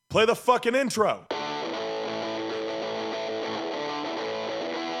Play the fucking intro.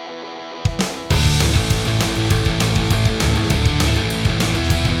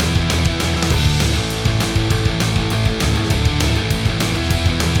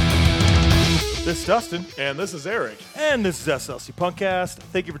 This is Dustin. And this is Eric. And this is SLC Punkcast.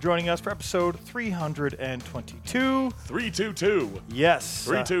 Thank you for joining us for episode 322. 322. Yes.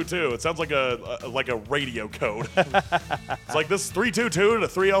 322. It sounds like a radio code. It's like this is 322 to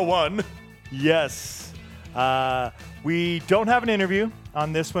 301. Yes. We don't have an interview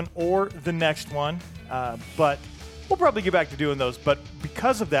on this one or the next one, but we'll probably get back to doing those. But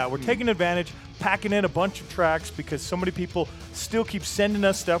because of that, we're taking advantage, packing in a bunch of tracks because so many people still keep sending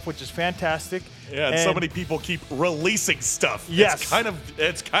us stuff, which is fantastic. Yeah, and so many people keep releasing stuff. Yes.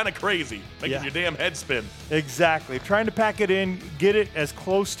 It's kind of crazy, making your damn head spin. Exactly. Trying to pack it in, get it as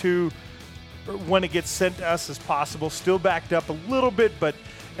close to when it gets sent to us as possible. Still backed up a little bit, but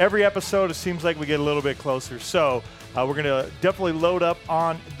every episode it seems like we get a little bit closer. So we're going to definitely load up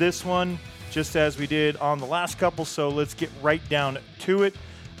on this one just as we did on the last couple. So let's get right down to it.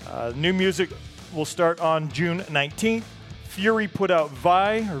 New music will start on June 19th. Fury put out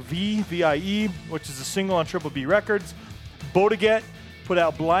V-I-E, which is a single on Triple B Records. Bodeget put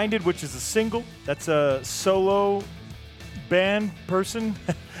out Blinded, which is a single. That's a solo band person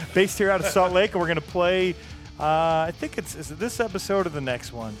based here out of Salt Lake. And we're going to play, I think is it this episode or the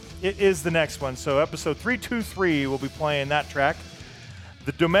next one? It is the next one. So episode 323, we'll be playing that track.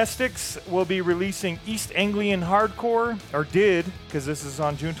 The Domestics will be releasing East Anglian Hardcore, or did, because this is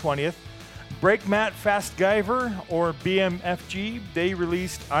on June 20th. Breakmat Fastgiver, or BMFG, they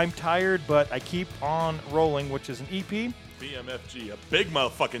released I'm Tired, But I Keep On Rolling, which is an EP. BMFG, a big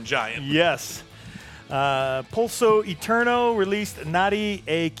motherfucking giant. Yes. Pulso Eterno released Nadi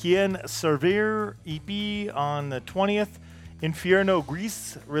e Quien Servir EP on the 20th. Infierno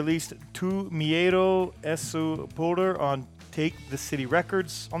Gris released Tu Miedo Esu Poder on Take the City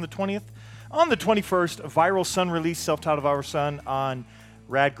Records on the 20th. On the 21st, Viral Sun released Self-Titled Viral Sun on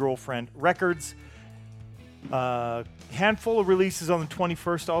Rad Girlfriend Records. Handful of releases on the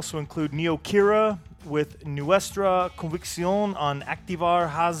 21st also include Neo Kira with Nuestra Convicción on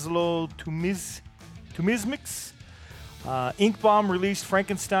Activar Hazlo Tumismix. Ink Bomb released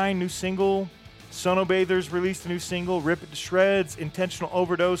Frankenstein, new single. Sono Bathers released a new single. Rip It to Shreds. Intentional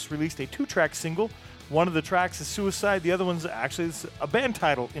Overdose released a 2-track single. One of the tracks is Suicide. The other one's actually a band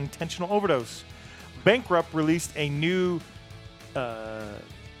title, Intentional Overdose. Bankrupt released a new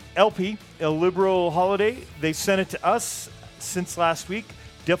LP, Illiberal Holiday. They sent it to us since last week.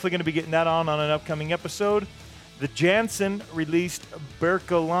 Definitely going to be getting that on an upcoming episode. The Jansen released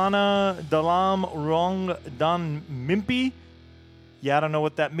Berkelana Dalam Rong Dan Mimpi. Yeah, I don't know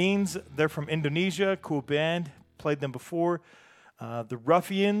what that means. They're from Indonesia. Cool band. Played them before. The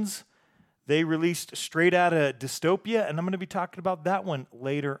Ruffianz, they released Straight Outta Dystopia, and I'm going to be talking about that one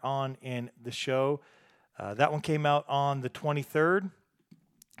later on in the show. That one came out on the 23rd.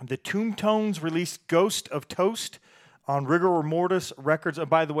 The Tombtones released Ghost of Toast on Rigor Mortis Records. And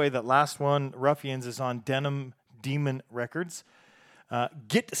by the way, that last one, Ruffianz, is on Denim Demon Records.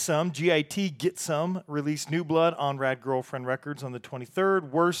 Get Some, G-I-T, Get Some, released New Blood on Rad Girlfriend Records on the 23rd.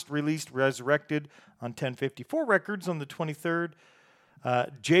 Worst released Resurrected on 1054 Records on the 23rd.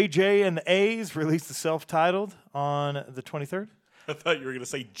 JJ and the A's released the Self-Titled on the 23rd. I thought you were going to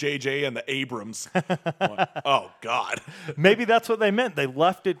say JJ and the Abrams. Oh, God. Maybe that's what they meant. They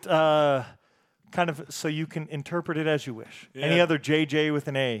left it kind of so you can interpret it as you wish. Yeah. Any other JJ with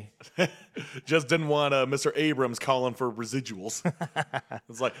an A. Just didn't want Mr. Abrams calling for residuals.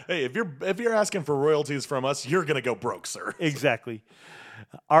 It's like, hey, if you're asking for royalties from us, you're going to go broke, sir. Exactly.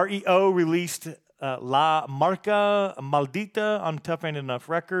 REO released La Marca Maldita on Tough Ain't Enough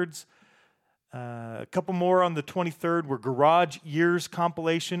Records. A couple more on the 23rd were Garage Years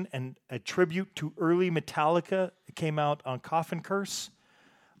compilation and a tribute to early Metallica. It came out on Coffin Curse.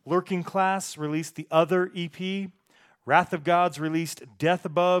 Lurking Class released the Other EP. Wrath of Gods released Death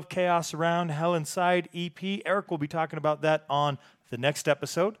Above, Chaos Around, Hell Inside EP. Eric will be talking about that on the next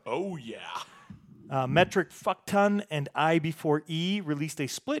episode. Oh, yeah. Metric Fuckton and I Before E released a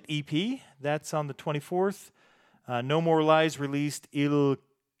split EP. That's on the 24th. No More Lies released Il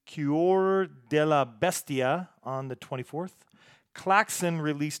Cure de la Bestia on the 24th. Klaxon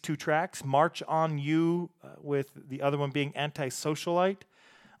released 2 tracks, March on You, with the other one being Antisocialite.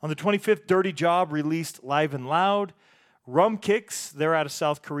 On the 25th, Dirty Job released Live and Loud. Rum Kicks, they're out of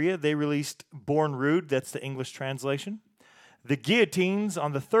South Korea. They released Born Rude. That's the English translation. The Guillotines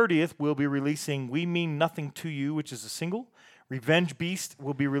on the 30th will be releasing We Mean Nothing to You, which is a single. Revenge Beast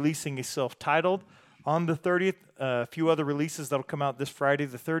will be releasing a self-titled On the 30th, a few other releases that'll come out this Friday,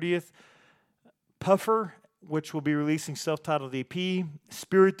 the 30th. Puffer, which will be releasing self-titled EP.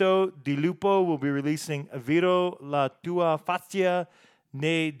 Spirito di Lupo will be releasing Viro la tua faccia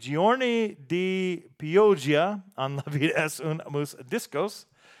nei giorni di pioggia on La Vida es un mus discos.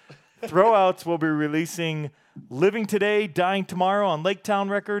 Throwouts will be releasing Living Today, Dying Tomorrow on Laketown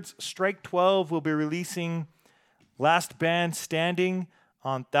Records. Strike 12 will be releasing Last Band Standing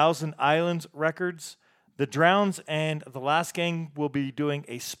on Thousand Islands Records. The Drowns and The Last Gang will be doing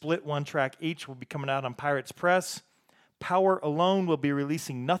a split one track each, will be coming out on Pirates Press. Power Alone will be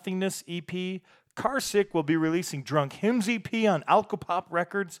releasing Nothingness EP. Carsick will be releasing Drunk Hymns EP on Alcopop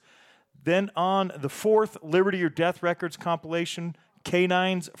Records. Then on the 4th, Liberty or Death Records compilation,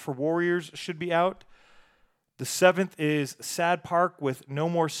 Canines for Warriors should be out. The 7th is Sad Park with No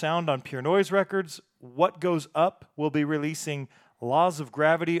More Sound on Pure Noise Records. What Goes Up will be releasing Laws of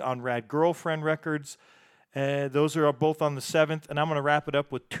Gravity on Rad Girlfriend Records. Those are both on the 7th. And I'm going to wrap it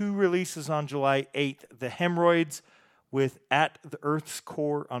up with 2 releases on July 8th. The Hemorrhoids with At the Earth's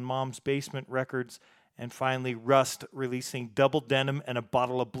Core on Mom's Basement Records. And finally, Rust releasing Double Denim and a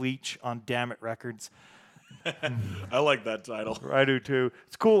Bottle of Bleach on Damn It Records. I like that title. I do too.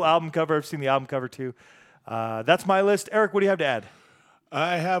 It's a cool album cover. I've seen the album cover too. That's my list. Eric, what do you have to add?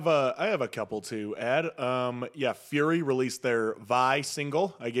 I have a couple to add. Fury released their Vi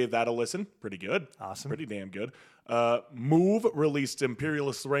single. I gave that a listen. Pretty good. Awesome. Pretty damn good. Move released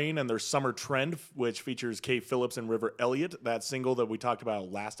Imperialist Reign and their Summer Trend, which features Kate Phillips and River Elliott. That single that we talked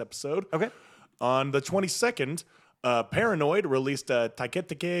about last episode. Okay. On the 22nd, Paranoid released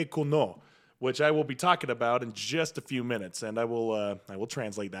Taiketeke Kuno, which I will be talking about in just a few minutes, and I will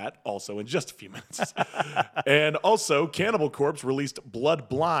translate that also in just a few minutes. And also, Cannibal Corpse released Blood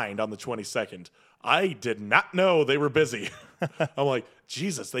Blind on the 22nd. I did not know they were busy. I'm like,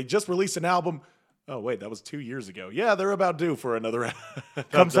 Jesus, they just released an album. Oh, wait, that was 2 years ago. Yeah, they're about due for another.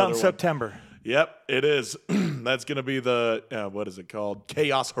 Comes out in September. Yep, it is. That's going to be the, what is it called?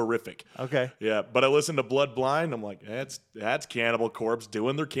 Chaos Horrific. Okay. Yeah, but I listened to Blood Blind. I'm like, that's Cannibal Corpse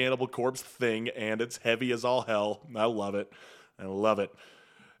doing their Cannibal Corpse thing, and it's heavy as all hell. I love it. I love it.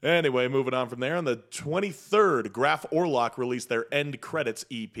 Anyway, moving on from there. On the 23rd, Graf Orlock released their End Credits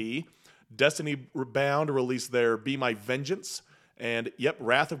EP. Destiny Bound released their Be My Vengeance. And, yep,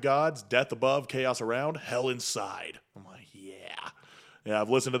 Wrath of Gods, Death Above, Chaos Around, Hell Inside. I'm like, yeah. Yeah,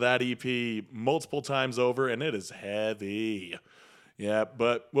 I've listened to that EP multiple times over, and it is heavy. Yeah,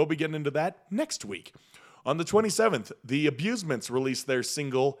 but we'll be getting into that next week. On the 27th, The Abusements released their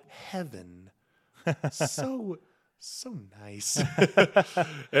single, Heaven. So nice.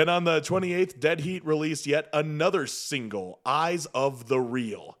 And on the 28th, Dead Heat released yet another single, Eyes of the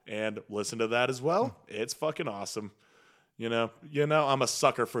Real. And listen to that as well. It's fucking awesome. You know, I'm a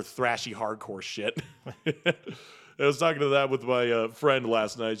sucker for thrashy hardcore shit. I was talking to that with my friend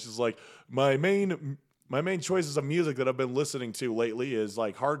last night. She's like, my main choices of music that I've been listening to lately is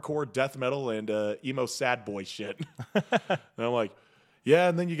like hardcore death metal and emo sad boy shit. And I'm like, yeah,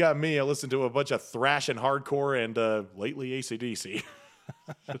 and then you got me. I listen to a bunch of thrash and hardcore and lately AC/DC.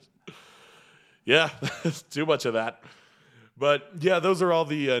 Yeah, too much of that. But yeah, those are all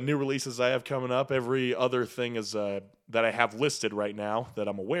the new releases I have coming up. Every other thing is that I have listed right now that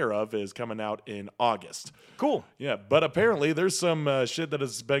I'm aware of is coming out in August. Cool. Yeah, but apparently there's some shit that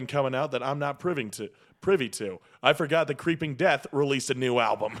has been coming out that I'm not privy to. I forgot that Creeping Death released a new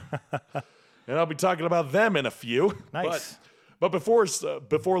album, and I'll be talking about them in a few. Nice. But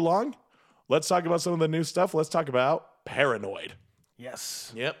before long, let's talk about some of the new stuff. Let's talk about Paranoid.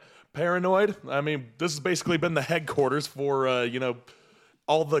 Yes. Yep. Paranoid. I mean, this has basically been the headquarters for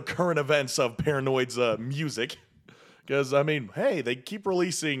all the current events of Paranoid's music. Because I mean, hey, they keep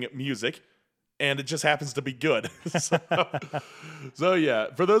releasing music, and it just happens to be good. So yeah,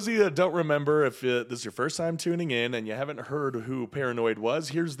 for those of you that don't remember, if this is your first time tuning in and you haven't heard who Paranoid was,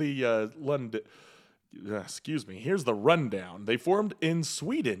 here's the here's the rundown. They formed in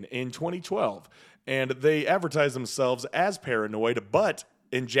Sweden in 2012, and they advertised themselves as Paranoid, but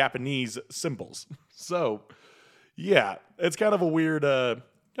in Japanese symbols. So, yeah, it's kind of a weird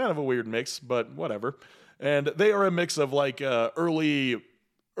mix, but whatever. And they are a mix of like early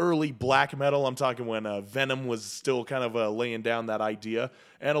black metal. I'm talking when Venom was still kind of laying down that idea,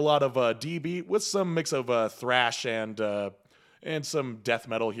 and a lot of D-beat with some mix of thrash and some death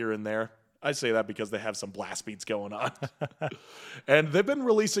metal here and there. I say that because they have some blast beats going on. And they've been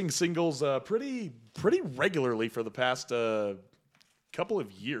releasing singles pretty regularly for the past couple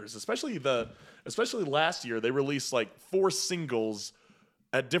of years, especially last year. They released like 4 singles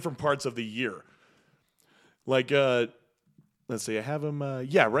at different parts of the year. Like let's see, I have them,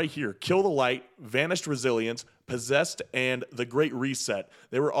 right here. Kill the Light, Vanished Resilience, Possessed, and The Great Reset.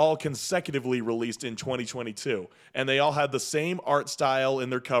 They were all consecutively released in 2022, and they all had the same art style in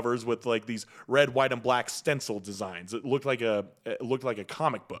their covers with like these red, white, and black stencil designs. It looked like a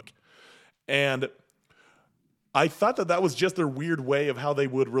comic book. And I thought that was just their weird way of how they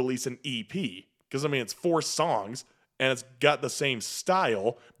would release an EP. Because, I mean, it's 4 songs, and it's got the same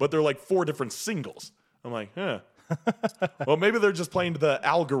style, but they're like 4 different singles. I'm like, well, maybe they're just playing the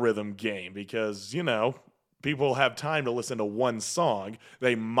algorithm game because, people have time to listen to one song.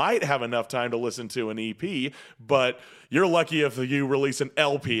 They might have enough time to listen to an EP, but you're lucky if you release an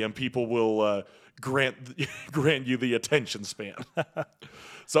LP and people will grant you the attention span.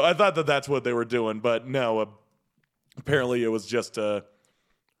 So I thought that's what they were doing, but no, apparently it was just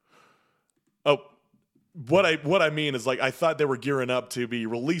what I mean is, like, I thought they were gearing up to be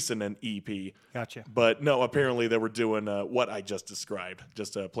releasing an EP. Gotcha. But no, apparently they were doing what I just described,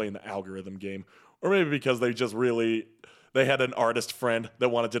 just playing the algorithm game. Or maybe because they had an artist friend that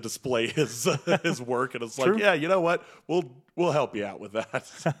wanted to display his work, and it's True. like, yeah, you know what? We'll help you out with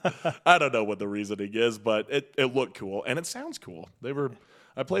that. I don't know what the reasoning is, but it looked cool, and it sounds cool.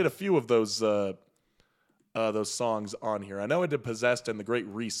 I played a few of those songs on here. I know I did Possessed and The Great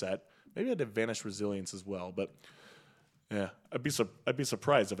Reset. Maybe I did Vanished Resilience as well, but yeah, I'd be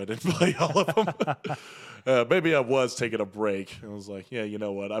surprised if I didn't play all of them. Maybe I was taking a break. I was like, yeah, you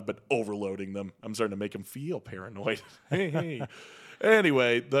know what? I've been overloading them. I'm starting to make them feel paranoid. Hey.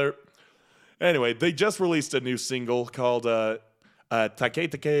 Anyway, they just released a new single called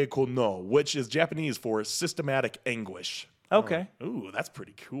Taketake Kono, which is Japanese for systematic anguish. Okay. Ooh, that's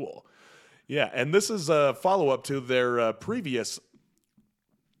pretty cool. Yeah, and this is a follow-up to their previously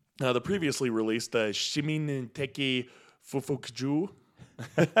released Shimin Teki Fufukuju.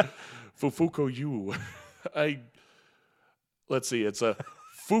 Fufukuju. Let's see, it's a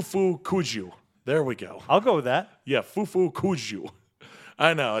Fufukuju. There we go. I'll go with that. Yeah, Fufukuju.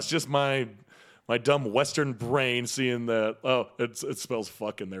 I know, it's just my dumb Western brain seeing that. Oh, it spells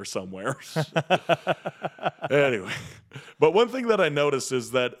fuck in there somewhere. Anyway, but one thing that I noticed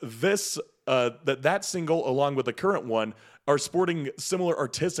is that that single, along with the current one, are sporting similar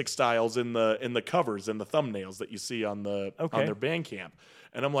artistic styles in the covers and the thumbnails that you see on their Bandcamp.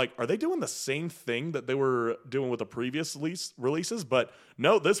 And I'm like, are they doing the same thing that they were doing with the previous releases? But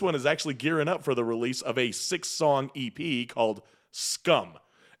no, this one is actually gearing up for the release of a 6-song EP called Scum.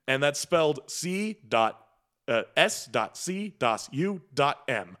 And that's spelled C.S.C.U.M.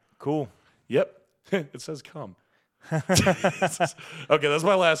 Cool. Yep. It says come. Okay, that's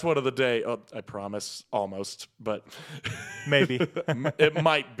my last one of the day. Oh, I promise, almost, but maybe it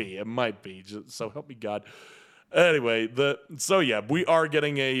might be. Just, so help me God. Anyway, we are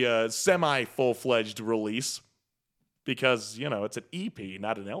getting a semi full-fledged release because it's an EP,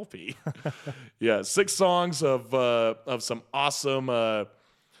 not an LP. Yeah, 6 songs of some awesome.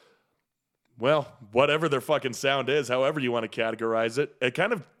 Whatever their fucking sound is, however you want to categorize it, it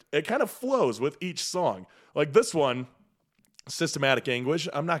kind of flows with each song. Like this one, Systematic Anguish,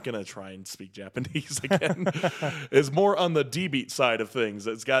 I'm not going to try and speak Japanese again, is more on the D-beat side of things.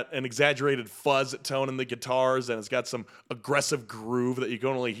 It's got an exaggerated fuzz tone in the guitars, and it's got some aggressive groove that you can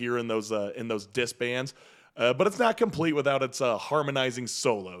only hear in those diss bands. But it's not complete without its harmonizing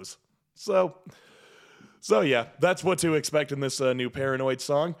solos. So yeah, that's what to expect in this new Paranoid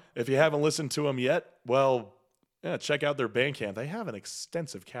song. If you haven't listened to them yet, check out their Bandcamp. They have an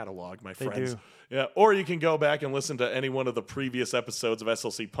extensive catalog, my friends. They do. Yeah, or you can go back and listen to any one of the previous episodes of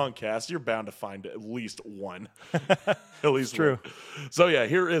SLC Punkcast. You're bound to find at least one. At least true. One. So yeah,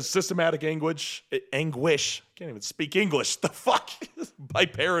 here is Systematic Anguish. Anguish. Can't even speak English. The fuck? By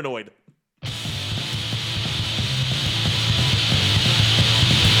Paranoid.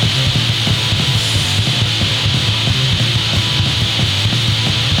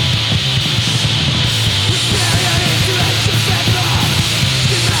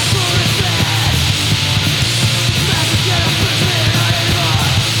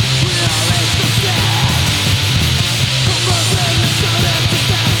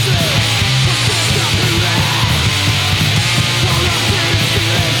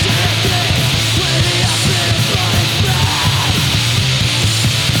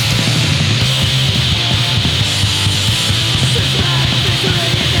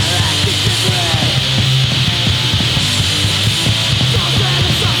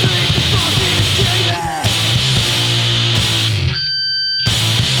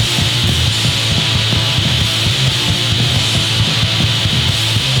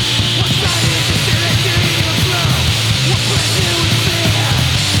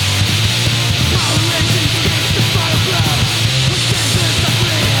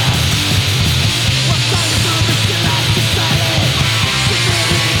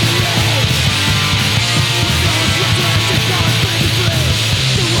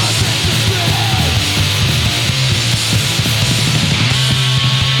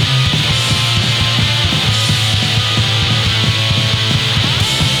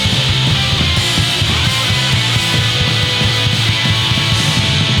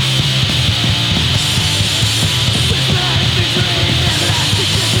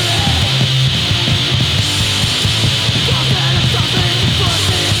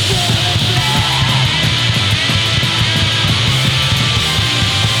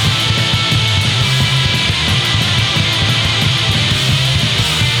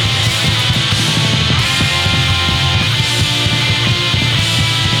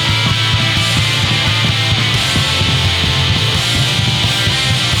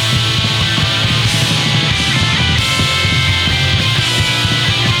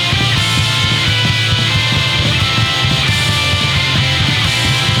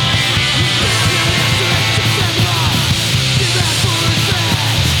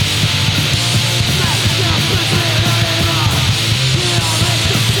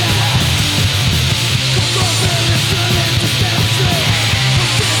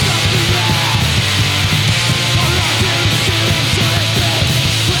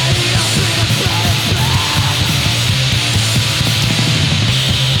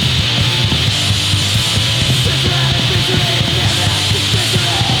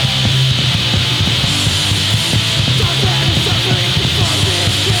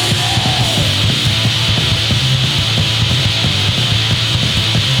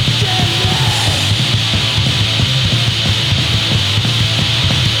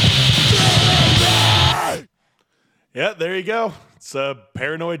 Yeah, there you go. It's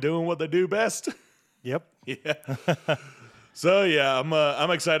Paranoid doing what they do best. Yep. Yeah. So yeah,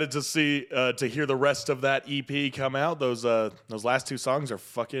 I'm excited to see to hear the rest of that EP come out. Those last two songs are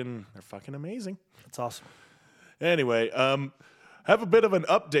fucking amazing. That's awesome. Anyway, have a bit of an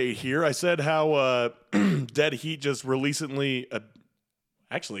update here. I said how Dead Heat just recently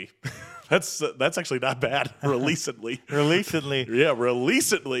actually that's actually not bad. Recently. Yeah,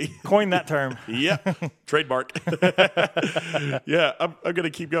 recently. Coin that term. Yeah, trademark. Yeah, I'm going to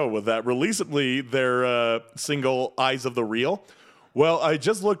keep going with that. Recently, their single Eyes of the Real. Well, I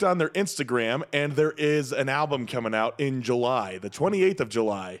just looked on their Instagram, and there is an album coming out in July, the 28th of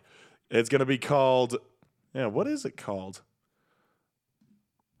July. It's going to be called, what is it called?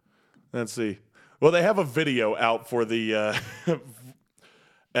 Let's see. Well, they have a video out for the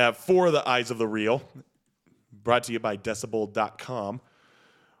Eyes of the Real, brought to you by Decibel.com.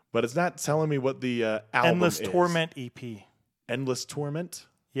 But it's not telling me what the album Endless is. Torment EP. Endless Torment?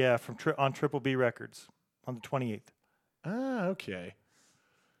 Yeah, from on Triple B Records on the 28th. Ah, okay.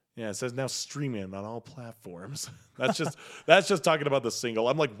 Yeah, it says now streaming on all platforms. That's just talking about the single.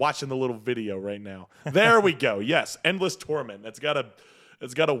 I'm like watching the little video right now. There we go. Yes, Endless Torment. It's got a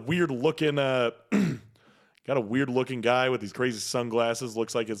weird looking guy with these crazy sunglasses.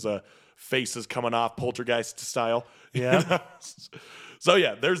 Looks like his face is coming off Poltergeist style. Yeah. So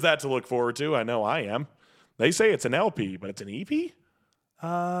yeah, there's that to look forward to. I know I am. They say it's an LP, but it's an EP?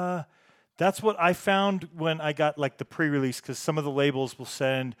 That's what I found when I got like the pre-release, because some of the labels will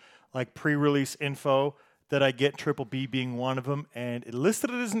send like pre-release info that I get, Triple B being one of them, and it listed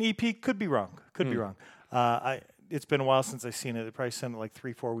it as an EP. Could be wrong. Be wrong. It's been a while since I've seen it. They probably sent it like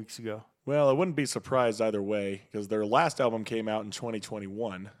 3-4 weeks ago. Well, I wouldn't be surprised either way, because their last album came out in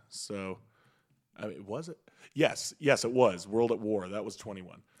 2021. So, I mean, was it? Yes, it was. World at War. That was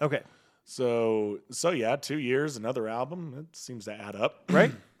 21. Okay. So yeah, 2 years, another album. It seems to add up.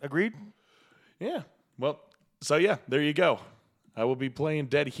 Right? Agreed? Yeah. Well, so yeah, there you go. I will be playing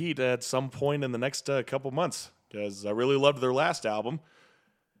Dead Heat at some point in the next couple months, because I really loved their last album.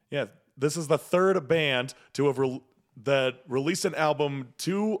 Yeah, this is the third band to have released an album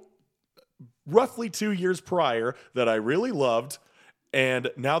roughly 2 years prior that I really loved, and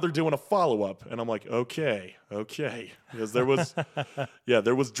now they're doing a follow-up, and I'm like, okay, because there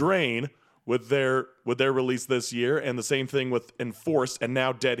was Drain with their release this year, and the same thing with Enforced, and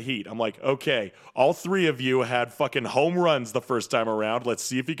now Dead Heat. I'm like, okay, all three of you had fucking home runs the first time around. Let's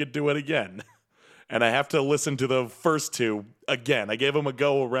see if you could do it again. And I have to listen to the first two again. I gave them a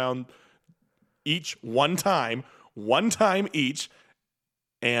go around each one time each,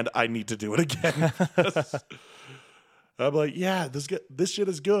 and I need to do it again. I'm like, yeah, this shit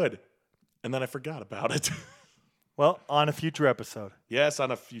is good. And then I forgot about it. Well, on a future episode. Yes,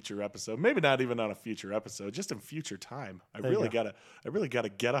 on a future episode. Maybe not even on a future episode, just in future time. I really gotta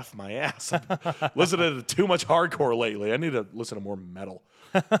get off my ass. I'm listening to too much hardcore lately. I need to listen to more metal.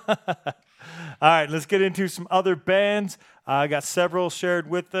 All right, let's get into some other bands. I got several shared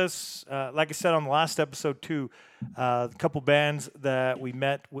with us. Like I said on the last episode, too, a couple bands that we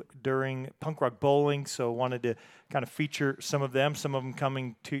met during Punk Rock Bowling, so wanted to kind of feature some of them. Some of them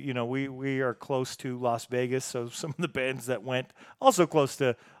coming to, we are close to Las Vegas, so some of the bands that went also close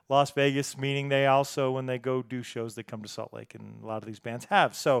to Las Vegas, meaning they also, when they go do shows, they come to Salt Lake, and a lot of these bands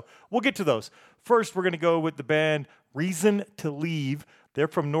have. So we'll get to those. First, we're going to go with the band Reason to Leave. They're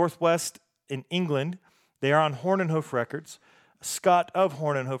from Northwest in England. They are on Horn and Hoof Records. Scott of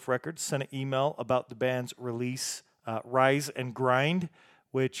Horn and Hoof Records sent an email about the band's release, Rise and Grind,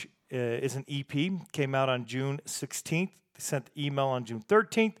 which is an EP. Came out on June 16th. They sent the email on June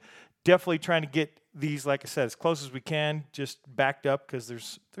 13th. Definitely trying to get these, like I said, as close as we can, just backed up, because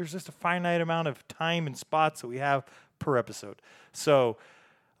there's just a finite amount of time and spots that we have per episode. So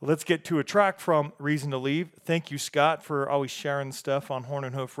let's get to a track from Reason to Leave. Thank you, Scott, for always sharing stuff on Horn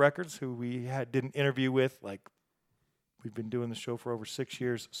and Hoof Records, who we did an interview with. Like, we've been doing the show for over 6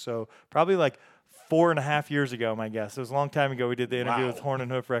 years, so probably like 4.5 years ago, my guess. It was a long time ago we did the interview with Horn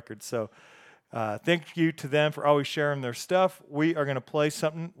and Hoof Records. So thank you to them for always sharing their stuff. We are going to play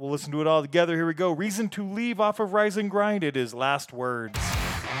something. We'll listen to it all together. Here we go. Reason to Leave off of Rise and Grind. It is Last Words.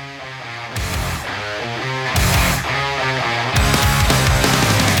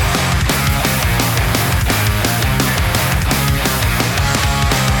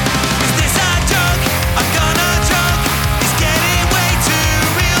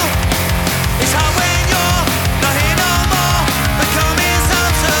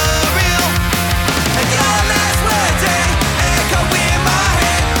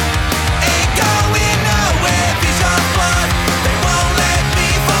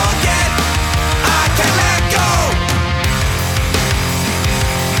 I can't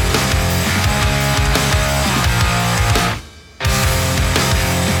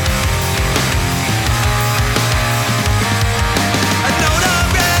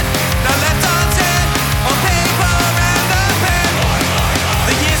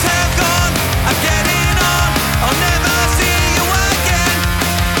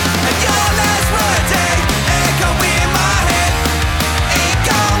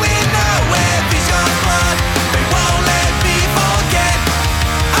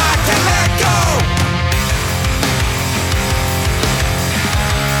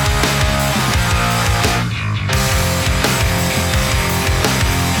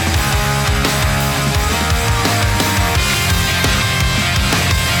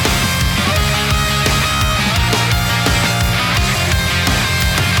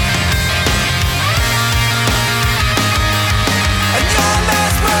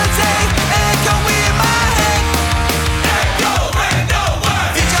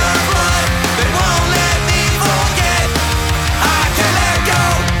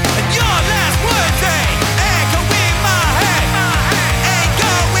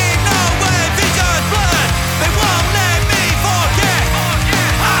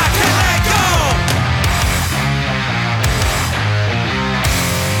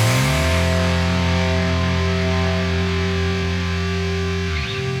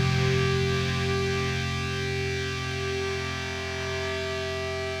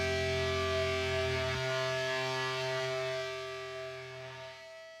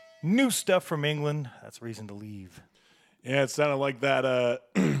New stuff from England. That's Reason to Leave. Yeah, it sounded like that.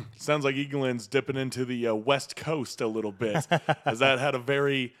 Sounds like England's dipping into the West Coast a little bit, as that had a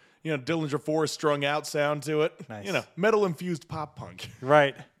very, Dillinger Forest strung out sound to it. Nice. Metal infused pop punk.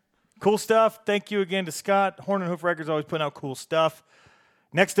 Right. Cool stuff. Thank you again to Scott. Horn and Hoof Records always putting out cool stuff.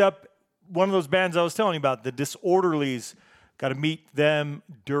 Next up, one of those bands I was telling you about, the Disorderlies. Got to meet them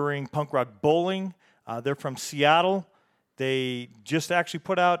during Punk Rock Bowling. They're from Seattle. They just actually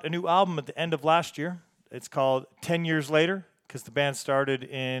put out a new album at the end of last year. It's called 10 Years Later, because the band started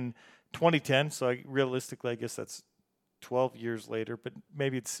in 2010. So realistically, I guess that's 12 years later, but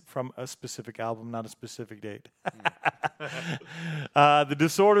maybe it's from a specific album, not a specific date. The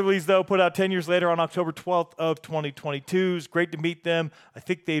Disorderlies, though, put out 10 Years Later on October 12th of 2022. It's great to meet them. I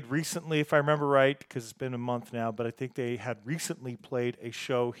think they'd recently, if I remember right, because it's been a month now, but I think they had recently played a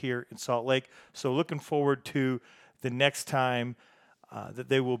show here in Salt Lake. So looking forward to the next time that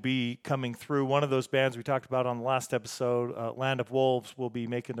they will be coming through. One of those bands we talked about on the last episode, Land of Wolves, will be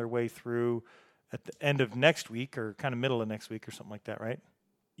making their way through at the end of next week, or kind of middle of next week, or something like that, right?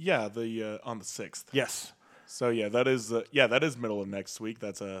 Yeah, on the 6th. Yes. So that is middle of next week.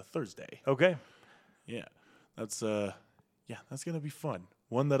 That's a Thursday. Okay. Yeah, that's gonna be fun.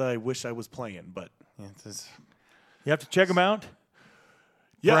 One that I wish I was playing, but you have to check them out.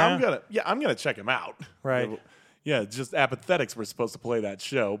 Yeah, I'm gonna check them out. Right. Yeah, just Apathetics were supposed to play that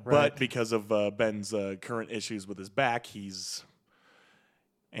show, Right. but because of Ben's current issues with his back,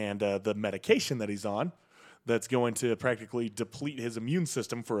 and the medication that he's on, that's going to practically deplete his immune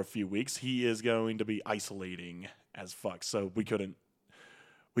system for a few weeks, he is going to be isolating as fuck. So we couldn't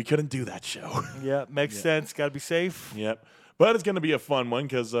do that show. Yeah, makes sense. Got to be safe. Yep. But it's going to be a fun one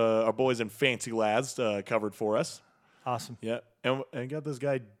because our boys in Fancy Lads covered for us. Awesome. Yeah, and got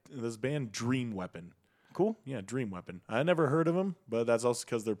this band Dream Weapon. Cool. Yeah, Dream Weapon. I never heard of them, but that's also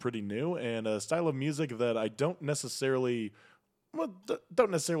because they're pretty new and a style of music that I don't necessarily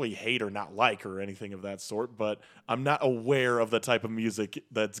hate or not like or anything of that sort, but I'm not aware of the type of music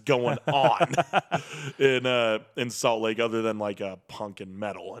that's going on in Salt Lake other than like punk and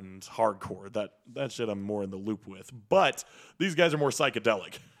metal and hardcore. That shit I'm more in the loop with. But these guys are more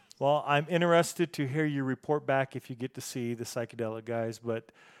psychedelic. Well, I'm interested to hear you report back if you get to see the psychedelic guys,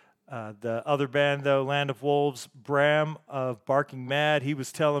 but the other band, though, Land of Wolves, Bram of Barking Mad, he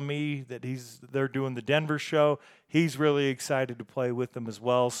was telling me that they're doing the Denver show. He's really excited to play with them as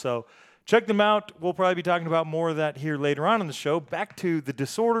well. So check them out. We'll probably be talking about more of that here later on in the show. Back to the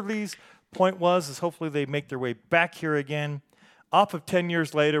Disorderlies. Point is hopefully they make their way back here again. Off of 10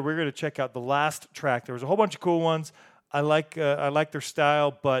 Years Later, we're going to check out the last track. There was a whole bunch of cool ones. I like their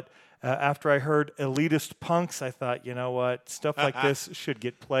style, but after I heard Elitist Punks, I thought, you know what? Stuff like this should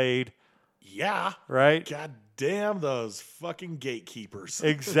get played. Yeah. Right? God damn those fucking gatekeepers.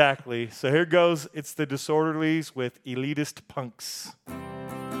 Exactly. So here goes. It's the Disorderlies with Elitist Punks.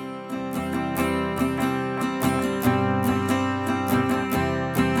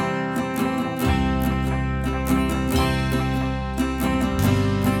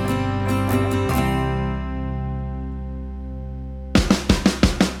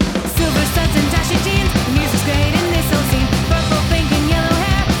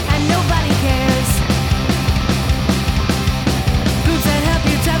 Groups that help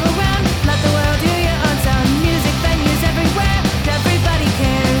you travel around, let the world hear your own sound. Music venues everywhere, everybody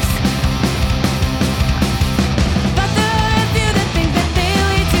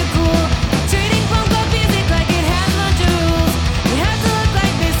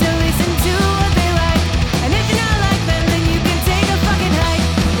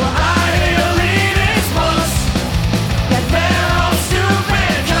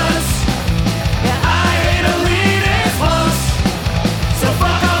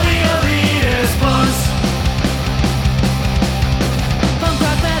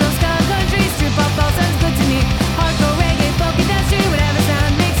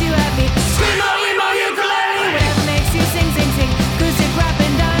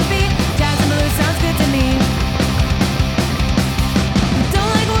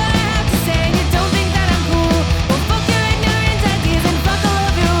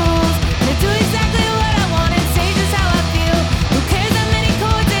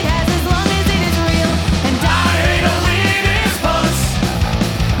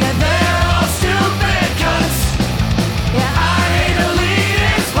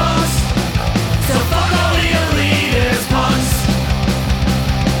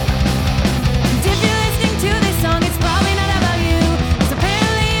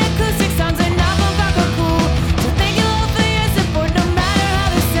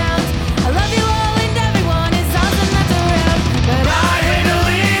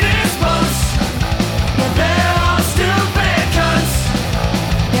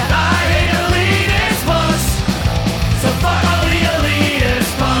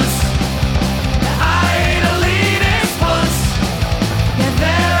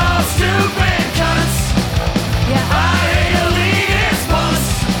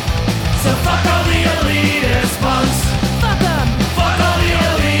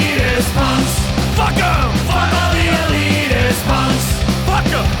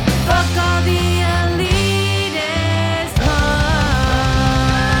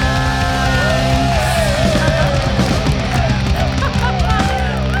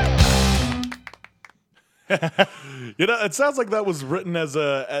It sounds like that was written as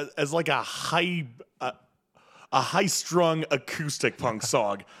like a high-strung acoustic punk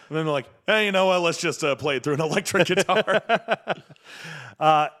song. And then they're like, hey, you know what? Let's just play it through an electric guitar.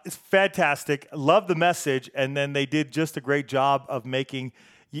 It's fantastic. Love the message. And then they did just a great job of making,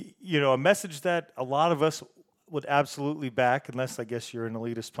 a message that a lot of us would absolutely back, unless I guess you're an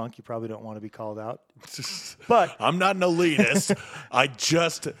elitist punk. You probably don't want to be called out. But I'm not an elitist. I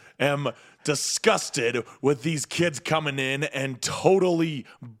just am disgusted with these kids coming in and totally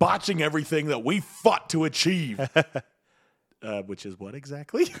botching everything that we fought to achieve. Which is what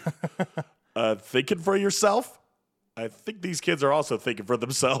exactly? Thinking for yourself? I think these kids are also thinking for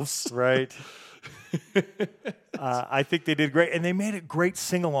themselves. Right. I think they did great, and they made it great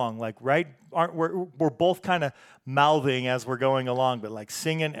sing-along. Like, right? We're both kind of mouthing as we're going along, but like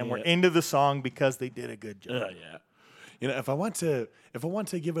singing, and we're into the song because they did a good job. Yeah. If I want to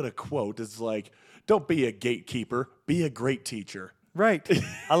give it a quote, it's like, don't be a gatekeeper, be a great teacher. Right.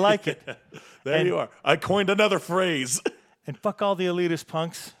 I like it. There you are. I coined another phrase. And fuck all the elitist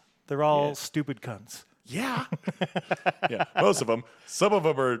punks. They're all stupid cunts. Yeah. Yeah, most of them. Some of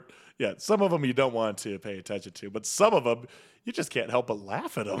them are, some of them you don't want to pay attention to, but some of them, you just can't help but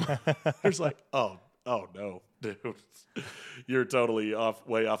laugh at them. There's like, oh no, dude. You're totally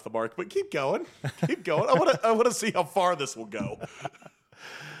way off the mark, but keep going. Keep going. I want to see how far this will go.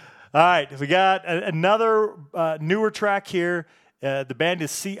 All right, we got another newer track here. The band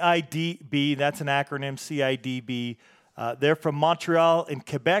is C.I.D.B. That's an acronym, C.I.D.B. They're from Montreal in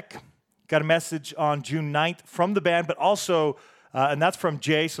Quebec. Got a message on June 9th from the band, but also, and that's from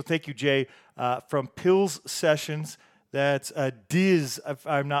Jay, so thank you, Jay, from Pills Sessions. That's Diz, if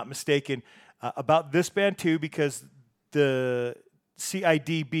I'm not mistaken, about this band too, because the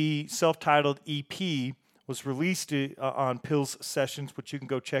C.I.D.B. self-titled EP was released on Pills Sessions, which you can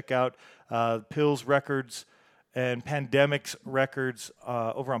go check out, Pills Records and Pandemics Records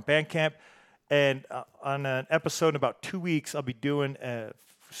over on Bandcamp. And on an episode in about 2 weeks, I'll be doing a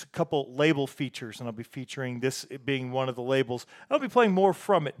couple label features, and I'll be featuring this being one of the labels. I'll be playing more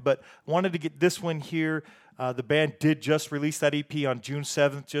from it, but wanted to get this one here. The band did just release that EP on June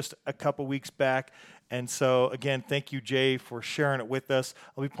 7th, just a couple weeks back. And so, again, thank you, Jay, for sharing it with us.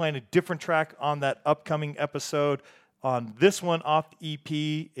 I'll be playing a different track on that upcoming episode. On this one off the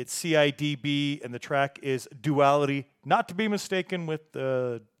EP, it's C.I.D.B., and the track is Duality, not to be mistaken with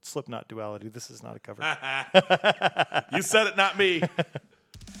the Slipknot Duality. This is not a cover. You said it, not me.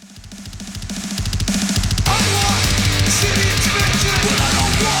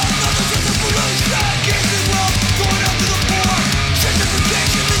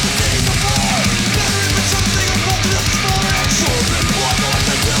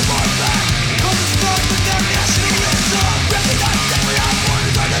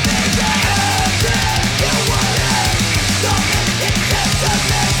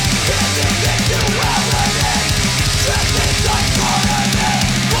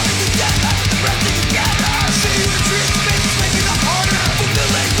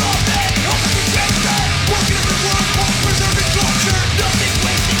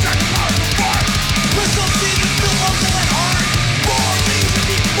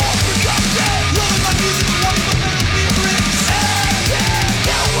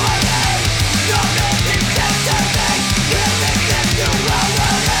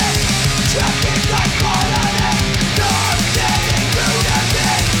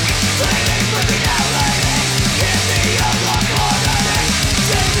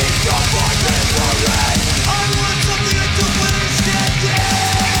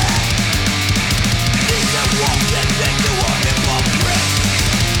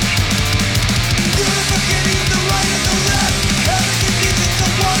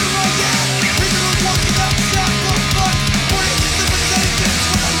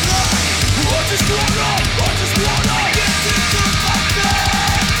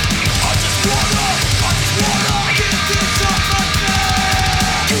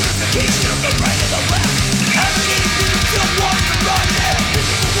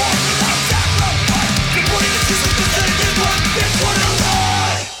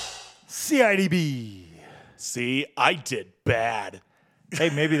 C.I.D.B. See, I did bad. Hey,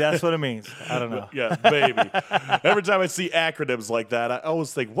 maybe that's what it means. I don't know. Yeah, maybe. Every time I see acronyms like that, I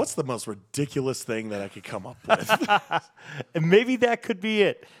always think, what's the most ridiculous thing that I could come up with? And maybe that could be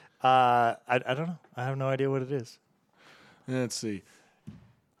it. I don't know. I have no idea what it is. Let's see.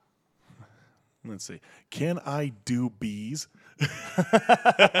 Can I do bees?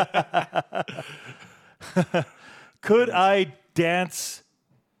 Could I dance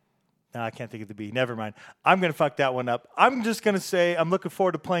No, I can't think of the B. Never mind. I'm going to fuck that one up. I'm just going to say I'm looking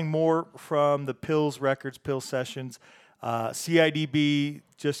forward to playing more from the Pills Records, Pill Sessions. C.I.D.B.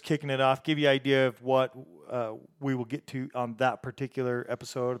 just kicking it off. Give you an idea of what we will get to on that particular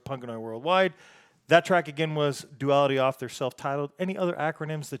episode of Punk and I Worldwide. That track, again, was Duality off their self-titled. Any other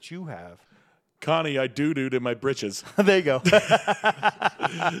acronyms that you have? Connie, I doo-dooed in my britches. There you go.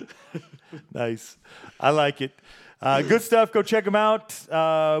 Nice. I like it. Good stuff. Go check them out.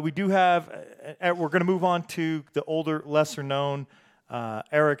 We do have, we're going to move on to the older, lesser known.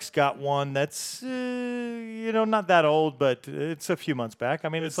 Eric's got one that's, not that old, but it's a few months back. I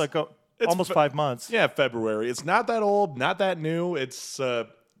mean, it's almost 5 months. Yeah, February. It's not that old, not that new. It's,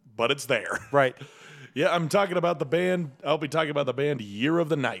 but it's there. Right. Yeah, I'm talking about the band. I'll be talking about the band Year of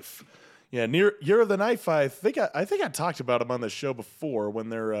the Knife. Yeah, Year of the Knife. I think I talked about them on the show before when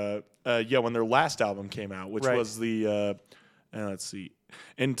their when their last album came out, which was the let's see,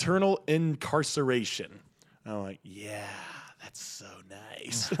 Internal Incarceration. I'm like, yeah, that's so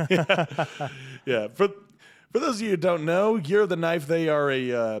nice. Yeah, for those of you who don't know, Year of the Knife, they are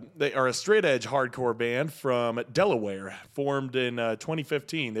a straight edge hardcore band from Delaware, formed in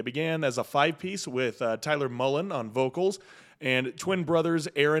 2015. They began as a 5-piece with Tyler Mullen on vocals. And twin brothers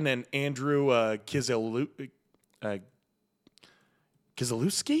Aaron and Andrew Kizelewski?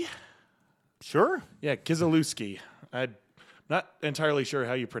 Sure. Yeah, Kizelewski. I'm not entirely sure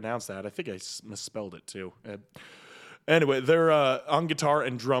how you pronounce that. I think I misspelled it too. Anyway, they're on guitar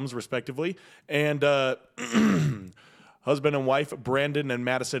and drums, respectively. And husband and wife Brandon and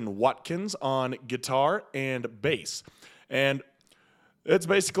Madison Watkins on guitar and bass. And it's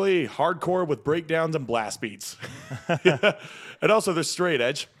basically hardcore with breakdowns and blast beats. And also they're straight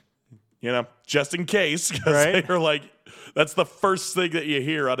edge, just in case. Because they're like, that's the first thing that you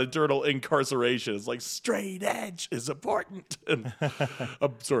hear on Internal Incarceration. It's like, straight edge is important. And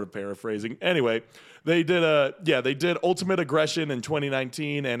I'm sort of paraphrasing. Anyway, they did Ultimate Aggression in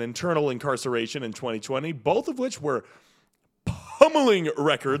 2019 and Internal Incarceration in 2020, both of which were pummeling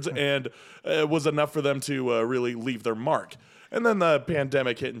records and was enough for them to really leave their mark. And then the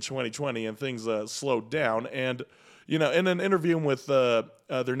pandemic hit in 2020 and things slowed down. And, in an interview with their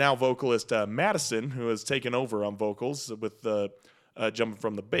now vocalist, Madison, who has taken over on vocals with jumping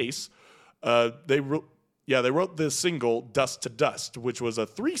from the bass, they wrote this single, Dust to Dust, which was a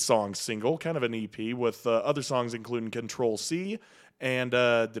 3-song single, kind of an EP, with other songs including Control C and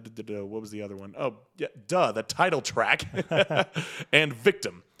what was the other one? Oh, yeah, the title track, and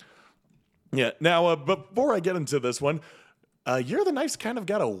Victim. Yeah, now, before I get into this one, Year of the Knife's kind of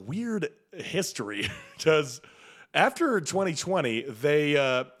got a weird history because after 2020,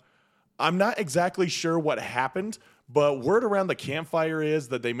 I'm not exactly sure what happened, but word around the campfire is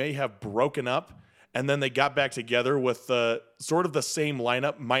that they may have broken up and then they got back together with sort of the same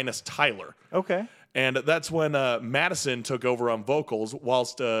lineup minus Tyler. Okay. And that's when Madison took over on vocals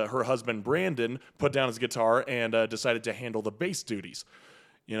whilst her husband Brandon put down his guitar and decided to handle the bass duties,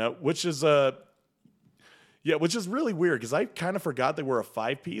 which is really weird because I kind of forgot they were a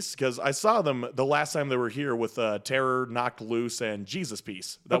 5-piece because I saw them the last time they were here with Terror, Knocked Loose, and Jesus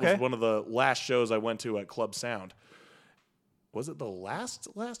Piece. That was one of the last shows I went to at Club Sound. Was it the last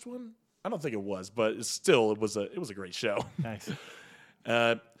one? I don't think it was, but it was a great show. Nice.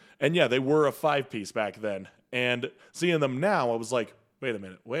 And yeah, they were a 5-piece back then. And seeing them now, I was like, wait a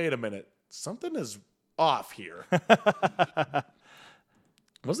minute. Something is off here.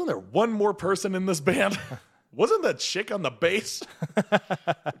 Wasn't there one more person in this band? Wasn't that chick on the bass?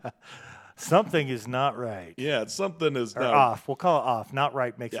 Something is not right. Yeah, something is not off. We'll call it off. Not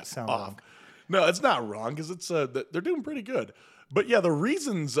right makes it sound off. wrong. No, it's not wrong because it's they're doing pretty good. But yeah, the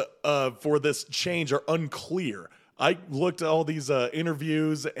reasons for this change are unclear. I looked at all these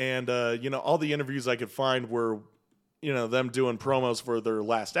interviews, and all the interviews I could find were, them doing promos for their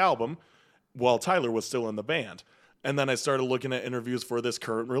last album, while Tyler was still in the band. And then I started looking at interviews for this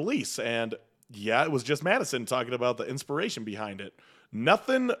current release, and yeah, it was just Madison talking about the inspiration behind it.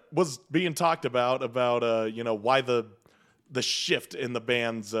 Nothing was being talked about why the shift in the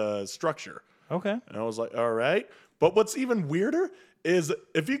band's structure. Okay. And I was like, all right. But what's even weirder is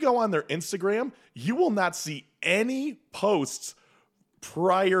if you go on their Instagram, you will not see any posts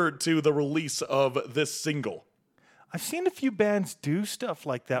prior to the release of this single. I've seen a few bands do stuff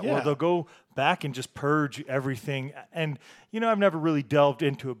like that where they'll go back and just purge everything. And, I've never really delved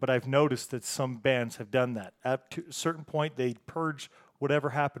into it, but I've noticed that some bands have done that. At a certain point, they purge whatever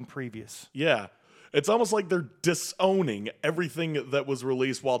happened previous. Yeah. It's almost like they're disowning everything that was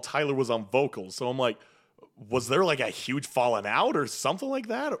released while Tyler was on vocals. So I'm like, was there like a huge falling out or something like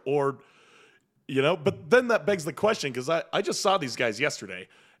that? Or, but then that begs the question, because I just saw these guys yesterday.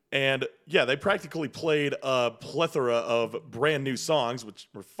 And yeah, they practically played a plethora of brand new songs, which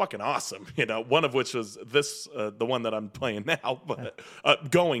were fucking awesome. One of which was this, the one that I'm playing now, but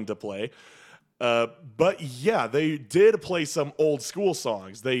going to play. But yeah, they did play some old school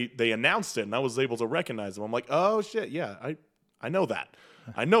songs. They announced it, and I was able to recognize them. I'm like, oh shit, yeah, I know that.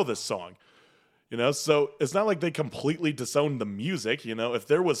 I know this song. So it's not like they completely disowned the music. If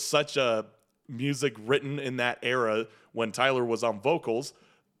there was such a music written in that era when Tyler was on vocals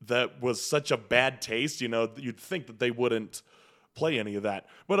that was such a bad taste, you'd think that they wouldn't play any of that.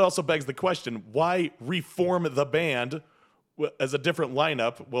 But it also begs the question, why reform the band as a different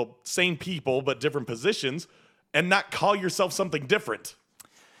lineup? Well, same people, but different positions, and not call yourself something different.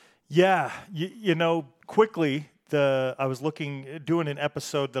 Yeah. Quickly, I was doing an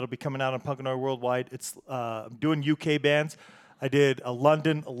episode that'll be coming out on Punk and Noir Worldwide. It's doing UK bands. I did a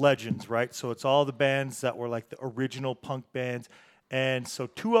London Legends, right? So it's all the bands that were like the original punk bands. And so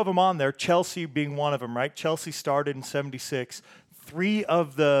 2 of them on there, Chelsea being one of them, right? Chelsea started in 76. 3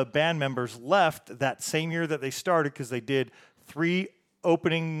 of the band members left that same year that they started because they did 3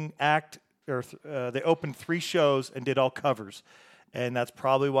 opening act, or they opened 3 shows and did all covers. And that's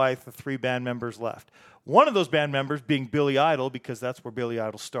probably why the 3 band members left. One of those band members being Billy Idol, because that's where Billy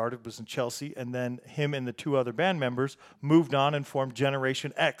Idol started, was in Chelsea. And then him and the 2 other band members moved on and formed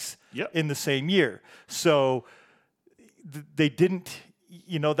Generation X in the same year. So they didn't,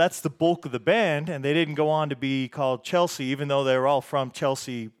 that's the bulk of the band, and they didn't go on to be called Chelsea, even though they were all from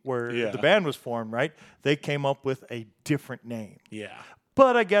Chelsea where the band was formed, right? They came up with a different name. Yeah.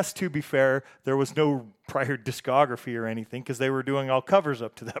 But I guess, to be fair, there was no prior discography or anything because they were doing all covers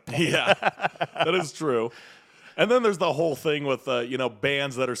up to that point. Yeah, that is true. And then there's the whole thing with,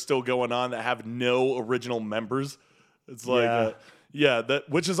 bands that are still going on that have no original members. It's like...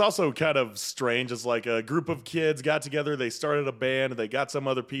 which is also kind of strange. It's like a group of kids got together, they started a band, they got some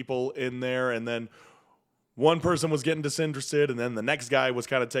other people in there, and then one person was getting disinterested, and then the next guy was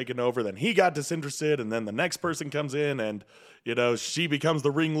kind of taking over, then he got disinterested, and then the next person comes in, and, she becomes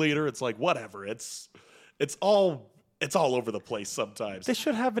the ringleader. It's like, whatever. It's all over the place sometimes. They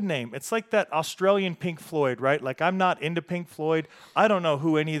should have a name. It's like that Australian Pink Floyd, right? Like, I'm not into Pink Floyd. I don't know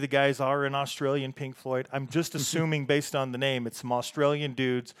who any of the guys are in Australian Pink Floyd. I'm just assuming based on the name, it's some Australian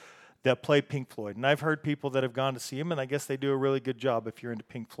dudes that play Pink Floyd. And I've heard people that have gone to see them, and I guess they do a really good job if you're into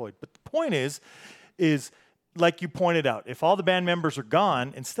Pink Floyd. But the point is like you pointed out, if all the band members are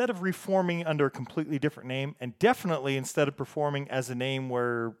gone, instead of reforming under a completely different name, and definitely instead of performing as a name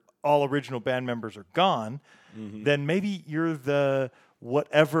where all original band members are gone, then maybe you're the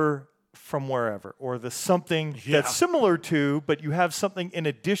whatever from wherever, or the something that's similar to, but you have something in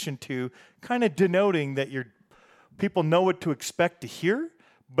addition to, kind of denoting that people know what to expect to hear,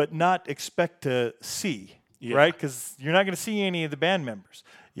 but not expect to see, right? Because you're not going to see any of the band members.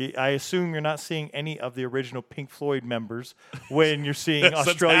 I assume you're not seeing any of the original Pink Floyd members when you're seeing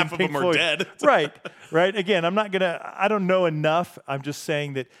Australian half of Pink them Floyd. are dead. Right. Again, I don't know enough. I'm just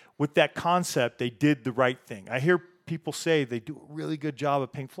saying that with that concept, they did the right thing. I hear people say they do a really good job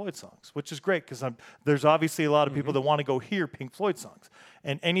of Pink Floyd songs, which is great because there's obviously a lot of people that want to go hear Pink Floyd songs.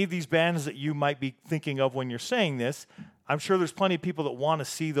 And any of these bands that you might be thinking of when you're saying this, I'm sure there's plenty of people that want to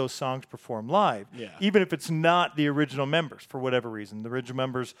see those songs perform live, even if it's not the original members for whatever reason. The original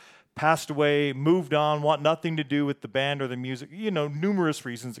members passed away, moved on, want nothing to do with the band or the music, numerous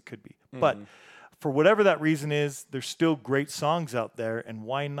reasons it could be. But for whatever that reason is, there's still great songs out there, and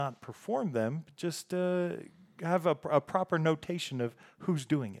why not perform them? Just have a proper notation of who's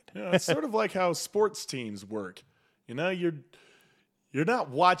doing it. Yeah, it's sort of like how sports teams work. You're not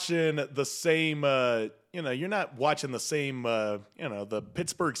watching the same, you're not watching the same, the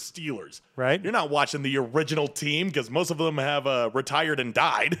Pittsburgh Steelers. Right. You're not watching the original team because most of them have retired and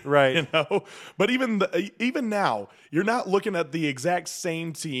died. Right. But even now, you're not looking at the exact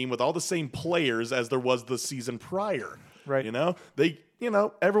same team with all the same players as there was the season prior. Right.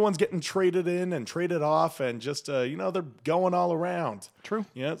 Everyone's getting traded in and traded off, and just they're going all around. True.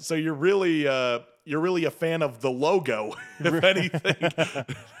 Yeah. So you're really a fan of the logo, if anything.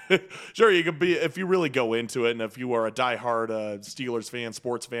 Sure, you could be if you really go into it, and if you are a diehard Steelers fan,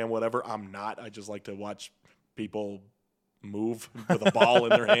 sports fan, whatever. I'm not. I just like to watch people move with a ball in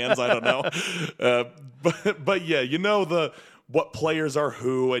their hands. I don't know, but yeah, what players are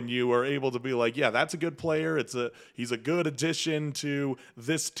who, and you are able to be like, yeah, that's a good player. He's a good addition to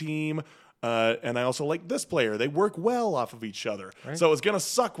this team. And I also like this player. They work well off of each other. Right. So it's going to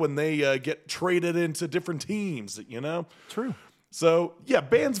suck when they get traded into different teams, True. So, yeah,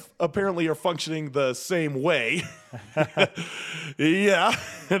 bands apparently are functioning the same way. Yeah.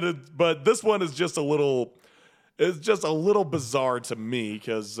 But this one is just a little it's just a little bizarre to me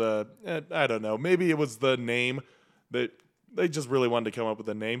because I don't know. Maybe it was the name that they just really wanted to come up with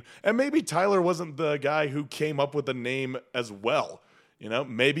a name, and maybe Tyler wasn't the guy who came up with the name as well.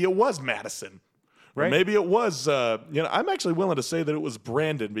 Maybe it was Madison. Right. Or maybe it was, I'm actually willing to say that it was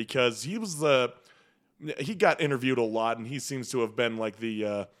Brandon because he got interviewed a lot, and he seems to have been like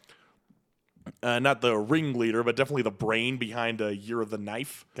the, not the ringleader, but definitely the brain behind Year of the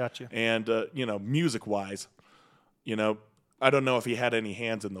Knife. Gotcha. And, music-wise, I don't know if he had any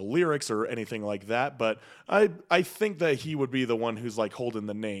hands in the lyrics or anything like that, but I think that he would be the one who's like holding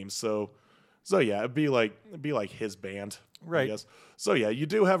the name. So yeah, it'd be like his band. Right. I guess. So yeah, you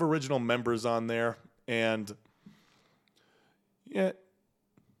do have original members on there, and yeah,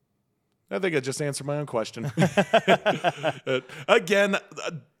 I think I just answered my own question. Again,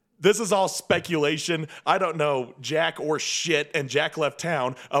 this is all speculation. I don't know jack or shit, and Jack left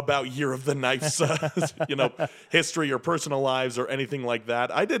town about Year of the Knife's, history or personal lives or anything like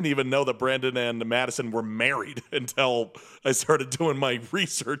that. I didn't even know that Brandon and Madison were married until I started doing my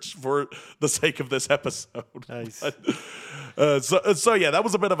research for the sake of this episode. Nice. So yeah, that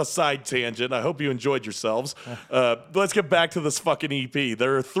was a bit of a side tangent. I hope you enjoyed yourselves. Let's get back to this fucking EP.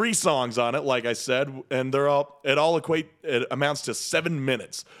 There are 3 songs on it, like I said, and it amounts to 7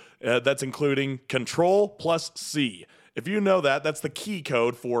 minutes. That's including Control plus C. If you know that, that's the key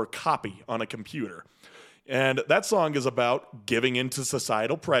code for copy on a computer. And that song is about giving in to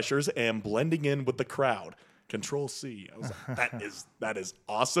societal pressures and blending in with the crowd. Control C. I was like, that is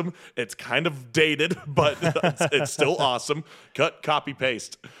awesome. It's kind of dated, but it's still awesome. Cut, copy,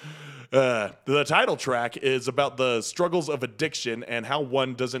 paste. The title track is about the struggles of addiction and how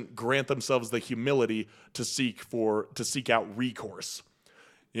one doesn't grant themselves the humility to seek out recourse.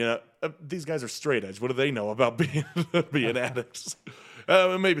 These guys are straight edge. What do they know about being addicts?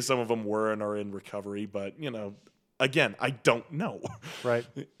 Maybe some of them were and are in recovery, but again, I don't know. Right.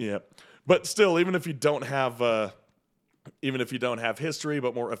 Yeah. But still, even if you don't have history,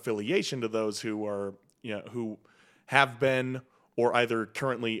 but more affiliation to those who are, who have been or either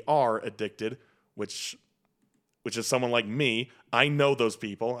currently are addicted, which is someone like me. I know those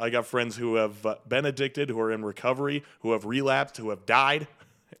people. I got friends who have been addicted, who are in recovery, who have relapsed, who have died,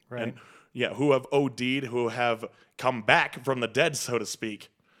 right? And, who have OD'd, who have come back from the dead, so to speak.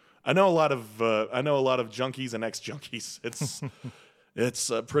 I know a lot of junkies and ex-junkies. It's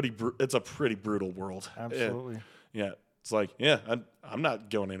a pretty brutal world. Absolutely. Yeah. It's like, I'm not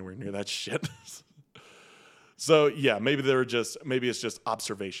going anywhere near that shit. So yeah, maybe it's just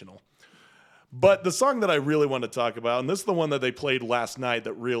observational. But the song that I really want to talk about, and this is the one that they played last night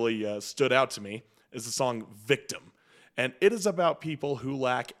that really stood out to me, is the song Victim. And it is about people who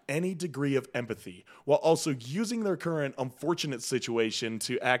lack any degree of empathy while also using their current unfortunate situation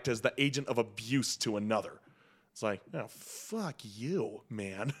to act as the agent of abuse to another. It's like, fuck you,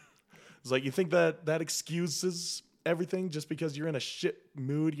 man. It's like, you think that excuses everything just because you're in a shit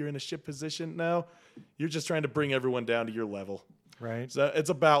mood, you're in a shit position? No, you're just trying to bring everyone down to your level. Right. So it's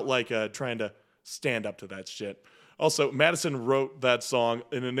about trying to stand up to that shit. Also, Madison wrote that song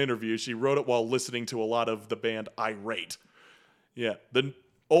in an interview. She wrote it while listening to a lot of the band Irate. Yeah, the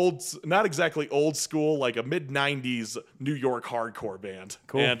old, not exactly old school, like a mid-90s New York hardcore band.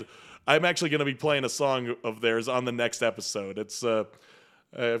 Cool. And I'm actually going to be playing a song of theirs on the next episode. It's I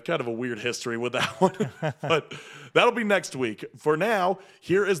have kind of a weird history with that one, but that'll be next week. For now,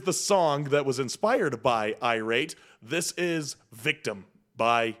 here is the song that was inspired by Irate. This is Victim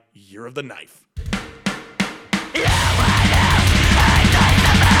by Year of the Knife. You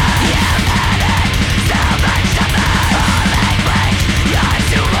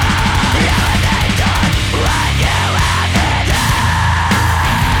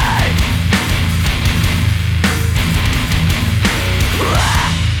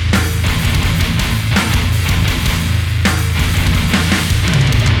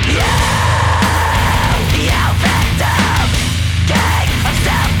victim, king of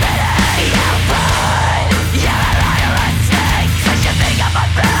self-pity. You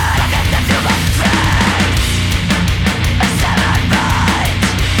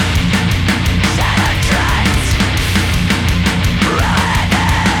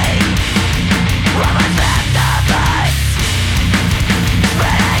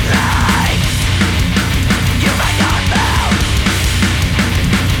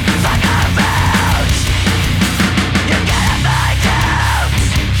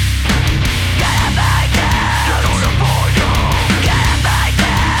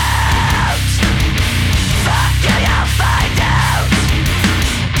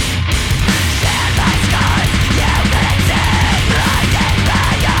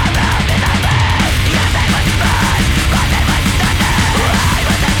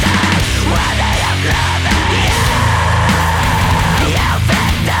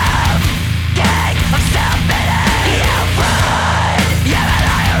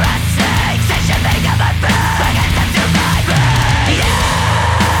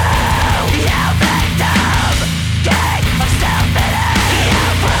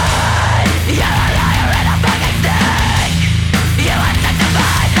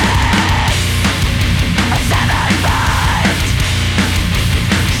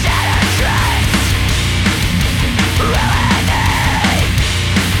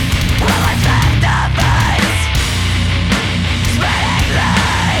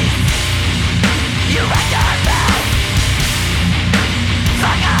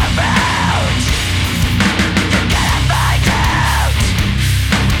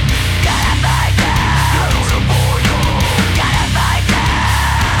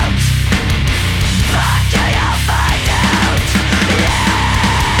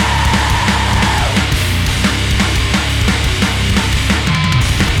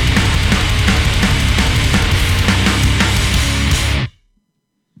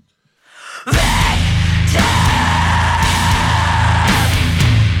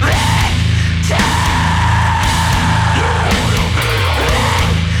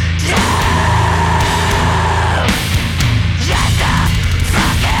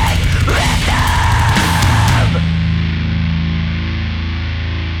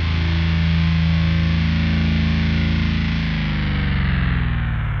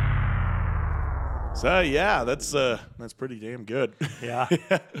So yeah, that's pretty damn good. Yeah.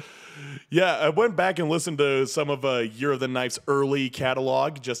 Yeah, I went back and listened to some of Year of the Knife's early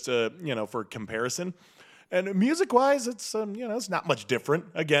catalog just for comparison. And music-wise, it's it's not much different.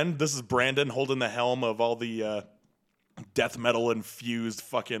 Again, this is Brandon holding the helm of all the death metal infused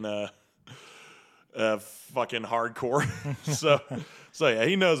fucking hardcore. so yeah,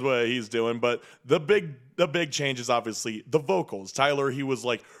 he knows what he's doing. But the big change is obviously the vocals. Tyler, he was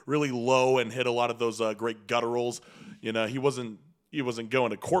like really low and hit a lot of those great gutturals. He wasn't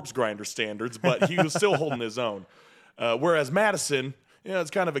going to Corpse Grinder standards, but he was still holding his own. Whereas Madison,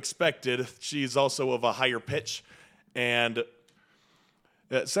 it's kind of expected. She's also of a higher pitch, and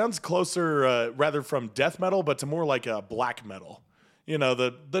it sounds closer rather from death metal, but to more like a black metal.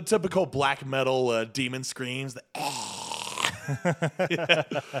 The typical black metal demon screams. Yeah.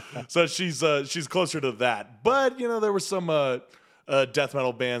 So she's closer to that. But there were some death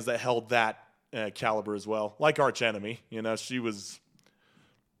metal bands that held that caliber as well, like Arch Enemy. She was.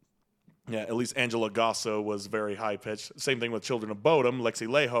 Yeah, at least Angela Gosso was very high pitched. Same thing with Children of Bodom. Lexi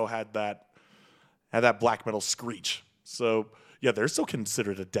Leho had that black metal screech. So yeah, they're still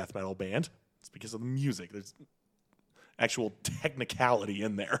considered a death metal band. It's because of the music. There's actual technicality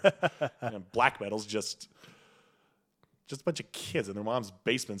in there. Black metal's just a bunch of kids in their mom's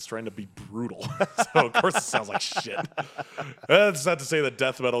basements trying to be brutal. So of course it sounds like shit. That's not to say that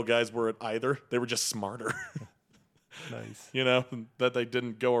death metal guys weren't either. They were just smarter. Nice. That they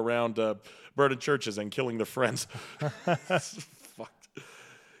didn't go around burning churches and killing their friends. Fucked.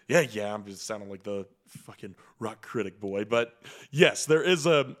 Yeah, I'm just sounding like the fucking rock critic boy. But yes, there is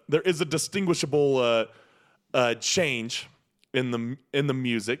a distinguishable change in the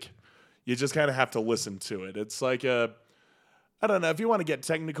music. You just kind of have to listen to it. It's like I don't know, if you want to get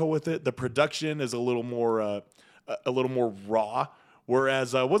technical with it, the production is a little more raw.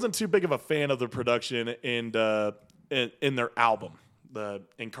 Whereas I wasn't too big of a fan of the production in their album, the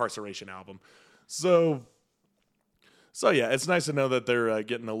Incarceration album. So yeah, it's nice to know that they're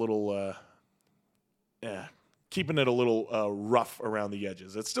getting a little, keeping it a little rough around the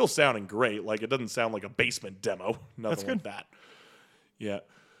edges. It's still sounding great. Like, it doesn't sound like a basement demo. Nothing like that. Yeah.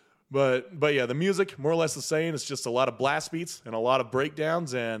 But yeah, the music, more or less the same. It's just a lot of blast beats and a lot of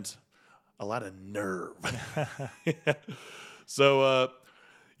breakdowns and a lot of nerve. So,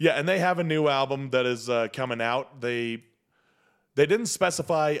 yeah, and they have a new album that is coming out. They didn't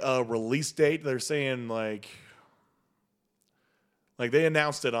specify a release date. They're saying like they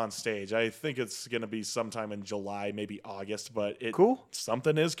announced it on stage. I think it's going to be sometime in July, maybe August, but cool.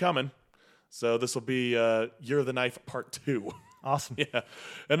 Something is coming. So this will be Year of the Knife Part 2. Awesome. Yeah,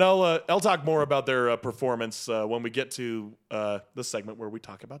 and I'll talk more about their performance when we get to the segment where we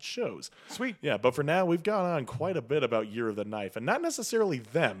talk about shows. Sweet. Yeah, but for now, we've gone on quite a bit about Year of the Knife, and not necessarily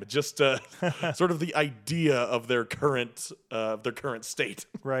them, just sort of the idea of their current state.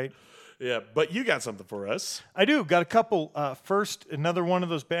 Right. Yeah, but you got something for us. I do. Got a couple. First, another one of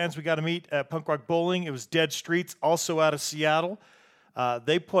those bands we got to meet at Punk Rock Bowling. It was Dead Streets, also out of Seattle.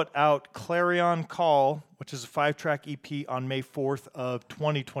 They put out Clarion Call, which is a 5-track EP on May 4th of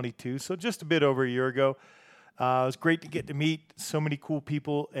 2022, so just a bit over a year ago. It was great to get to meet so many cool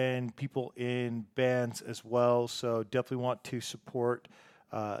people and people in bands as well, so definitely want to support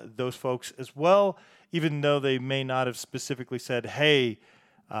those folks as well, even though they may not have specifically said, hey,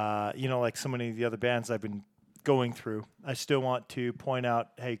 like so many of the other bands I've been going through. I still want to point out,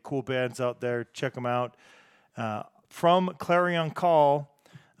 hey, cool bands out there, check them out. From Clarion Call,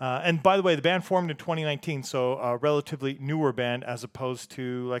 and by the way, the band formed in 2019, so a relatively newer band as opposed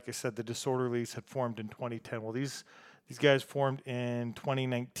to, like I said, the Disorderlies had formed in 2010. Well, these guys formed in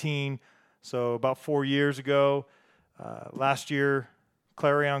 2019, so about 4 years ago. Last year,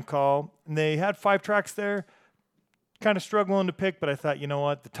 Clarion Call, and they had 5 tracks there. Kind of struggling to pick, but I thought, you know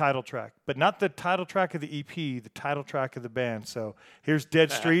what, the title track. But not the title track of the EP, the title track of the band. So here's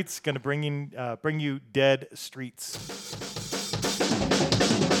Dead Streets, going to bring you Dead Streets.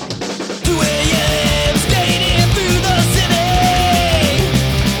 2 a.m. skating through the city.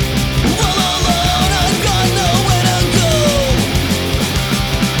 All alone, I've got nowhere to go.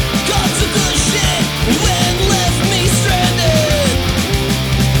 Got some good shit when left me stranded.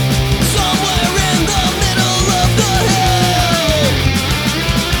 Somewhere in the middle of the hill.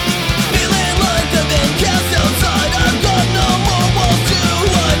 Feeling like I've been cast outside. I've got no more walls to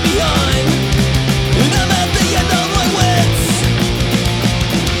hide behind. And I'm at the end of my wits.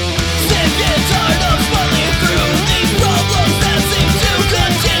 Sick and tired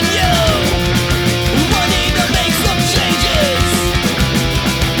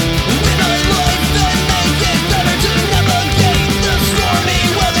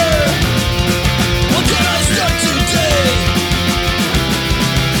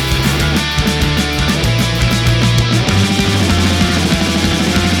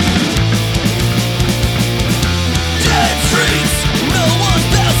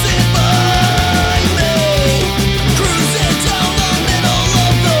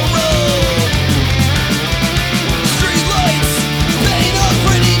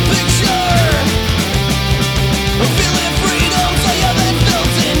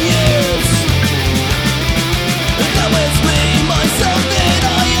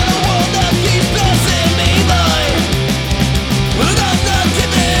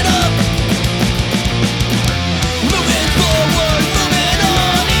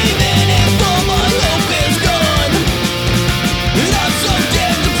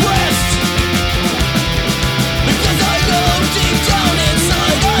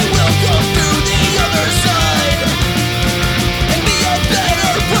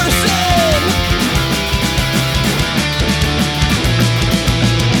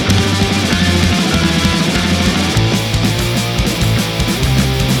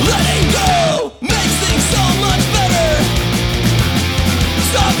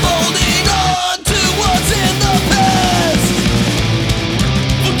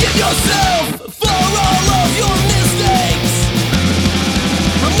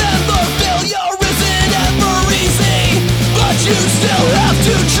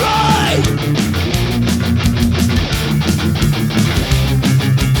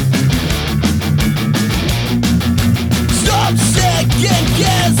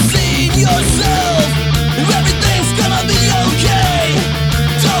yourself. Everything's gonna be okay.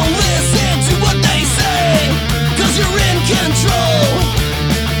 Don't listen to what they say, 'cause you're in control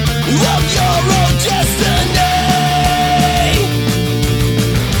of your own destiny.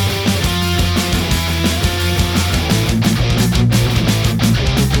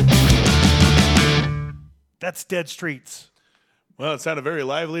 That's Dead Streets, Well, it sounded very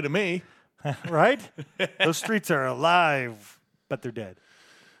lively to me. right? Those streets are alive, but they're dead.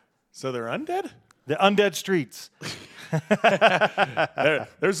 So they're undead? The undead streets,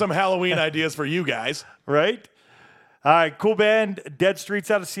 There's some Halloween ideas for you guys. right? All right, cool band, Dead Streets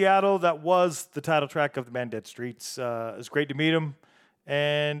out of Seattle. That was the title track of the band Dead Streets. It was great to meet them,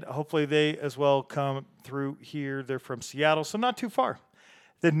 and hopefully they as well come through here. They're from Seattle, so not too far.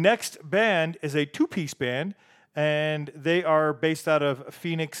 The next band is a two-piece band, and they are based out of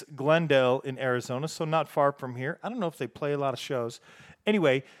Phoenix, Glendale in Arizona, so not far from here. I don't know if they play a lot of shows.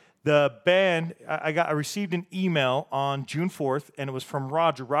 Anyway, the band, I received an email on June 4th, and it was from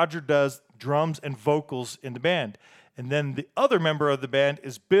Roger. Roger does drums and vocals in the band. And then the other member of the band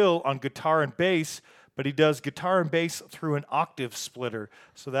is Bill on guitar and bass, but he does guitar and bass through an octave splitter.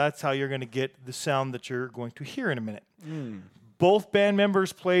 So that's how you're going to get the sound that you're going to hear in a minute. Both band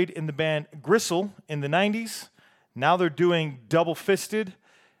members played in the band Gristle in the 90s. Now they're doing Double Fisted.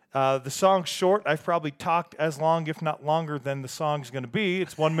 The song's short. I've probably talked as long, if not longer, than the song's going to be.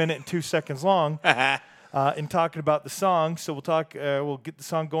 It's 1 minute and 2 seconds long in talking about the song. So we'll get the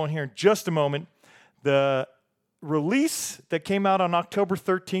song going here in just a moment. The release that came out on October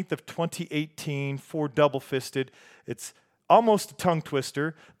 13th of 2018 for Double Fisted, it's almost a tongue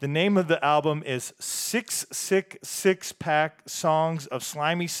twister. The name of the album is 6 Sick Six-Pack Songs of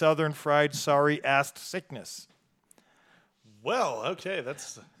Slimy Southern Fried Sorry Assed Sickness. Well, okay,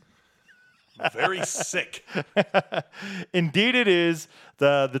 that's very sick. Indeed it is.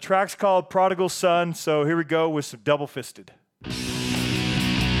 The track's called Prodigal Son, so here we go with some Double Fisted.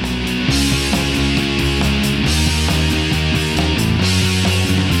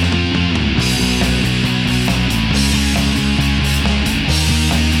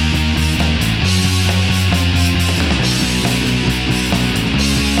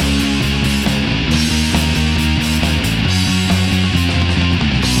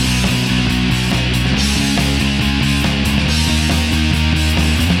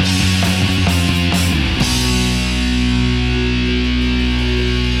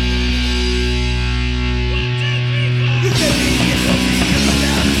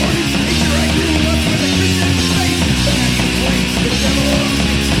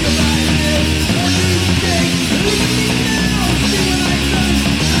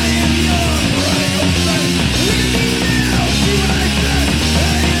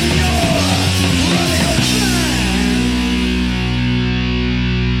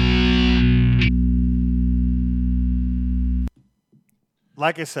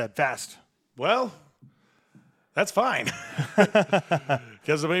 Like I said, fast. Well, that's fine.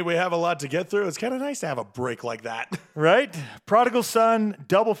 Because, I mean, we have a lot to get through. It's kind of nice to have a break like that. Right? Prodigal Son,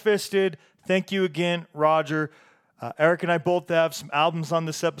 Double Fisted. Thank you again, Roger. Eric and I both have some albums on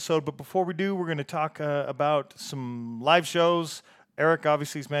this episode, but before we do, we're going to talk about some live shows. Eric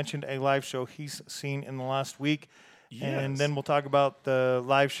obviously has mentioned a live show he's seen in the last week. Yes. And then we'll talk about the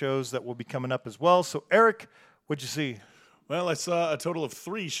live shows that will be coming up as well. So, Eric, what'd you see? Well, I saw a total of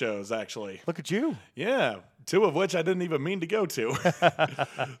 3 shows, actually. Look at you. Yeah, 2 of which I didn't even mean to go to.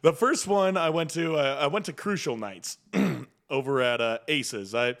 The first one I went to Crucial Nights over at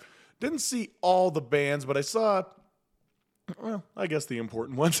Aces. I didn't see all the bands, but I saw, well, I guess the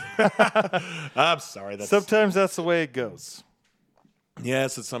important ones. I'm sorry. Sometimes that's the way it goes.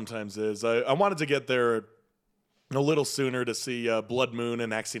 Yes, it sometimes is. I wanted to get there a little sooner to see Blood Moon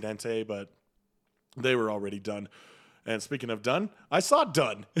and Accidente, but they were already done. And speaking of done, I saw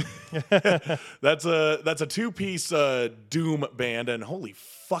Done. That's a 2-piece doom band, and holy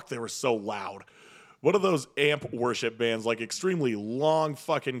fuck, they were so loud. One of those amp worship bands, like extremely long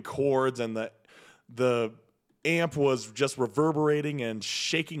fucking chords, and the amp was just reverberating and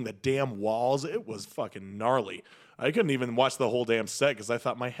shaking the damn walls. It was fucking gnarly. I couldn't even watch the whole damn set because I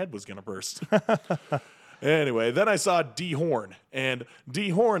thought my head was gonna burst. Anyway, then I saw D Horn, and D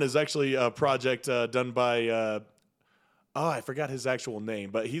Horn is actually a project done by. I forgot his actual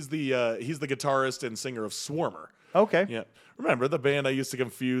name, but he's the guitarist and singer of Swarmer. Okay. Yeah. Remember the band I used to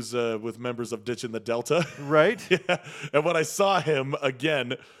confuse with members of Ditch in the Delta? Right. Yeah. And when I saw him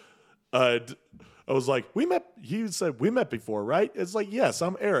again, I was like, he said, we met before, right? It's like, yes,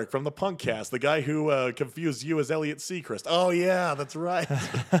 I'm Eric from the Punkcast, the guy who confused you as Elliot Seacrest. Oh, yeah, that's right.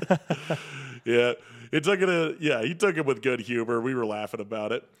 Yeah. He took it with good humor. We were laughing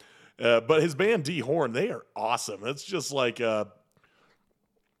about it. But his band D-Horn, they are awesome. It's just like,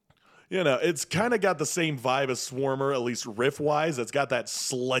 it's kind of got the same vibe as Swarmer, at least riff-wise. It's got that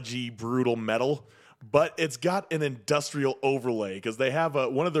sludgy, brutal metal, but it's got an industrial overlay because they have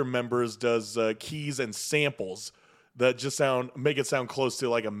one of their members does keys and samples that just make it sound close to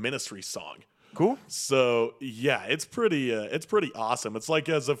like a Ministry song. Cool. So yeah, it's pretty awesome. It's like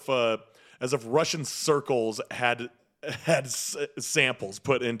as if Russian circles had samples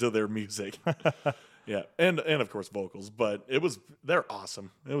put into their music. Yeah, and of course vocals, but they're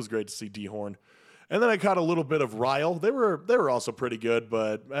awesome. It was great to see D-Horn. And then I caught a little bit of Ryle. They were also pretty good,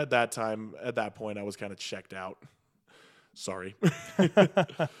 but at that point I was kind of checked out. Sorry.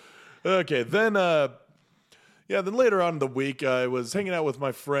 Okay, then then later on in the week I was hanging out with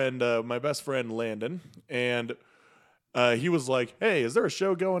my friend, my best friend Landon, and he was like, "Hey, is there a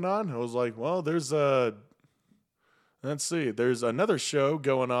show going on?" I was like, "Well, there's another show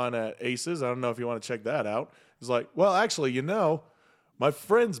going on at Aces. I don't know if you want to check that out." He's like, "Well, actually, my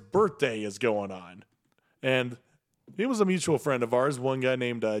friend's birthday is going on." And he was a mutual friend of ours, one guy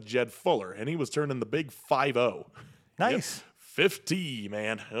named Jed Fuller, and he was turning the big 5-0. Nice. Yep. 50,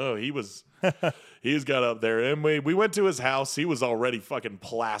 man. Oh, he's got up there. And we went to his house. He was already fucking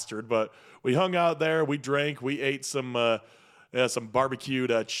plastered, but we hung out there. We drank. We ate some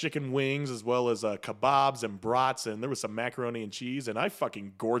barbecued chicken wings as well as kebabs and brats, and there was some macaroni and cheese, and I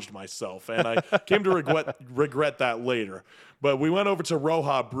fucking gorged myself, and I came to regret that later. But we went over to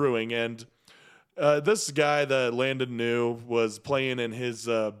Roja Brewing, and this guy that Landon knew was playing in his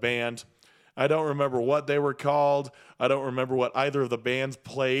band. I don't remember what they were called. I don't remember what either of the bands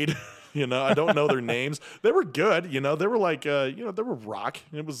played. I don't know their names. They were good. They were like, they were rock.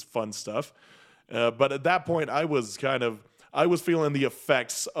 It was fun stuff. But at that point, I was feeling the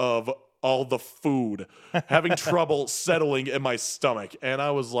effects of all the food, having trouble settling in my stomach. And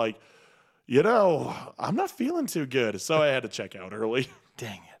I was like, I'm not feeling too good. So I had to check out early.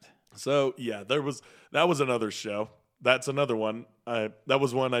 Dang it. So, yeah, that was another show. That's another one. That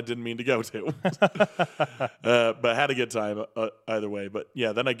was one I didn't mean to go to. But had a good time either way. But,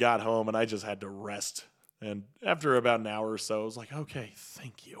 yeah, then I got home and I just had to rest. And after about an hour or so, I was like, okay,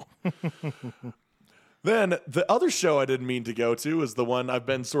 thank you. Then the other show I didn't mean to go to is the one I've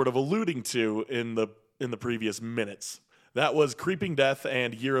been sort of alluding to in the previous minutes. That was Creeping Death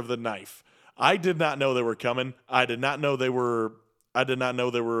and Year of the Knife. I did not know they were coming. I did not know they were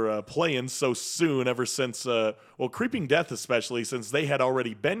playing so soon. Ever since Creeping Death especially, since they had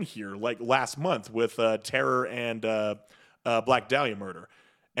already been here like last month with Terror and Black Dahlia Murder,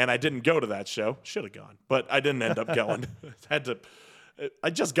 and I didn't go to that show. Should have gone, but I didn't end up going.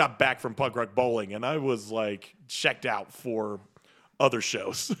 I just got back from Punk Rock Bowling, and I was, like, checked out for other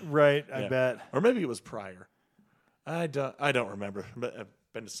shows. Right, I bet. Or maybe it was prior. I don't remember. But I've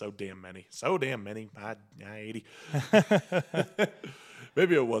been to so damn many. 80.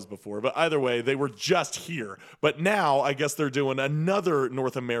 Maybe it was before. But either way, they were just here. But now, I guess they're doing another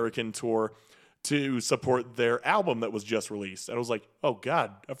North American tour to support their album that was just released. And I was like, oh,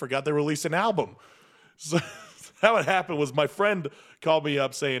 God, I forgot they released an album. So how it happened was my friend called me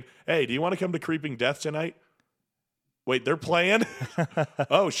up saying, "Hey, do you want to come to Creeping Death tonight?" Wait, they're playing?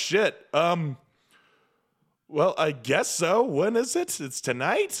 Oh, shit. Well, I guess so. When is it? It's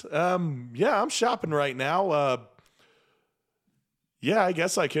tonight? Yeah, I'm shopping right now. Yeah, I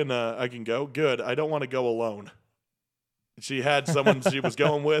guess I can go. Good. I don't want to go alone. She had someone she was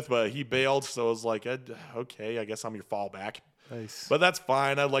going with, but he bailed, so I was like, okay, I guess I'm your fallback. Nice. But that's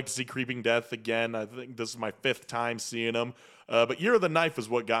fine. I'd like to see Creeping Death again. I think this is my 5th time seeing them. But Year of the Knife is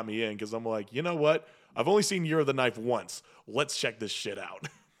what got me in, because I'm like, you know what? I've only seen Year of the Knife once. Let's check this shit out.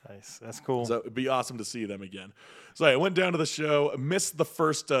 Nice. That's cool. So it'd be awesome to see them again. So I went down to the show, missed the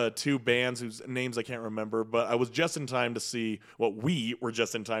first 2 bands whose names I can't remember, but I was just in time to see, we were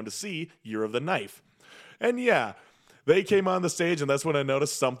just in time to see Year of the Knife. And yeah, they came on the stage, and that's when I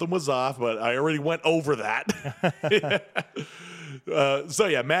noticed something was off, but I already went over that. So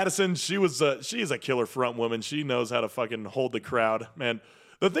yeah, Madison, she's a killer front woman. She knows how to fucking hold the crowd. Man,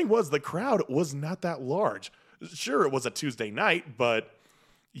 the thing was, the crowd was not that large. Sure, it was a Tuesday night, but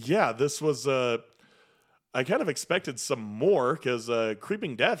yeah, this was, I kind of expected some more, because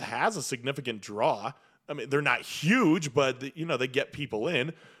Creeping Death has a significant draw. I mean, they're not huge, but they get people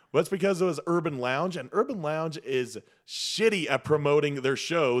in. But it's because it was Urban Lounge, and Urban Lounge is shitty at promoting their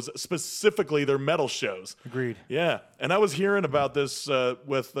shows, specifically their metal shows. Agreed. Yeah, and I was hearing about this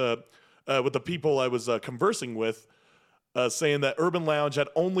with the people I was conversing with, saying that Urban Lounge had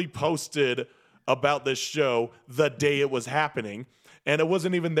only posted about this show the day it was happening, And it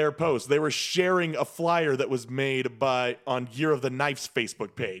wasn't even their post. They were sharing a flyer that was made on Year of the Knife's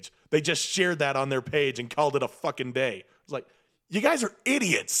Facebook page. They just shared that on their page and called it a fucking day. It's like, you guys are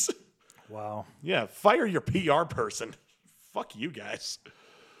idiots. Wow. Yeah, fire your PR person. Fuck you guys.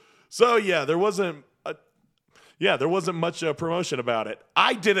 So yeah, there wasn't much promotion about it.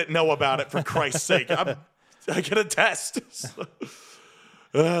 I didn't know about it, for Christ's sake. I can attest.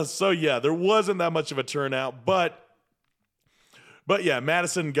 So yeah, there wasn't that much of a turnout, but yeah,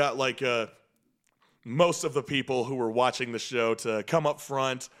 Madison got like most of the people who were watching the show to come up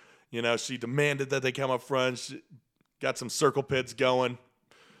front. You know, she demanded that they come up front. She got some circle pits going.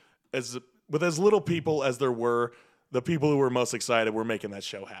 With as little people as there were, the people who were most excited were making that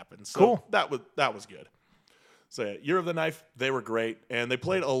show happen. So cool. That was good. So yeah, Year of the Knife, they were great, and they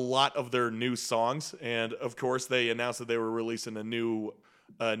played a lot of their new songs. And of course, they announced that they were releasing a new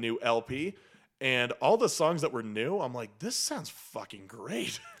LP. And all the songs that were new, I'm like, this sounds fucking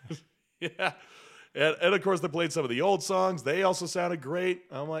great. Yeah. And of course, they played some of the old songs. They also sounded great.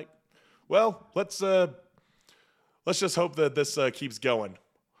 I'm like, well, let's just hope that this keeps going.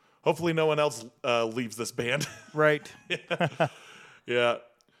 Hopefully no one else leaves this band. Right. Yeah.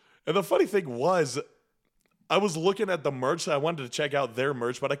 And the funny thing was, I was looking at the merch. I wanted to check out their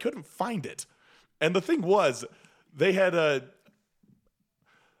merch, but I couldn't find it. And the thing was, they had a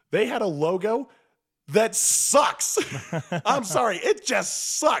logo that sucks. I'm sorry. It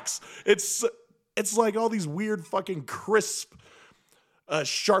just sucks. It's like all these weird fucking crisp,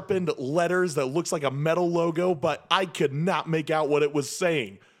 sharpened letters that looks like a metal logo, but I could not make out what it was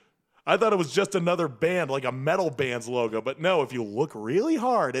saying. I thought it was just another band, like a metal band's logo. But no, if you look really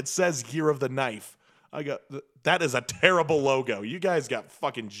hard, it says Year of the Knife. That is a terrible logo. You guys got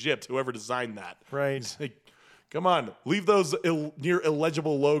fucking gypped, whoever designed that. Right. Like, come on, leave those near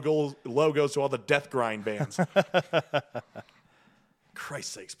illegible logos to all the death grind bands.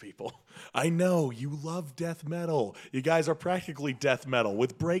 Christ's sakes, people. I know you love death metal. You guys are practically death metal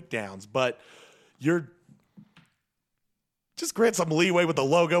with breakdowns, but you're just grant some leeway with the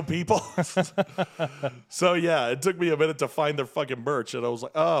logo, people. So yeah, it took me a minute to find their fucking merch, and I was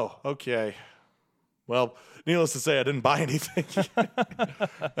like, oh, okay. Well, needless to say, I didn't buy anything.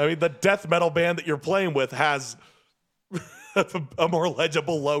 I mean, the death metal band that you're playing with has a more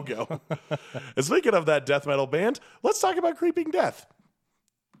legible logo. And speaking of that death metal band, let's talk about Creeping Death.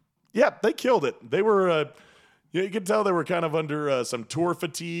 Yeah, they killed it. They were, you could tell they were kind of under some tour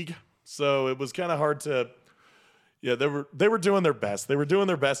fatigue, so it was kind of hard to. Yeah, they were doing their best. They were doing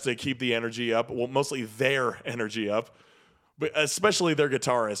their best to keep the energy up. Well, mostly their energy up. But especially their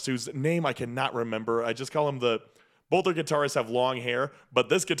guitarist, whose name I cannot remember. I just call him both their guitarists have long hair, but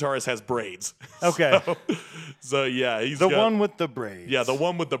this guitarist has braids. Okay. So yeah, he's the one with the braids. Yeah, the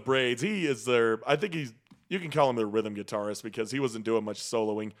one with the braids. He is I think you can call him their rhythm guitarist because he wasn't doing much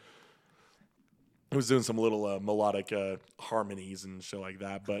soloing. He was doing some little melodic harmonies and shit like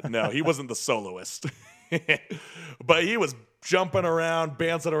that, but no, he wasn't the soloist. But he was jumping around,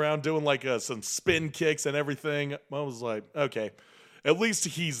 bouncing around, doing like some spin kicks and everything. I was like, okay, at least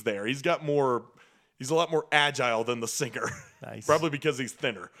he's there. He's a lot more agile than the singer. Nice. Probably because he's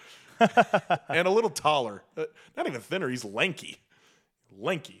thinner. And a little taller. Not even thinner, he's lanky.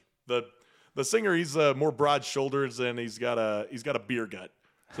 Lanky. The singer, he's more broad shoulders and he's got a beer gut.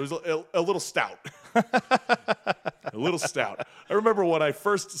 So he's a little stout. A little stout. I remember when I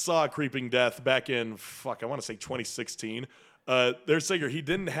first saw Creeping Death back in, I want to say 2016. Their singer, he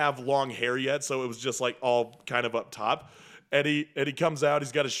didn't have long hair yet, so it was just like all kind of up top. And he comes out,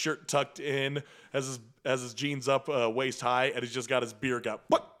 he's got his shirt tucked in, has his jeans up waist high, and he's just got his beer gut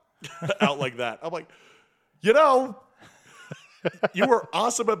out like that. I'm like, you were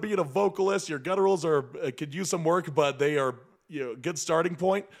awesome at being a vocalist. Your gutturals could use some work, but they are good starting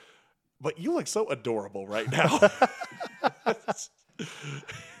point. But you look so adorable right now.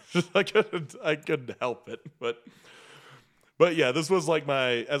 I couldn't help it. But yeah, this was like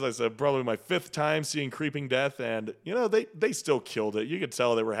as I said, probably my 5th time seeing Creeping Death, and they still killed it. You could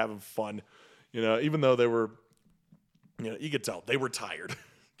tell they were having fun. Even though they were, you could tell they were tired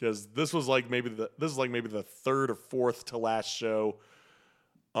because this was like maybe the 3rd or 4th to last show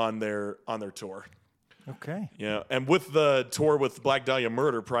on their tour. Okay. Yeah, and with the tour with Black Dahlia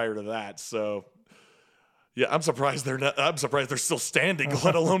Murder prior to that, so yeah, I'm surprised they're still standing,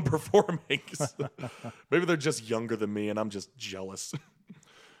 let alone performing. Maybe they're just younger than me, and I'm just jealous.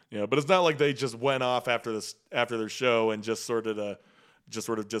 But it's not like they just went off after their show and just sort of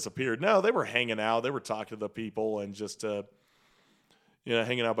disappeared. No, they were hanging out, they were talking to the people, and just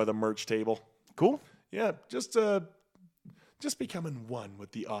hanging out by the merch table. Cool. Yeah, just becoming one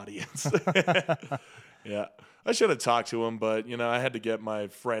with the audience. Yeah. I should have talked to him, but, I had to get my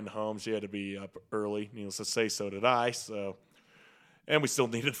friend home. She had to be up early. Needless to say, so did I. And we still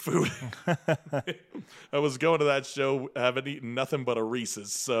needed food. I was going to that show, haven't eaten nothing but a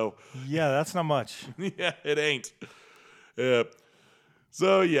Reese's. So Yeah, that's not much. yeah, it ain't. Yeah.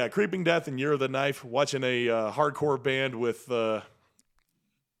 So yeah, Creeping Death and Year of the Knife. Watching a hardcore band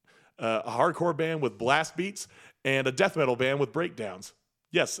with blast beats and a death metal band with breakdowns.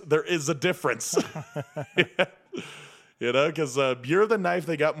 Yes, there is a difference. Because Year of the Knife,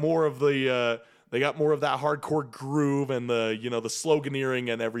 they got more of that hardcore groove and the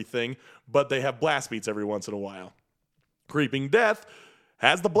sloganeering and everything, but they have blast beats every once in a while. Creeping Death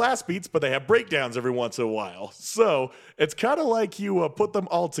has the blast beats, but they have breakdowns every once in a while. So it's kind of like you put them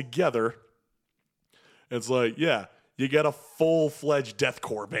all together. It's like, yeah, you get a full-fledged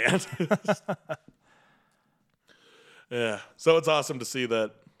deathcore band. Yeah, so it's awesome to see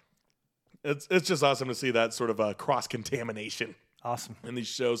that. It's just awesome to see that sort of cross-contamination. Awesome. In these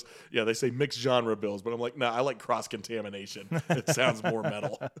shows. Yeah, they say mixed genre bills, but I'm like, no, I like cross-contamination. It sounds more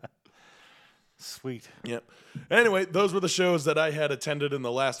metal. Sweet. Yep. Anyway, those were the shows that I had attended in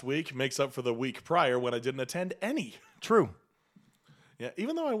the last week. Makes up for the week prior when I didn't attend any. True. Yeah,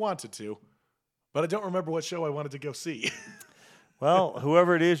 even though I wanted to, but I don't remember what show I wanted to go see. Well,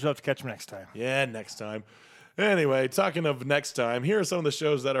 whoever it is, you'll have to catch them next time. Yeah, next time. Anyway, talking of next time, here are some of the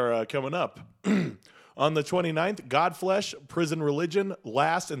shows that are coming up. On the 29th, Godflesh, Prison Religion,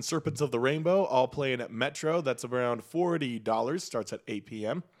 Last, and Serpents of the Rainbow, all playing at Metro. That's around $40. Starts at 8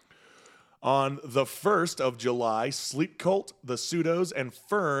 p.m. On the 1st of July, Sleep Cult, The Pseudos, and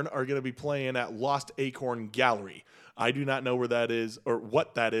Fern are going to be playing at Lost Acorn Gallery. I do not know where that is or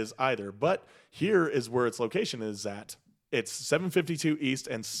what that is either, but here is where its location is at. It's 752 East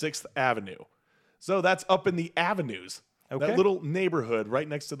and 6th Avenue. So that's up in the avenues. Okay. That little neighborhood right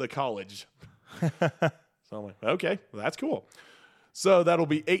next to the college. So I'm like, okay, well, that's cool. So that'll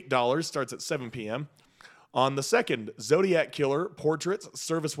be $8, starts at 7 p.m. On the 2nd, Zodiac Killer, Portraits,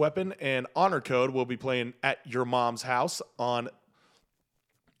 Service Weapon, and Honor Code will be playing at your mom's house on...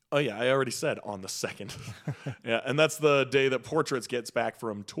 Oh, yeah, I already said on the 2nd. Yeah, and that's the day that Portraits gets back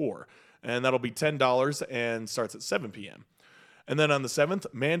from tour. And that'll be $10 and starts at 7 p.m. And then on the 7th,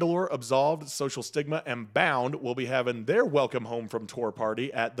 Mandalore, Absolved, Social Stigma, and Bound will be having their welcome home from tour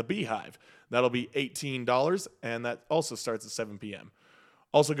party at the Beehive. That'll be $18, and that also starts at 7 p.m.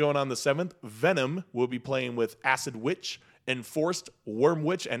 Also going on the 7th, Venom will be playing with Acid Witch, Enforced, Worm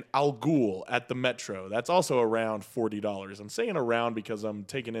Witch, and Al Ghul at the Metro. That's also around $40. I'm saying around because I'm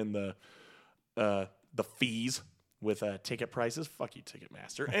taking in the fees with ticket prices. Fuck you,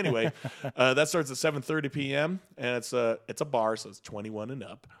 Ticketmaster. Anyway, that starts at 7:30 p.m., and it's a bar, so it's 21 and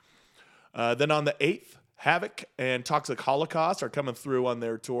up. Then on the 8th, Havoc and Toxic Holocaust are coming through on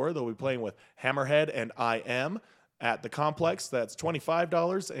their tour. They'll be playing with Hammerhead and I Am at the Complex. That's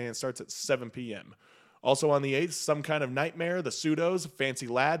 $25 and starts at 7 p.m. Also on the 8th, Some Kind of Nightmare, The Pseudos, Fancy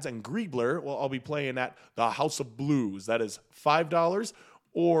Lads, and Griebler will all be playing at the House of Blues. That is $5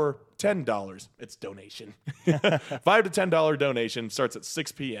 or $10. It's donation. $5 to $10 donation, starts at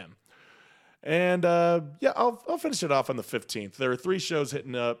 6 p.m. And I'll finish it off on the 15th. There are 3 shows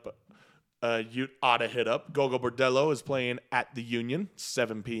hitting up. You ought to hit up. Gogo Bordello is playing at the Union,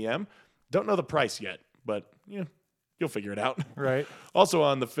 7 p.m. Don't know the price yet, but you'll figure it out. Right. Also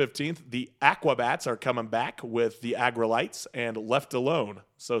on the 15th, the Aquabats are coming back with the Agrolites and Left Alone.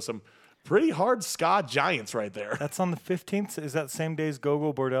 So some pretty hard ska giants right there. That's on the 15th? Is that same day as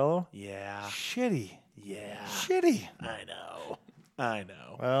Gogo Bordello? Yeah. Shitty. Yeah. Shitty. I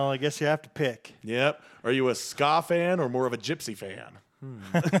know. Well, I guess you have to pick. Yep. Are you a ska fan or more of a gypsy fan?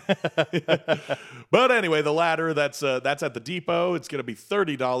 But anyway, the latter, that's at the Depot. It's going to be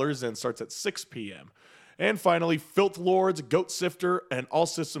 $30 and starts at 6 p.m. And finally, Filth Lords, Goat Sifter, and All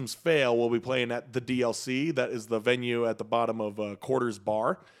Systems Fail will be playing at the DLC. That is the venue at the bottom of Quarters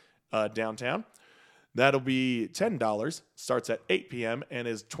Bar downtown. That'll be $10, starts at 8 p.m., and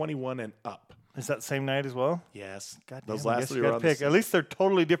is 21 and up. Is that same night as well? Yes. God Those damn, last 3 are on pick. At least they're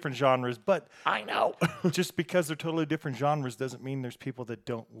totally different genres, but I know. just because they're totally different genres doesn't mean there's people that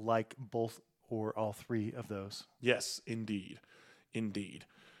don't like both or all 3 of those. Yes, indeed.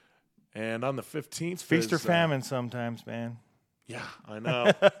 And on the 15th, Feast or famine sometimes, man. Yeah, I know.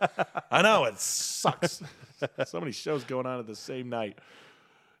 I know, it sucks. So many shows going on at the same night.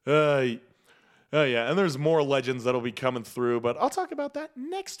 Oh, yeah, and there's more legends that'll be coming through, but I'll talk about that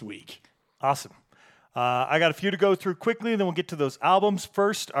next week. Awesome. I got a few to go through quickly, then we'll get to those albums.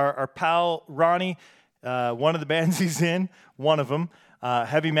 First, our pal Ronnie, one of the bands he's in, one of them,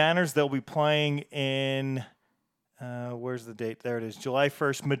 Heavy Manners, they'll be playing in Where's the date? There it is. July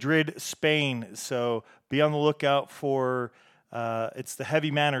 1st, Madrid, Spain. So be on the lookout for it's the Heavy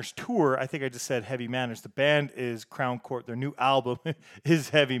Manners tour. I think I just said Heavy Manners. The band is Crown Court. Their new album is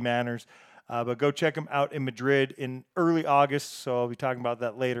Heavy Manners. But go check them out in Madrid in early August. So I'll be talking about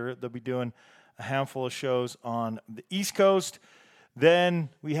that later. They'll be doing a handful of shows on the East Coast. Then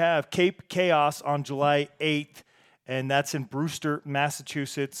we have Cape Chaos on July 8th, and that's in Brewster,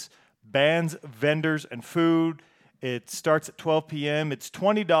 Massachusetts. Bands, vendors, and food. It starts at 12 p.m. It's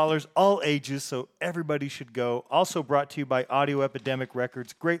 $20, all ages, so everybody should go. Also brought to you by Audio Epidemic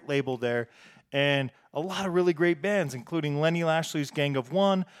Records. Great label there. And a lot of really great bands, including Lenny Lashley's Gang of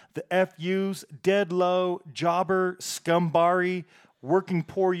One, the FUs, Dead Low, Jobber, Scumbari, Working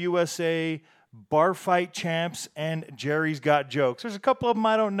Poor USA, Bar Fight Champs, and Jerry's Got Jokes. There's a couple of them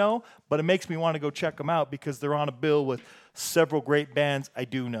I don't know, but it makes me want to go check them out because they're on a bill with several great bands I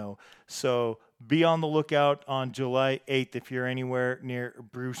do know. So be on the lookout on July 8th if you're anywhere near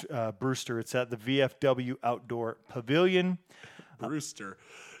Brewster. It's at the VFW Outdoor Pavilion. Brewster.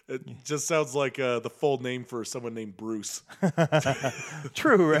 It just sounds like the full name for someone named Bruce.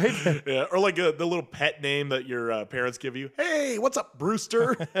 True, right? Yeah, or like the little pet name that your parents give you. Hey, what's up,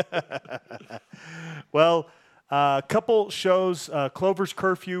 Brewster? Well, a couple shows. Clover's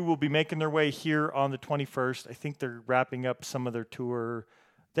Curfew will be making their way here on the 21st. I think they're wrapping up some of their tour.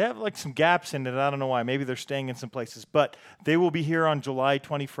 They have like some gaps in it. I don't know why. Maybe they're staying in some places. But they will be here on July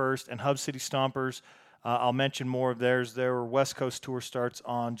 21st. And Hub City Stompers, I'll mention more of theirs. Their West Coast tour starts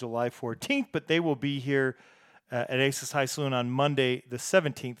on July 14th, but they will be here at Aces High Saloon on Monday the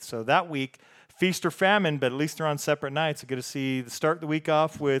 17th. So that week, feast or famine, but at least they're on separate nights. You get to see the start of the week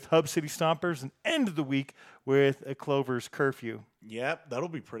off with Hub City Stompers and end of the week with a Clover's Curfew. Yep, that'll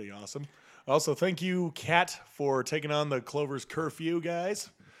be pretty awesome. Also, thank you, Kat, for taking on the Clover's Curfew, guys.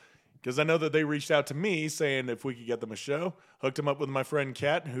 Because I know that they reached out to me saying if we could get them a show. Hooked them up with my friend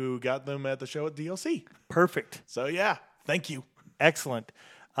Kat, who got them at the show at DLC. Perfect. So, yeah, thank you. Excellent.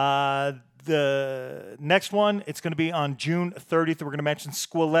 The next one, it's going to be on June 30th. We're going to mention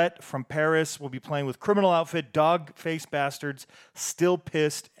Squelette from Paris. We'll be playing with Criminal Outfit, Dog Face Bastards, Still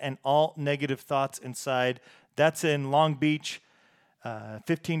Pissed, and All Negative Thoughts Inside. That's in Long Beach.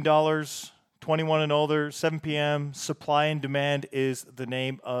 $15. 21 and older, 7 p.m. Supply and Demand is the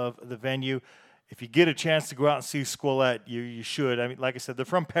name of the venue. If you get a chance to go out and see Squelette, you should. I mean, like I said, they're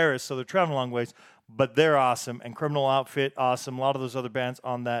from Paris, so they're traveling a long ways, but they're awesome. And Criminal Outfit, awesome. A lot of those other bands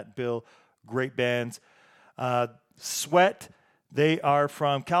on that bill, great bands. Sweat, they are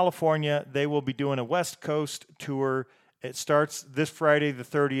from California. They will be doing a West Coast tour. It starts this Friday, the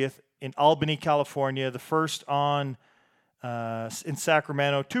 30th, in Albany, California. The first on in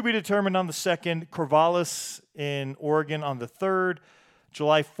Sacramento, to be determined on the 2nd. Corvallis in Oregon on the 3rd.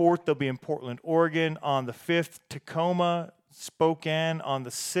 July 4th, they'll be in Portland, Oregon on the 5th. Tacoma, Spokane on the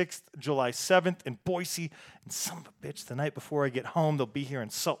 6th. July 7th in Boise. And son of a bitch, the night before I get home, they'll be here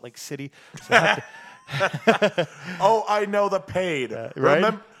in Salt Lake City. So Oh, I know the pain.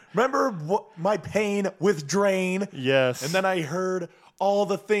 Right? Remember my pain with Drain? Yes. And then I heard all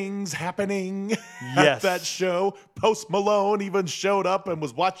the things happening at Yes. that show. Post Malone even showed up and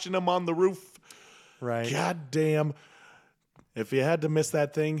was watching him on the roof. Right. God damn. If you had to miss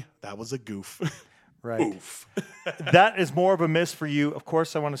that thing, that was a goof. Right. Oof. That is more of a miss for you. Of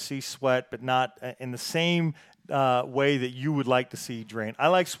course, I want to see Sweat, but not in the same way that you would like to see Drain. I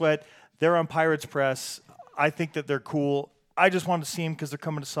like Sweat. They're on Pirates Press. I think that they're cool. I just want to see them because they're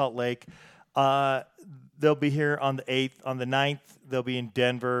coming to Salt Lake. They'll be here on the 8th. On the 9th, they'll be in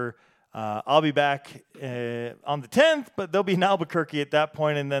Denver. I'll be back on the 10th, but they'll be in Albuquerque at that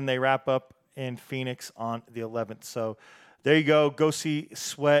point, and then they wrap up in Phoenix on the 11th. So there you go. Go see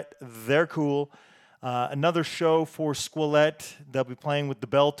Sweat. They're cool. Another show for Squelette. They'll be playing with the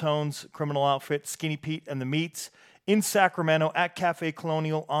Belltones, Criminal Outfit, Skinny Pete, and the Meats in Sacramento at Cafe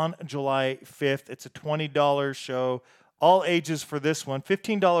Colonial on July 5th. It's a $20 show. All ages for this one.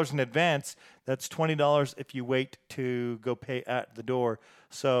 $15 in advance. That's $20 if you wait to go pay at the door.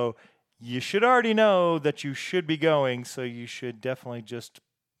 So you should already know that you should be going. So you should definitely just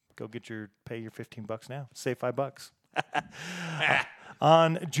go pay your $15 now. Save $5.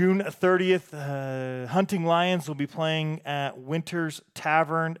 On June 30th, Hunting Lions will be playing at Winter's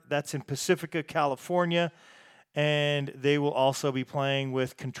Tavern. That's in Pacifica, California. And they will also be playing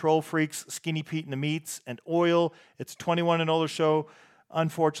with Control Freaks, Skinny Pete and the Meats, and Oil. It's a 21 and older show,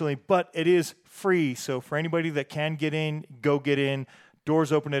 unfortunately, but it is free. So for anybody that can get in, go get in.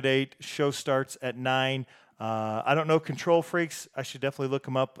 Doors open at 8. Show starts at 9. I don't know Control Freaks. I should definitely look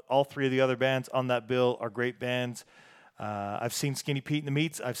them up. All three of the other bands on that bill are great bands. I've seen Skinny Pete and the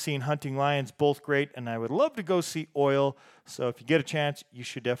Meats. I've seen Hunting Lions, both great, and I would love to go see Oil. So if you get a chance, you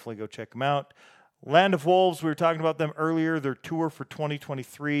should definitely go check them out. Land of Wolves, we were talking about them earlier. Their tour for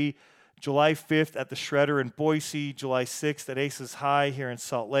 2023, July 5th at the Shredder in Boise, July 6th at Aces High here in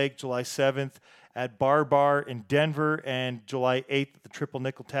Salt Lake, July 7th at Bar in Denver, and July 8th at the Triple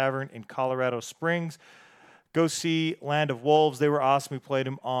Nickel Tavern in Colorado Springs. Go see Land of Wolves. They were awesome. We played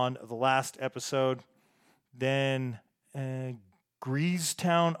them on the last episode. Then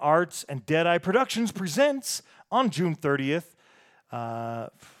Greasetown Arts and Deadeye Productions presents on June 30th.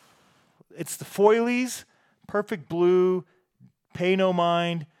 It's the Foilies, Perfect Blue, Pay No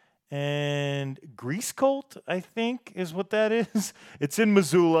Mind, and Grease Cult, I think is what that is. It's in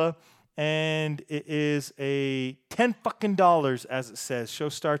Missoula, and it is a $10 as it says. Show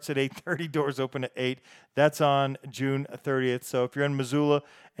starts at 8:30, doors open at 8. That's on June 30th. So if you're in Missoula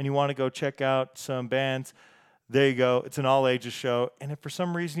and you want to go check out some bands, there you go. It's an all-ages show. And if for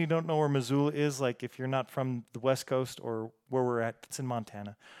some reason you don't know where Missoula is, like if you're not from the West Coast or where we're at, it's in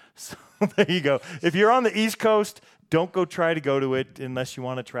Montana. So there you go. If you're on the East Coast, don't go try to go to it unless you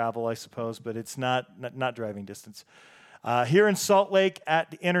want to travel, I suppose. But it's not driving distance. Here in Salt Lake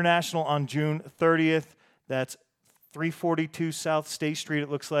at the International on June 30th, that's 342 South State Street, it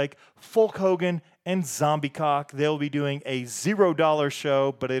looks like. Folk Hogan and Zombie Cock. They'll be doing a $0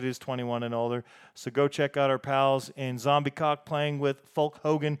 show, but it is 21 and older. So go check out our pals in Zombie Cock playing with Folk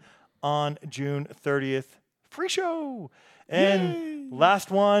Hogan on June 30th. Free show! And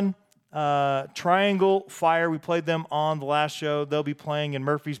last one, Triangle Fire. We played them on the last show. They'll be playing in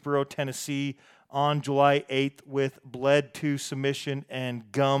Murfreesboro, Tennessee on July 8th with Bled to Submission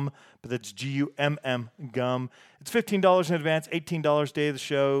and Gum, but that's Gumm, Gum. It's $15 in advance, $18 day of the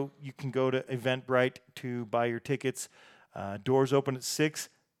show. You can go to Eventbrite to buy your tickets. Doors open at 6.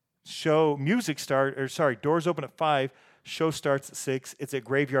 Doors open at 5. Show starts at 6. It's at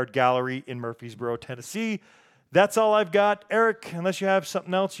Graveyard Gallery in Murfreesboro, Tennessee. That's all I've got. Eric, unless you have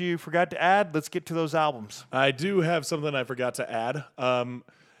something else you forgot to add, let's get to those albums. I do have something I forgot to add.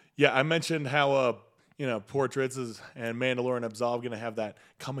 I mentioned how Portraits and Mandalorian Absolve going to have that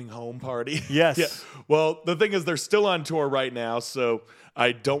coming home party. Yes. Yeah. Well, the thing is, they're still on tour right now, so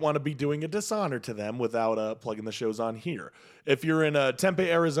I don't want to be doing a dishonor to them without plugging the shows on here. If you're in Tempe,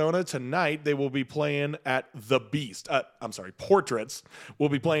 Arizona tonight, they will be playing at The Beast. Portraits will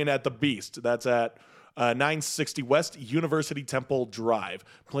be playing at The Beast. That's at 960 West University Temple Drive.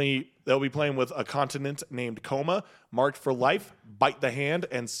 They'll be playing with A Continent Named Coma, Marked for Life, Bite the Hand,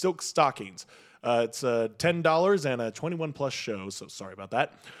 and Silk Stockings. It's $10 and a 21-plus show, so sorry about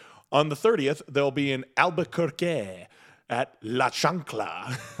that. On the 30th, they'll be in Albuquerque at La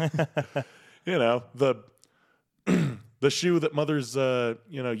Chancla. The shoe that mothers,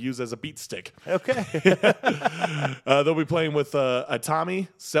 use as a beat stick. Okay. They'll be playing with Atami,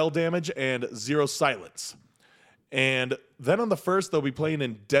 Cell Damage, and Zero Silence. And then on the 1st, they'll be playing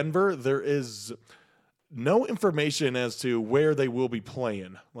in Denver. There is no information as to where they will be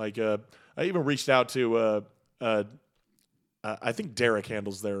playing. Like, I even reached out to, I think Derek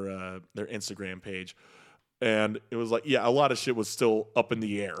handles their Instagram page. And it was like, a lot of shit was still up in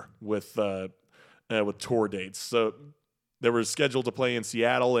the air with tour dates. So they were scheduled to play in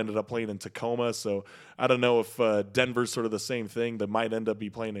Seattle, ended up playing in Tacoma. So I don't know if Denver's sort of the same thing. They might end up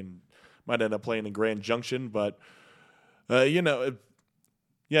playing in Grand Junction. But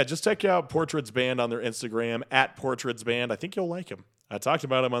just check out Portraits Band on their Instagram at Portraits Band. I think you'll like them. I talked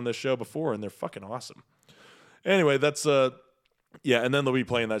about them on this show before, and they're fucking awesome. Anyway, that's and then they'll be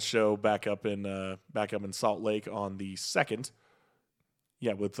playing that show back up in Salt Lake on the 2nd.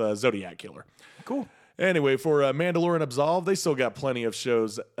 Yeah, with Zodiac Killer. Cool. Anyway, for Mandalorian Absolve, they still got plenty of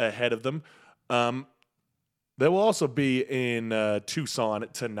shows ahead of them. They will also be in Tucson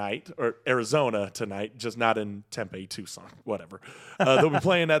tonight, or Arizona tonight, just not in Tempe, Tucson, whatever. They'll be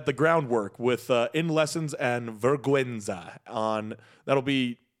playing at The Groundwork with In Lessons and Vergüenza that'll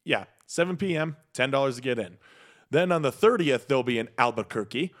be, 7 p.m., $10 to get in. Then on the 30th, they'll be in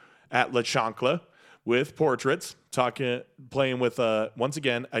Albuquerque at La Chancla with Portraits, playing with, once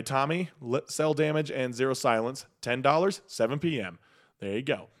again, Itami, Cell Damage, and Zero Silence, $10, 7 p.m. There you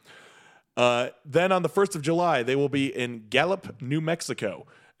go. Then on the 1st of July, they will be in Gallup, New Mexico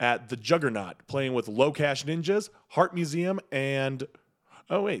at the Juggernaut, playing with Low Cash Ninjas, Heart Museum, and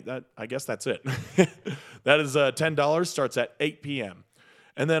I guess that's it. That is $10, starts at 8 p.m.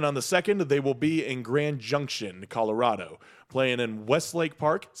 And then on the 2nd, they will be in Grand Junction, Colorado, playing in Westlake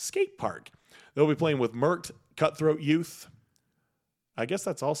Park Skate Park. They'll be playing with Murked, Cutthroat Youth. I guess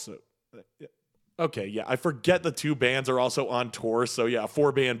that's also... Okay, yeah, I forget the 2 bands are also on tour, so yeah, a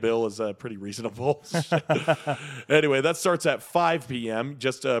 4-band bill is pretty reasonable. Anyway, that starts at 5 p.m.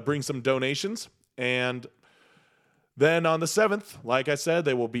 Just bring some donations, and then on the 7th, like I said,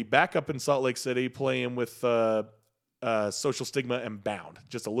 they will be back up in Salt Lake City playing with Social Stigma and Bound.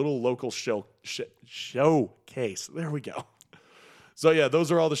 Just a little local showcase. There we go. So yeah,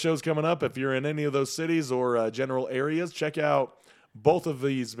 those are all the shows coming up. If you're in any of those cities or general areas, check out both of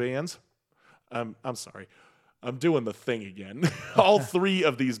these bands. I'm sorry. I'm doing the thing again. All 3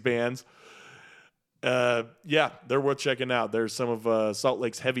 of these bands. Yeah, they're worth checking out. They're some of Salt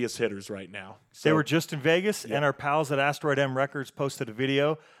Lake's heaviest hitters right now. So, they were just in Vegas, and our pals at Asteroid M Records posted a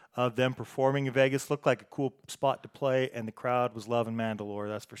video of them performing in Vegas. Looked like a cool spot to play, and the crowd was loving Mandalore,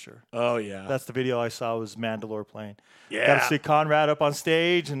 that's for sure. Oh, yeah. That's the video I saw was Mandalore playing. Yeah. Got to see Conrad up on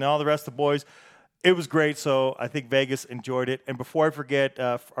stage and all the rest of the boys. It was great, so I think Vegas enjoyed it. And before I forget,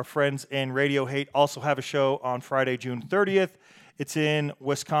 our friends in Radio Hate also have a show on Friday, June 30th. It's in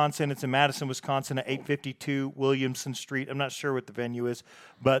Wisconsin. It's in Madison, Wisconsin at 852 Williamson Street. I'm not sure what the venue is,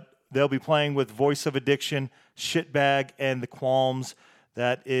 but they'll be playing with Voice of Addiction, Shitbag, and The Qualms.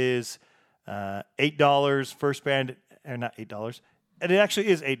 That is $8. First band, or not $8. And it actually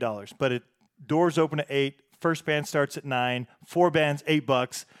is $8, but doors open at 8. First band starts at 9. 4 bands,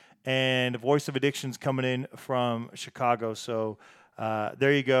 $8. And Voice of Addiction's coming in from Chicago. So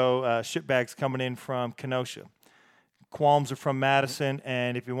there you go. Shitbag's coming in from Kenosha. Qualms are from Madison.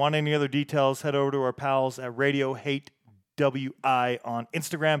 And if you want any other details, head over to our pals at Radio Hate WI on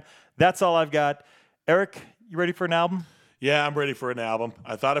Instagram. That's all I've got. Eric, you ready for an album? Yeah, I'm ready for an album.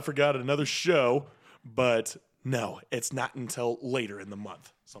 I thought I forgot another show, but no, it's not until later in the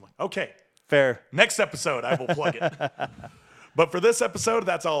month. So I'm like, okay. Fair. Next episode, I will plug it. But for this episode,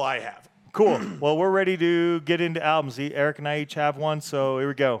 that's all I have. Cool. Well, we're ready to get into albums. Eric and I each have one, so here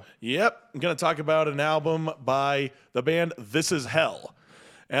we go. Yep. I'm going to talk about an album by the band This Is Hell.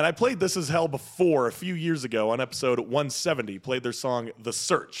 And I played This Is Hell before a few years ago on episode 170, played their song The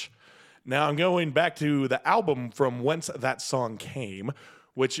Search. Now I'm going back to the album from whence that song came,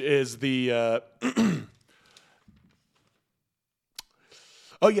 which is the...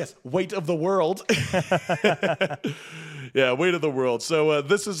 Oh, yes, Weight of the World. Yeah, Weight of the World. So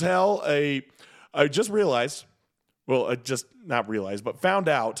This Is Hell. I just realized, well, I just not realized, but found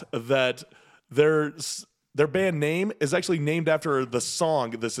out that their band name is actually named after the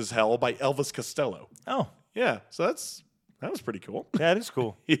song This Is Hell by Elvis Costello. Oh. Yeah, so that was pretty cool. That is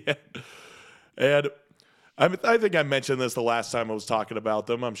cool. Yeah. And I think I mentioned this the last time I was talking about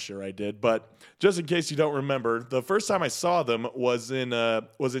them. I'm sure I did. But just in case you don't remember, the first time I saw them was in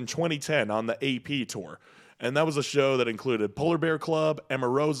 2010 on the AP tour. And that was a show that included Polar Bear Club, Emma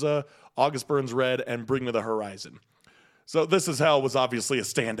Rosa, August Burns Red, and Bring Me the Horizon. So This Is Hell was obviously a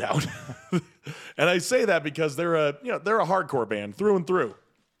standout. And I say that because they're a hardcore band through and through.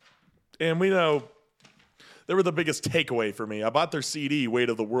 And we know they were the biggest takeaway for me. I bought their CD,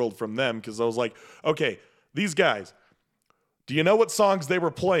 Weight of the World, from them because I was like, okay, these guys, do you know what songs they were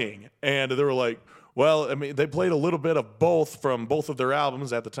playing? And they were like, well, I mean, they played a little bit of both from both of their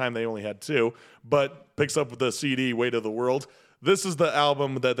albums. At the time, they only had 2, but picks up with the CD, Weight of the World. This is the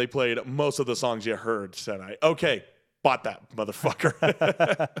album that they played most of the songs you heard tonight. Okay, bought that,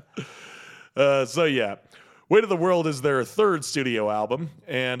 motherfucker. So yeah, Weight of the World is their 3rd studio album,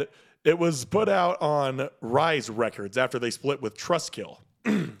 and it was put out on Rise Records after they split with Trustkill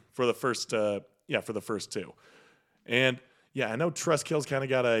for the first 2. And yeah, I know Trustkill's kind of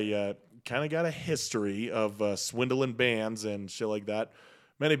got a history of swindling bands and shit like that.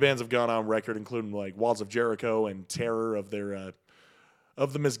 Many bands have gone on record, including like Walls of Jericho and Terror, of their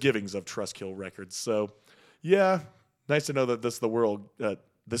of the misgivings of Trustkill Records. So yeah, nice to know that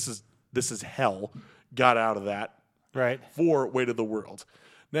This Is Hell got out of that Right. for Weight of the World.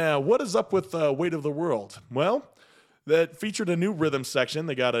 Now, what is up with Weight of the World? Well, that featured a new rhythm section.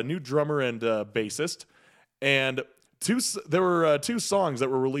 They got a new drummer and bassist. And there were 2 songs that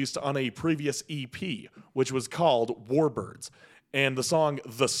were released on a previous EP, which was called Warbirds. And the song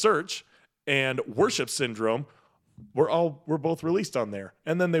The Search and Worship Syndrome were both released on there.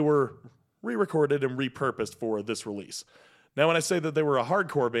 And then they were re-recorded and repurposed for this release. Now, when I say that they were a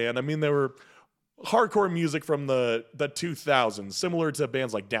hardcore band, I mean they were hardcore music from the 2000s, similar to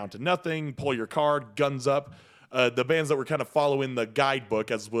bands like Down to Nothing, Pull Your Card, Guns Up, the bands that were kind of following the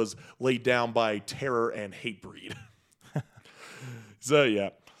guidebook as was laid down by Terror and Hatebreed. So yeah,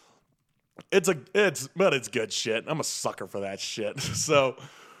 it's good shit. I'm a sucker for that shit. So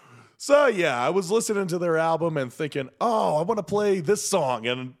yeah, I was listening to their album and thinking, oh, I want to play this song,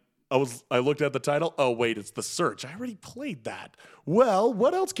 and I looked at the title. Oh, wait, it's The Search. I already played that. Well,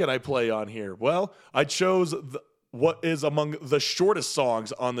 what else can I play on here? Well, I chose what is among the shortest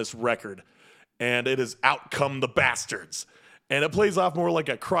songs on this record, and it is Out Come the Bastards. And it plays off more like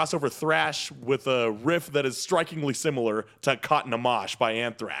a crossover thrash with a riff that is strikingly similar to Cotton Amash by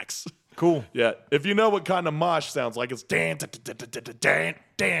Anthrax. Cool. Yeah, if you know what Cotton Amash sounds like, it's dan dan dan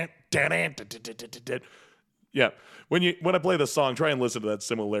dan dan dan. Yeah, when I play the song, try and listen to that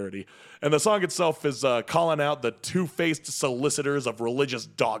similarity. And the song itself is calling out the two-faced solicitors of religious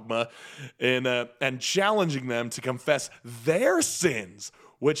dogma and challenging them to confess their sins,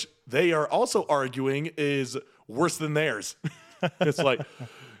 which they are also arguing is worse than theirs. It's like,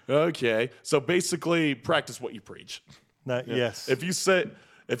 okay, so basically practice what you preach. Yes.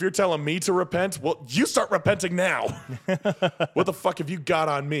 If you're telling me to repent, well, you start repenting now. What the fuck have you got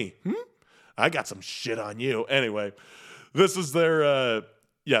on me? I got some shit on you. Anyway, this is their,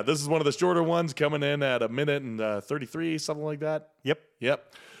 this is one of the shorter ones coming in at 1 minute and 33, something like that.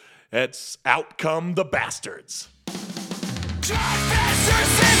 Yep. It's Out Come the Bastards.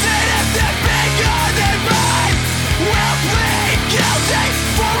 Will plead guilty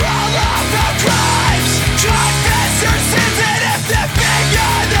for all of their crimes. Confess your sins, and if they're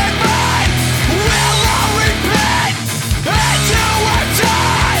bigger than mine, we'll all repent and do our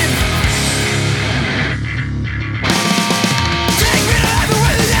time. Take me to heaven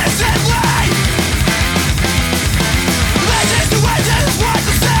with an innocent light. Legends to legends is what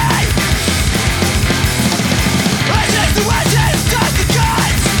to say. Legends to legends does the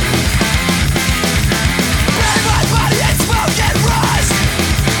guns. Body and smoke and rust.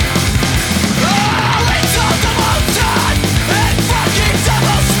 Oh, it's all double done and fucking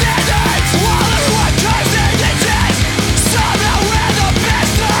double standards. While everyone curves their niches, somehow we're the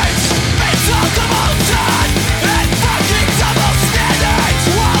bastards. It's all double done and fucking double standards.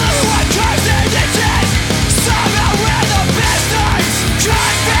 While everyone curves their niches, somehow we're the bastards.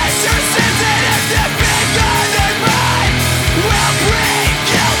 Confess your sins, and if they're bigger than mine, we'll plead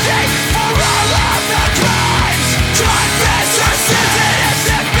guilty for all of the crimes. Confess your sins, and if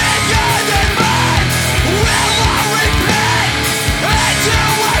they're bigger than mine, we'll all repent and do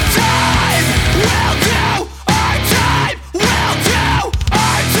our time. We'll do our time. We'll do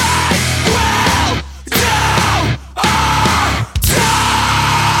our time. We'll do our time.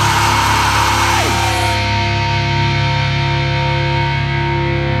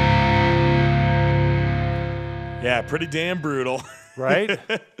 Yeah, pretty damn brutal. Right?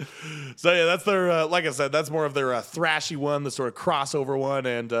 So yeah, that's their, like I said, that's more of their thrashy one, the sort of crossover one,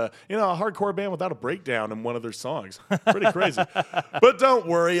 and a hardcore band without a breakdown in one of their songs. Pretty crazy. But don't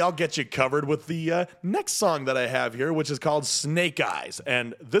worry, I'll get you covered with the next song that I have here, which is called Snake Eyes,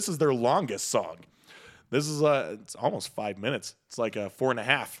 and this is their longest song. This is it's almost 5 minutes. It's like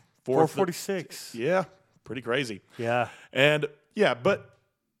 4.5. 4:46. Yeah, pretty crazy. Yeah. And yeah, but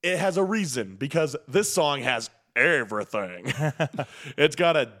it has a reason, because this song has everything. It's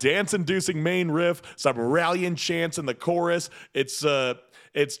got a dance-inducing main riff, some rallying chants in the chorus. It's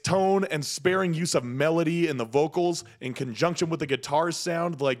tone and sparing use of melody in the vocals in conjunction with the guitar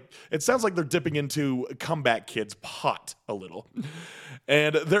sound. Like, it sounds like they're dipping into Comeback Kids' pot a little.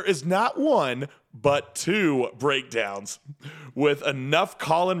 And there is not one, but 2 breakdowns with enough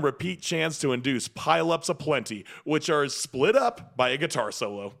call and repeat chants to induce pile-ups aplenty, which are split up by a guitar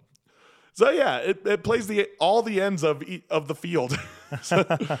solo. So yeah, it plays all the ends of the field.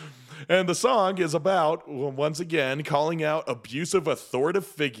 And the song is about, once again, calling out abusive authoritative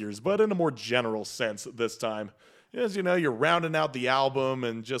figures, but in a more general sense this time. As you know, you're rounding out the album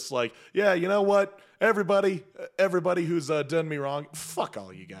and just like, yeah, you know what? Everybody who's done me wrong, fuck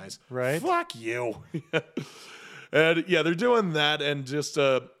all you guys. Right. Fuck you. And yeah, they're doing that and just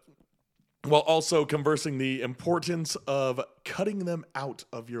while also conversing the importance of cutting them out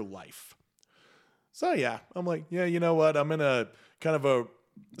of your life. So yeah, I'm like, yeah, you know what? I'm in a kind of a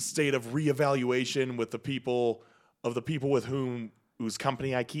state of reevaluation with the people with whose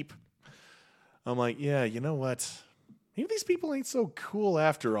company I keep. I'm like, yeah, you know what? Maybe these people ain't so cool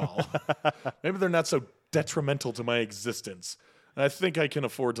after all. Maybe they're not so detrimental to my existence. I think I can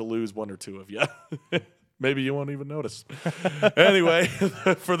afford to lose 1 or 2 of you. Maybe you won't even notice. Anyway,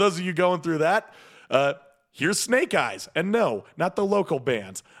 for those of you going through that, here's Snake Eyes. And no, not the local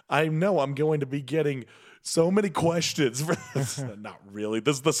bands. I know I'm going to be getting so many questions for this. Not really.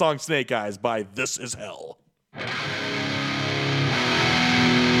 This is the song Snake Eyes by This Is Hell.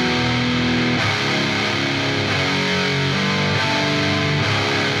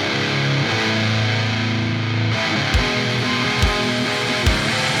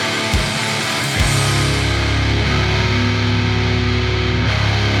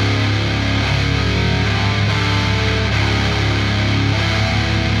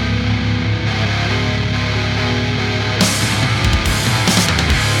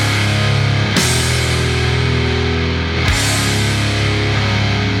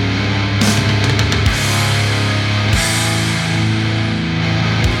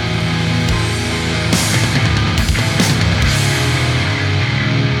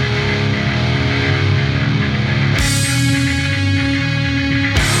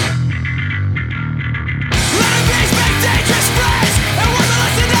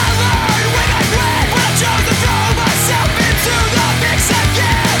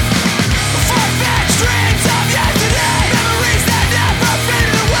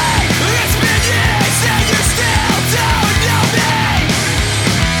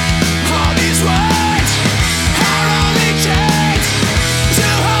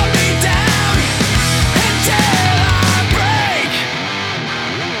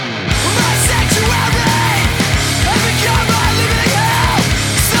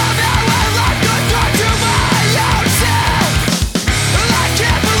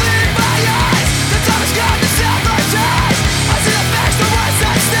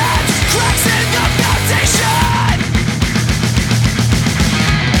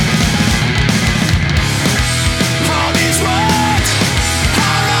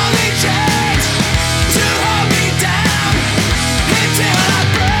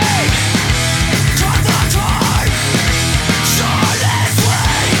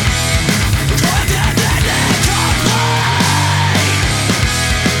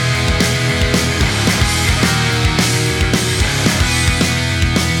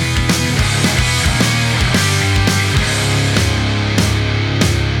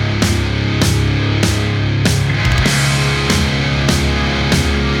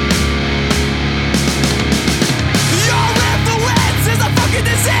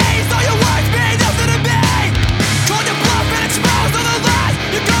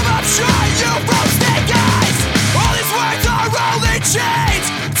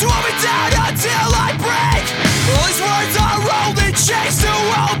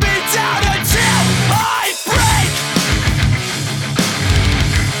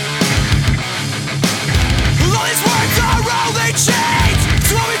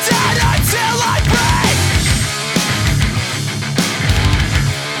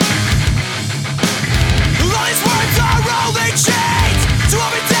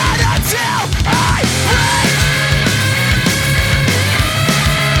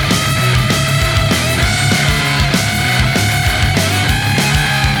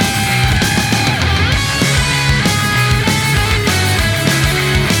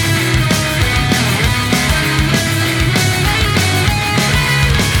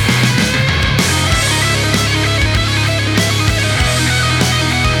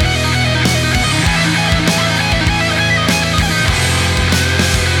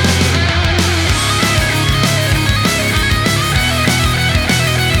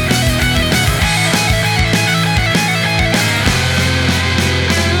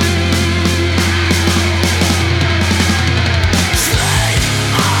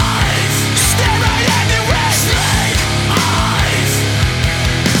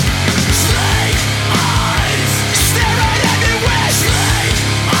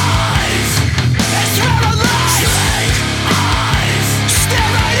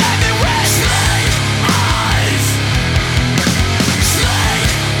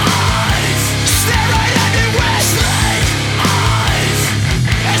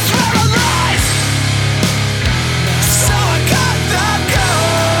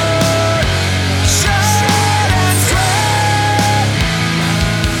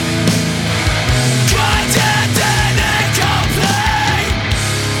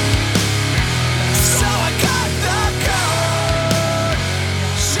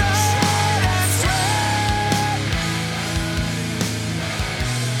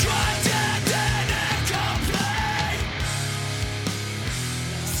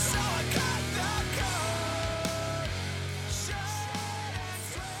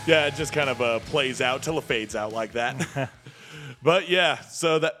 Yeah, it just kind of plays out till it fades out like that. But yeah,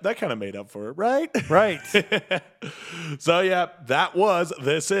 so that kind of made up for it, right? Right. So yeah,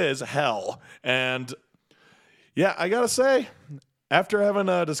 This Is Hell. And yeah, I gotta say, after having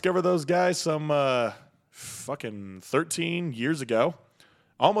discovered those guys some fucking 13 years ago,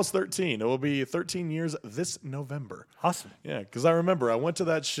 almost 13, it will be 13 years this November. Awesome. Yeah, because I remember I went to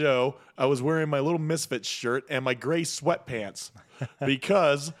that show, I was wearing my little Misfits shirt and my gray sweatpants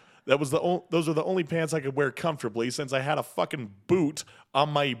because those are the only pants I could wear comfortably since I had a fucking boot on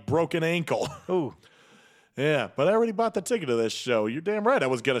my broken ankle. Ooh. Yeah, but I already bought the ticket to this show. You're damn right I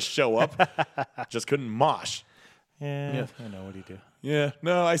was going to show up. Just couldn't mosh. Yeah, I know what you do. Yeah,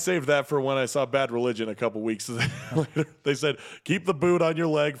 no, I saved that for when I saw Bad Religion a couple weeks later. They said, keep the boot on your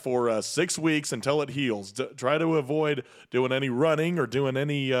leg for 6 weeks until it heals. Try to avoid doing any running or doing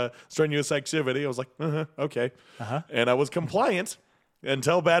any strenuous activity. I was like, okay. Uh-huh. And I was compliant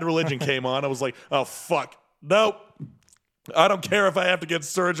until Bad Religion came on. I was like, oh, fuck. Nope. I don't care if I have to get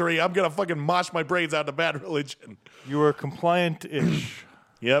surgery. I'm going to fucking mosh my brains out to Bad Religion. You were compliant-ish.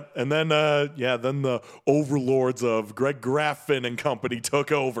 Yep, and then then the overlords of Greg Graffin and company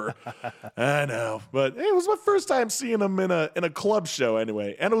took over. I know, but it was my first time seeing them in a club show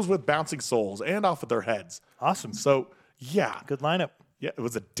anyway, and it was with Bouncing Souls and Off of Their Heads. Awesome. So yeah, Good lineup. yeah, it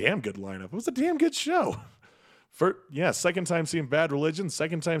was a damn good lineup. It was a damn good show. Second time seeing Bad Religion,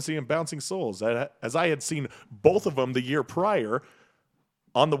 second time seeing Bouncing Souls, as I had seen both of them the year prior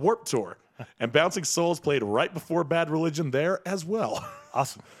on the Warped Tour, and Bouncing Souls played right before Bad Religion there as well.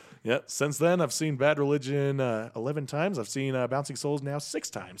 Awesome. Yeah, since then I've seen Bad Religion 11 times. I've seen Bouncing Souls now 6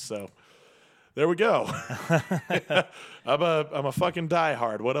 times. So there we go. I'm a fucking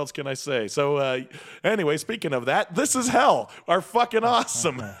diehard. What else can I say? So anyway, speaking of that, This Is Hell are fucking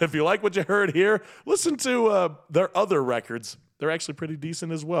awesome. If you like what you heard here, listen to their other records. They're actually pretty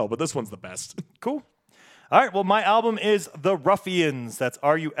decent as well, but this one's the best. Cool. All right, well, my album is The Ruffianz. That's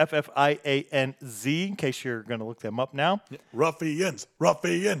Ruffianz, in case you're going to look them up now. Ruffianz.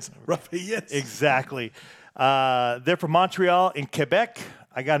 Exactly. They're from Montreal in Quebec.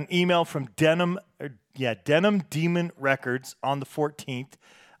 I got an email from Denim Demon Records on the 14th.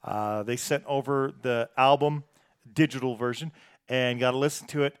 They sent over the album, digital version, and got to listen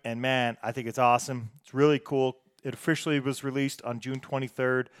to it. And, man, I think it's awesome. It's really cool. It officially was released on June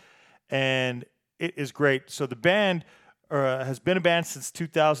 23rd, and it is great. So the band has been a band since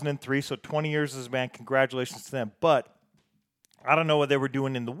 2003, so 20 years as a band. Congratulations to them. But I don't know what they were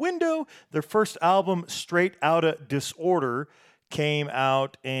doing in the window. Their first album, Straight Outta Disorder, came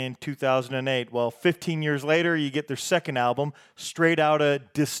out in 2008. Well, 15 years later, you get their second album, Straight Outta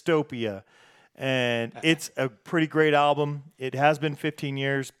Dystopia. And it's a pretty great album. It has been 15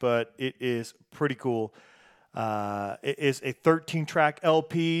 years, but it is pretty cool. It is a 13-track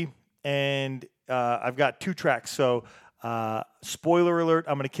LP, and I've got 2 tracks. So, spoiler alert,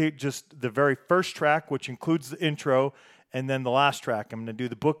 I'm going to keep just the very first track, which includes the intro, and then the last track. I'm going to do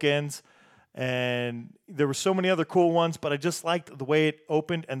the bookends. And there were so many other cool ones, but I just liked the way it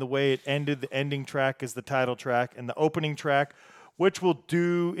opened and the way it ended. The ending track is the title track, and the opening track, which we'll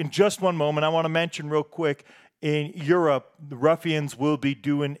do in just one moment. I want to mention real quick, in Europe, the Ruffianz will be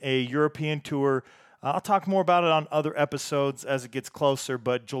doing a European tour. I'll talk more about it on other episodes as it gets closer,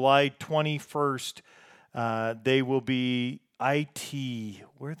 but July 21st, they will be IT.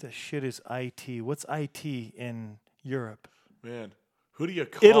 Where the shit is IT? What's IT in Europe? Man, who do you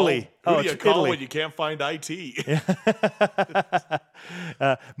call? Italy. Who do you call Italy. when you can't find IT?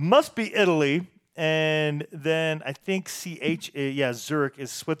 Must be Italy. And then I think Zurich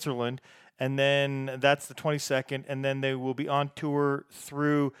is Switzerland. And then that's the 22nd. And then they will be on tour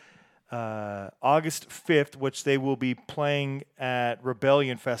through August 5th, which they will be playing at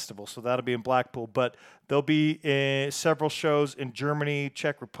Rebellion Festival. So that'll be in Blackpool. But there'll be several shows in Germany,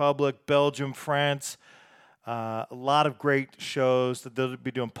 Czech Republic, Belgium, France. A lot of great shows that they'll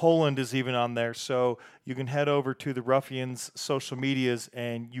be doing. Poland is even on there. So you can head over to the Ruffianz social medias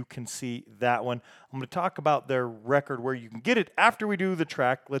and you can see that one. I'm going to talk about their record where you can get it after we do the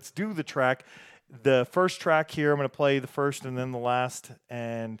track. Let's do the track. The first track here, I'm going to play the first and then the last.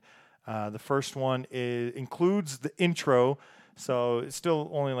 And the first one includes the intro. So it's still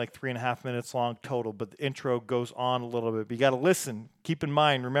only like 3.5 minutes long total, but the intro goes on a little bit. But you got to listen. Keep in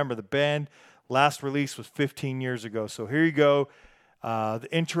mind, remember, the band last release was 15 years ago. So here you go. The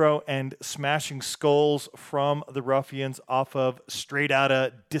intro and Smashing Skulls from the Ruffianz off of Straight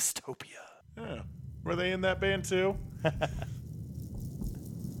Outta Dystopia. Yeah. Were they in that band too?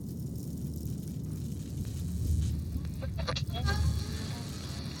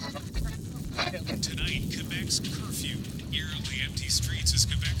 Tonight, Quebec's curfew. Eerily empty streets as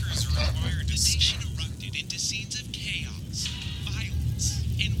Quebecers are required to... The nation erupted into scenes of chaos, violence,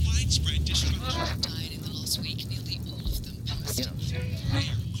 and widespread destruction. Died in the last week, nearly all of them Palestinians.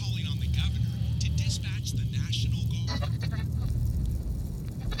 Mayor calling on the governor to dispatch the National Guard.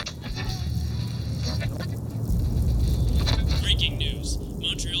 Breaking news.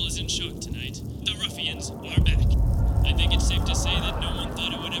 Montreal is in shock tonight. The Ruffianz are back. I think it's safe to say that no one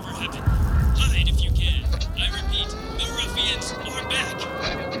thought it would ever happen. Hide if you can. I repeat, the Ruffianz are back.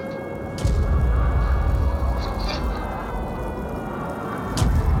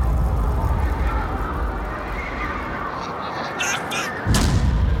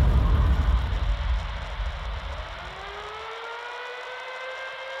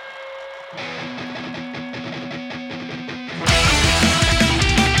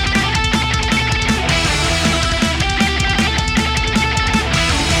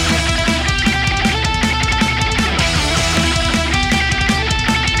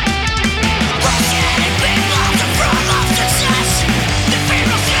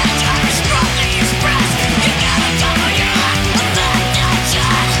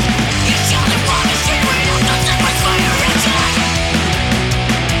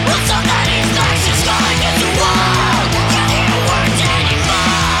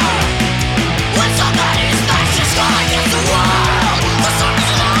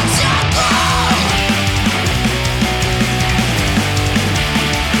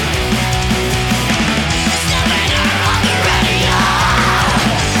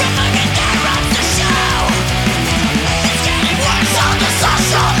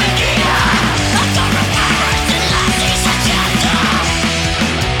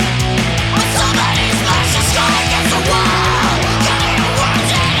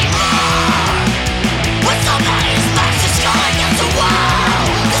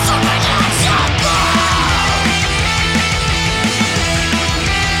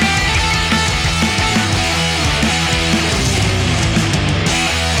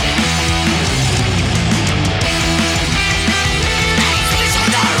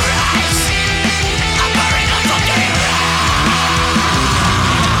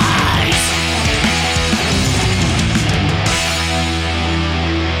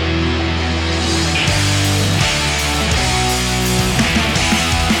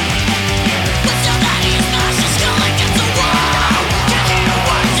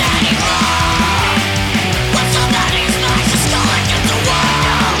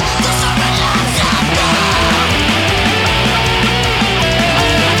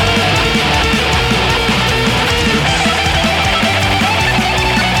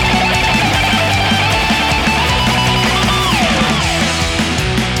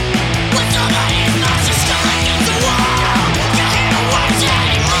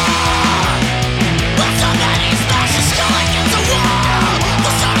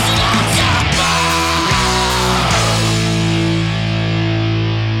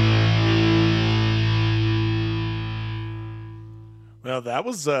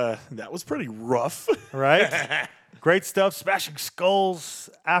 Well, that was pretty rough. Right? Great stuff. Smashing Skulls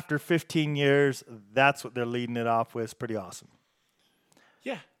after 15 years. That's what they're leading it off with. It's pretty awesome.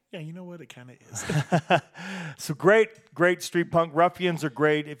 Yeah, you know what? It kind of is. So great street punk. Ruffianz are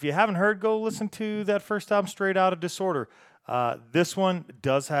great. If you haven't heard, go listen to that first album, Straight Outta Disorder. This one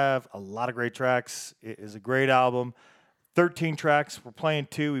does have a lot of great tracks. It is a great album. 13 tracks. We're playing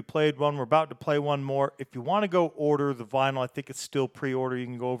 2. We played 1. We're about to play 1 more. If you want to go order the vinyl, I think it's still pre-order. You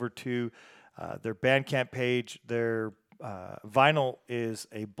can go over to their Bandcamp page. Their vinyl is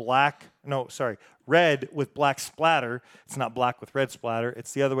red with black splatter. It's not black with red splatter.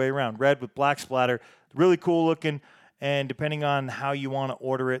 It's the other way around. Red with black splatter. Really cool looking. And depending on how you want to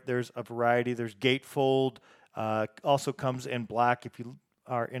order it, there's a variety. There's gatefold. Also comes in black if you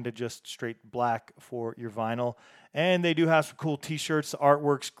are into just straight black for your vinyl. And they do have some cool T-shirts. The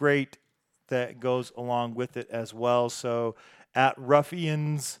artwork's great that goes along with it as well. So at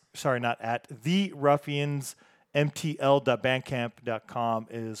Ruffianz, the Ruffianz, mtl.bandcamp.com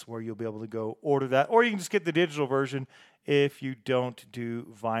is where you'll be able to go order that. Or you can just get the digital version if you don't do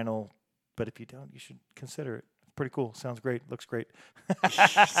vinyl. But if you don't, you should consider it. Pretty cool. Sounds great. Looks great.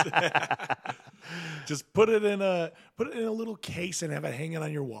 Just put it in a little case and have it hanging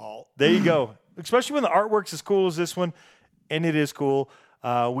on your wall. There you go. Especially when the artwork's as cool as this one, and it is cool.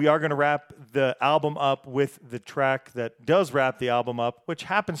 We are going to wrap the album up with the track that does wrap the album up, which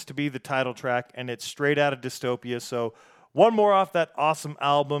happens to be the title track, and it's Straight Outta Dystopia. So one more off that awesome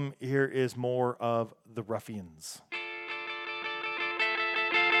album. Here is more of the Ruffianz.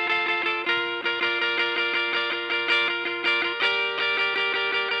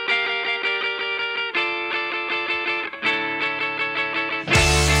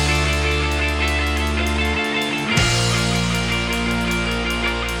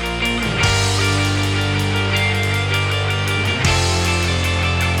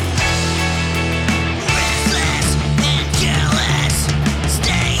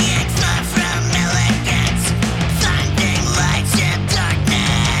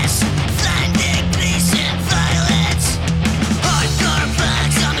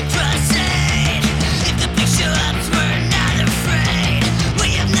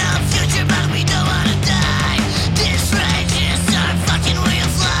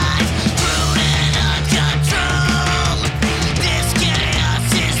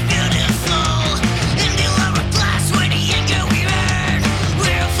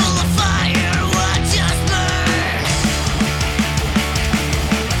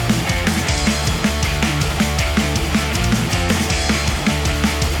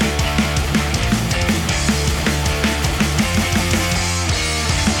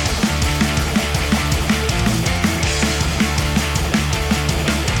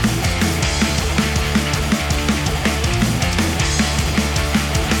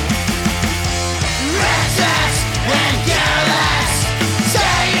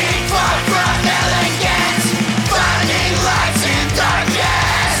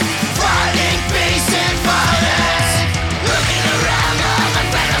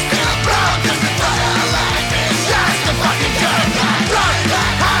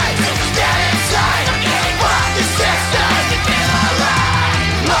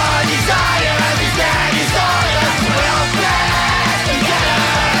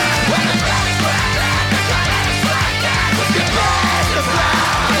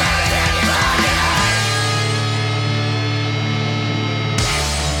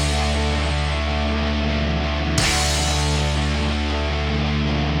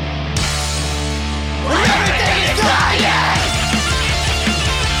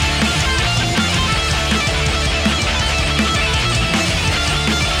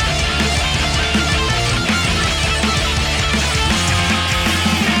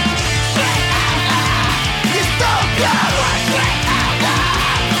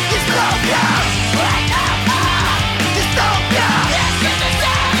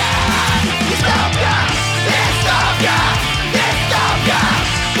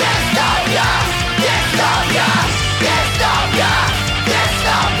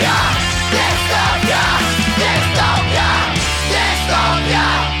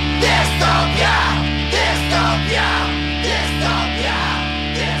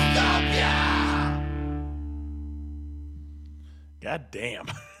 God damn.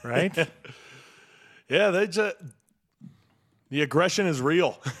 Right? Yeah, the aggression is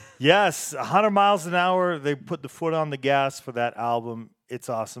real. Yes, 100 miles an hour. They put the foot on the gas for that album. It's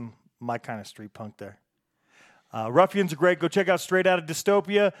awesome. My kind of street punk there. Ruffianz are great. Go check out Straight Outta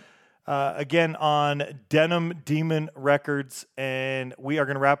Dystopia. Again, on Denim Demon Records. And we are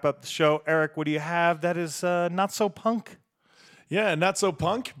going to wrap up the show. Eric, what do you have that is not so punk? Yeah, not so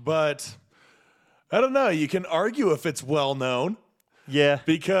punk, but I don't know. You can argue if it's well known. Yeah.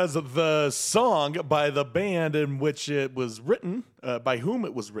 Because of the song by the band in which it was written, by whom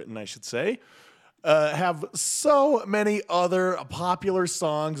it was written, I should say, have so many other popular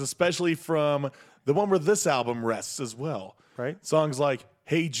songs, especially from the one where this album rests as well. Right. Songs like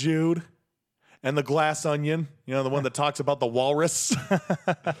Hey Jude and The Glass Onion, you know, the one that talks about the walrus,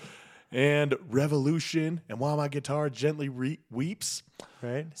 and Revolution and While My Guitar Gently Weeps.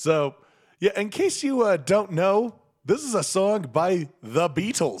 Right. So, yeah, in case you don't know, this is a song by the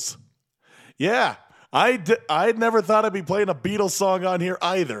Beatles. Yeah, I'd never thought I'd be playing a Beatles song on here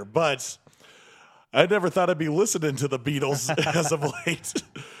either, but I never thought I'd be listening to the Beatles as of late.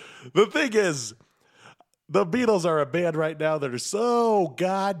 The thing is, the Beatles are a band right now that are so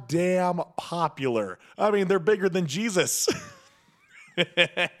goddamn popular. I mean, they're bigger than Jesus. Yeah,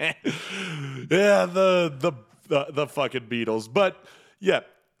 the fucking Beatles. But yeah,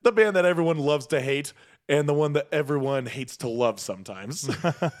 the band that everyone loves to hate and the one that everyone hates to love sometimes.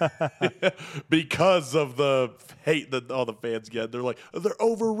 Because of the hate that all the fans get. They're like, they're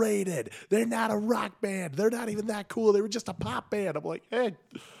overrated. They're not a rock band. They're not even that cool. They were just a pop band. I'm like, hey,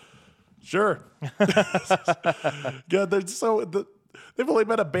 sure. God, they've only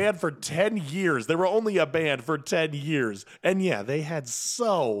been a band for 10 years. They were only a band for 10 years. And yeah, they had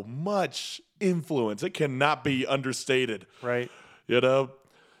so much influence. It cannot be understated. Right. You know?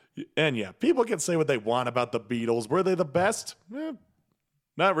 And yeah, people can say what they want about the Beatles. Were they the best?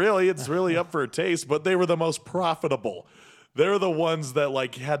 Not really. It's really up for a taste, but they were the most profitable. They're the ones that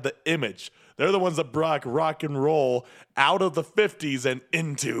like had the image. They're the ones that brought rock and roll out of the 50s and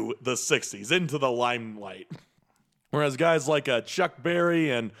into the 60s, into the limelight. Whereas guys like Chuck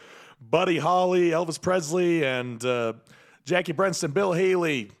Berry and Buddy Holly, Elvis Presley, and Jackie Brenston, Bill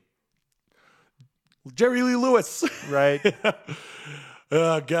Haley, Jerry Lee Lewis. Right.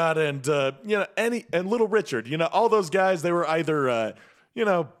 Oh God, and and Little Richard, all those guys, they were either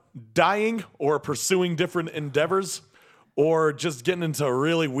dying or pursuing different endeavors, or just getting into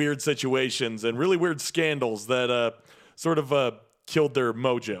really weird situations and really weird scandals that sort of killed their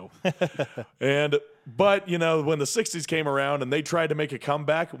mojo. But when the 60s came around and they tried to make a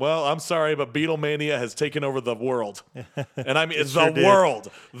comeback, well, I'm sorry, but Beatlemania has taken over the world. And I mean, it's the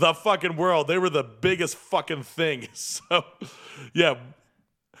world, the fucking world. They were the biggest fucking thing. So, yeah.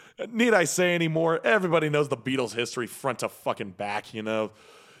 Need I say any more? Everybody knows the Beatles' history front to fucking back,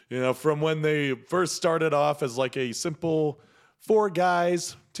 from when they first started off as like a simple 4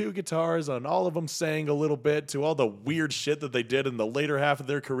 guys, 2 guitars, and all of them sang a little bit, to all the weird shit that they did in the later half of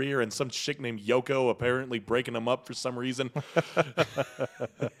their career, and some chick named Yoko apparently breaking them up for some reason.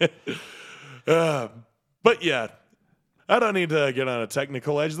 But yeah, I don't need to get on a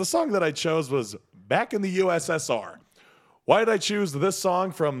technical edge. The song that I chose was Back in the USSR. Why did I choose this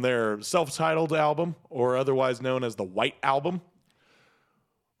song from their self-titled album, or otherwise known as the White Album?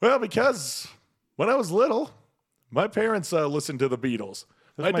 Well, because when I was little, my parents listened to the Beatles.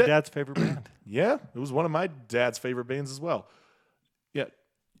 That's my dad's favorite band. Yeah, it was one of my dad's favorite bands as well. Yeah.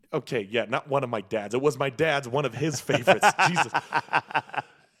 Okay, yeah, not one of my dad's. It was my dad's, one of his favorites. Jesus.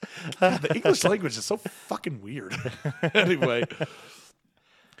 God, the English language is so fucking weird. Anyway.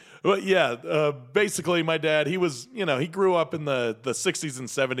 But yeah, basically my dad, he was, he grew up in the 60s and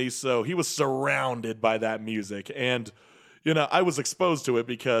 70s, so he was surrounded by that music. And, I was exposed to it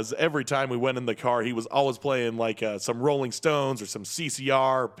because every time we went in the car, he was always playing like some Rolling Stones or some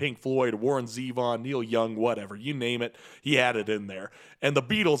CCR, Pink Floyd, Warren Zevon, Neil Young, whatever, you name it, he had it in there. And the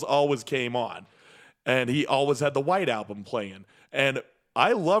Beatles always came on. And he always had the White Album playing. And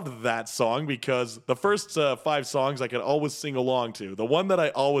I loved that song because the first 5 songs I could always sing along to. The one that I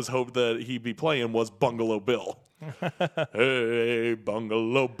always hoped that he'd be playing was Bungalow Bill. Hey,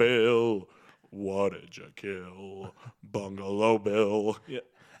 Bungalow Bill, what did you kill? Bungalow Bill. Yeah.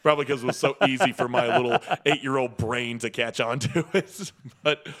 Probably because it was so easy for my little 8-year-old brain to catch on to it.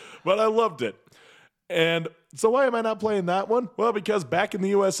 But I loved it. And so why am I not playing that one? Well, because Back in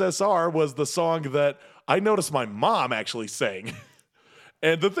the USSR was the song that I noticed my mom actually sang.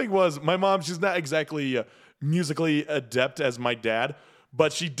 And the thing was, my mom, she's not exactly musically adept as my dad,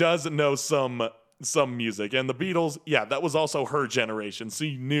 but she does know some some music. And the Beatles, yeah, that was also her generation.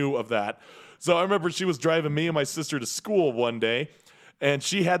 She knew of that. So I remember she was driving me and my sister to school one day, and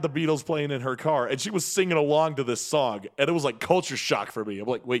she had the Beatles playing in her car, and she was singing along to this song, and it was like culture shock for me. I'm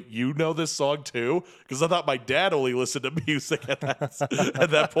like, wait, you know this song too? Because I thought my dad only listened to music at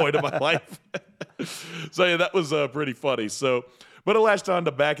that point in my life. So yeah, that was pretty funny. So, but it latched on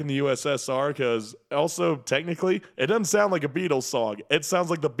to Back in the USSR because also technically it doesn't sound like a Beatles song. It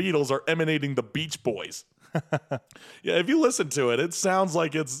sounds like the Beatles are emanating the Beach Boys. Yeah, if you listen to it, it sounds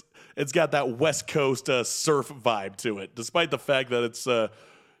like it's got that West Coast surf vibe to it, despite the fact that it's,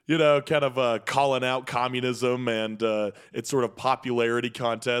 kind of calling out communism and its sort of popularity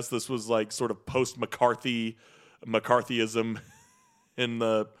contest. This was like sort of post-McCarthyism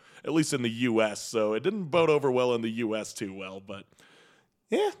at least in the U.S., so it didn't bode over well in the U.S. too well. But,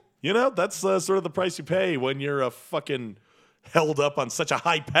 yeah, that's sort of the price you pay when you're fucking held up on such a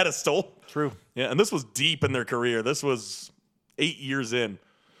high pedestal. True. Yeah, and this was deep in their career. This was 8 years in.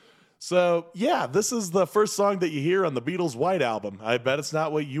 So, yeah, this is the first song that you hear on the Beatles' White Album. I bet it's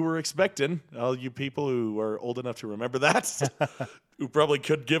not what you were expecting, all you people who are old enough to remember that, who probably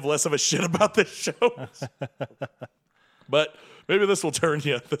could give less of a shit about this show. But maybe this will turn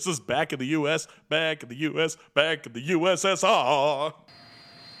you. This is Back in the U.S., Back in the U.S., Back in the USSR.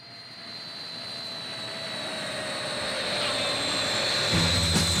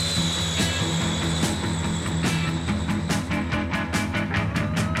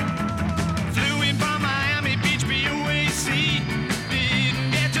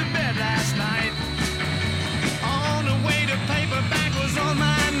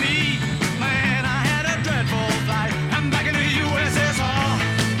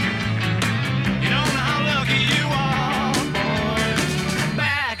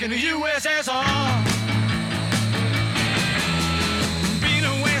 In the USSR, been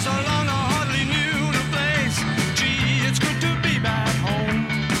away so long I hardly knew the place. Gee, it's good to be back home.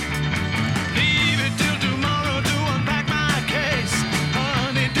 Leave it till tomorrow to unpack my case.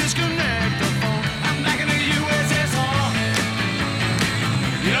 Honey, disconnect the phone. I'm back in the USSR.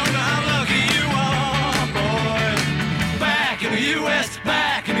 You don't know how lucky you are, boy. Back in the US,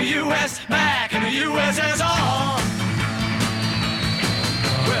 back in the US, back in the USSR.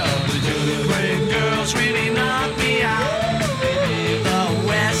 The great girls really knock me out. Leave the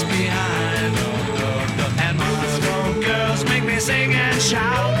West behind. And Moscow girls make me sing and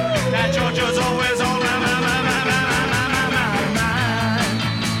shout. That Georgia's always on my mind.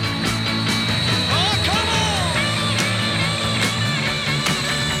 Oh, come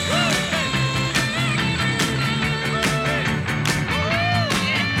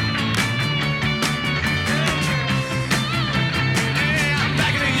I'm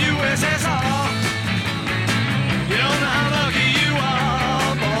back in the USSR. You don't know how lucky you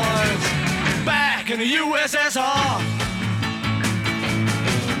are, boys. Back in the USSR.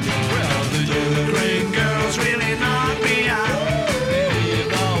 Well, the great girls really knock me out. They leave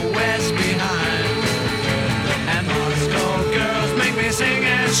the West behind. And Moscow girls make me sing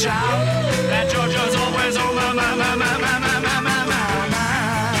and shout. That Georgia's always on my mind.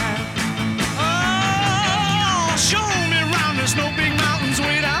 Oh, show me around. There's no big mountains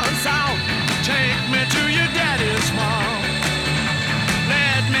way down south. Take me to your daddy's farm.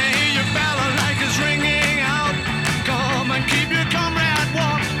 Let me hear your balalaikas ringing out. Come and keep your comrade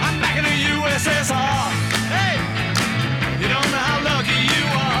warm. I'm back in the USSR. Hey, you don't know how lucky you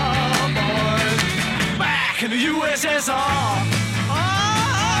are, boys. Back in the USSR.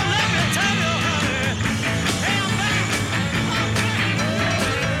 Oh, let me tell you, honey. Hey, I'm back.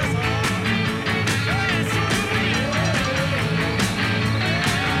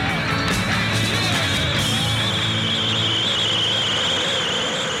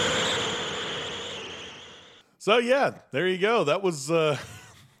 So yeah, there you go. That was the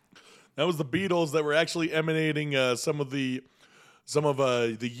Beatles that were actually emanating some of the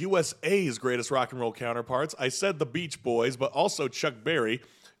USA's greatest rock and roll counterparts. I said the Beach Boys, but also Chuck Berry,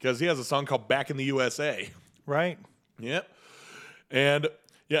 because he has a song called "Back in the USA." Right. Yep. And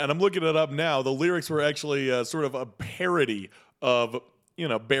I'm looking it up now. The lyrics were actually sort of a parody of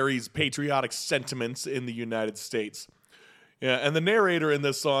Berry's patriotic sentiments in the United States. Yeah, and the narrator in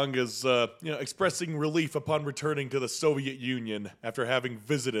this song is, expressing relief upon returning to the Soviet Union after having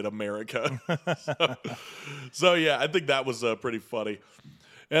visited America. So yeah, I think that was pretty funny.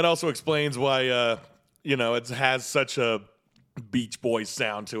 And also explains why, it has such a Beach Boys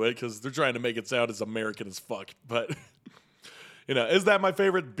sound to it, because they're trying to make it sound as American as fuck. But, is that my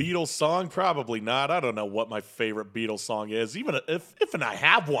favorite Beatles song? Probably not. I don't know what my favorite Beatles song is, even if I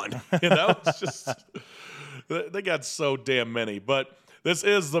have one. It's just... They got so damn many. But This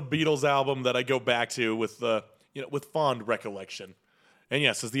is the Beatles album that I go back to with with fond recollection. And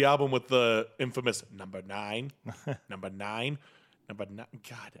yes, it's the album with the infamous number 9. Number 9.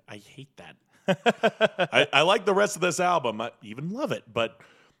 God, I hate that. I like the rest of this album. I even love it. But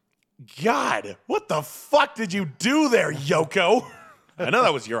God, what the fuck did you do there, Yoko? I know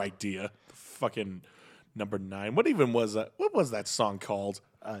that was your idea. Fucking number 9. What even was that? What was that song called?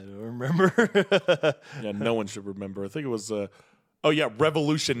 I don't remember. Yeah, no one should remember. I think it was,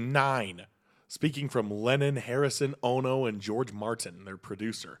 Revolution 9. Speaking from Lennon, Harrison, Ono, and George Martin, their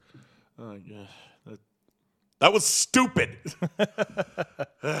producer. That was stupid.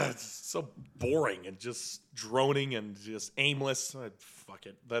 It's so boring and just droning and just aimless. Fuck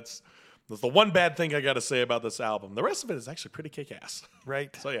it. That's the one bad thing I got to say about this album. The rest of it is actually pretty kick-ass.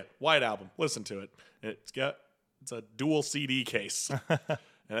 Right. So yeah, White Album. Listen to it. It's a dual CD case.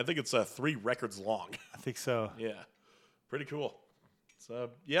 And I think it's 3 records long. I think so. Yeah. Pretty cool.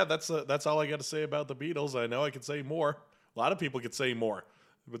 So yeah, that's all I got to say about the Beatles. I know I could say more. A lot of people could say more.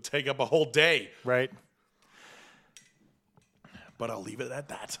 It would take up a whole day. Right. But I'll leave it at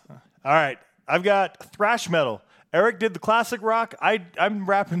that. All right. I've got thrash metal. Eric did the classic rock. I'm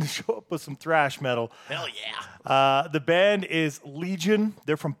wrapping the show up with some thrash metal. Hell yeah. The band is Legion.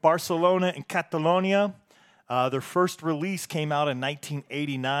 They're from Barcelona and Catalonia. Their first release came out in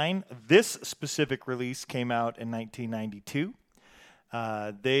 1989. This specific release came out in 1992.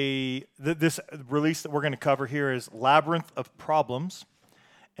 This release that we're going to cover here is Labyrinth of Problems.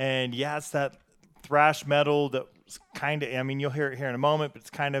 And yeah, it's that thrash metal that kind of, you'll hear it here in a moment, but it's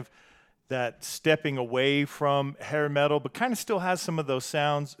kind of that stepping away from hair metal, but kind of still has some of those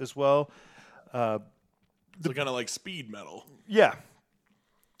sounds as well. So kind of like speed metal. Yeah.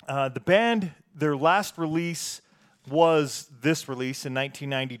 The band, their last release was this release in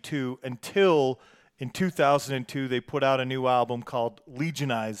 1992 until in 2002 they put out a new album called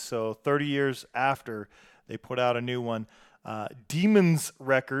Legionize. So 30 years after they put out a new one. Demons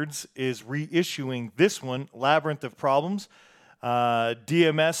Records is reissuing this one, Labyrinth of Problems.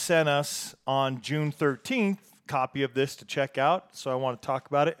 DMS sent us on June 13th a copy of this to check out, so I want to talk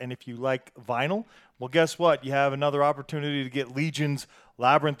about it. And if you like vinyl, well, guess what? You have another opportunity to get Legion's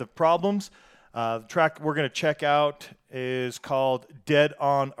Labyrinth of Problems. The track we're going to check out is called Dead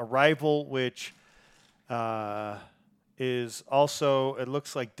on Arrival, which is also, it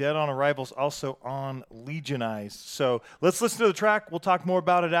looks like Dead on Arrival is also on Legionized. So let's listen to the track. We'll talk more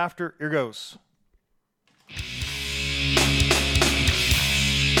about it after. Here goes.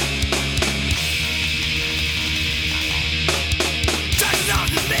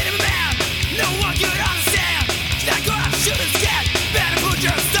 No one could understand. That girl should have scared. Better put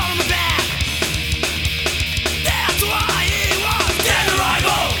your soul in the bag. That's why he was dead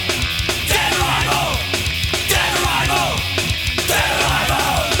arrival. Dead arrival. Dead arrival. Dead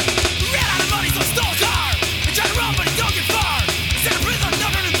arrival. Ran out of money, so stole a car. And tried to run, but he don't get far. Instead of prison,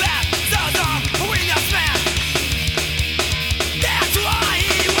 no turning back. Saw his arm, a winning that smash. That's why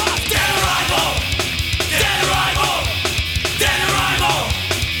he was dead arrival. Dead arrival. Dead arrival.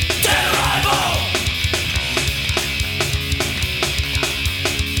 Dead arrival.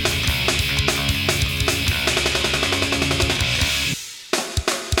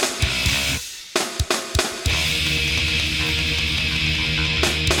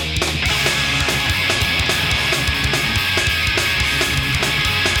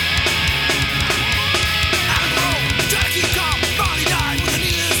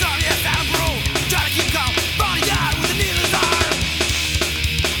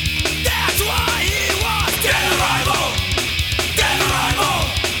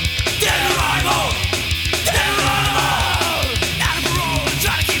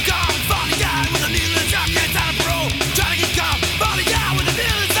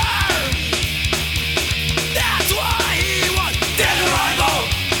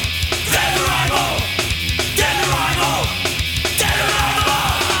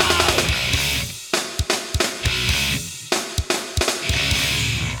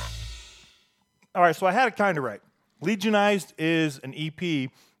 All right, so I had it kind of right. Legionized is an EP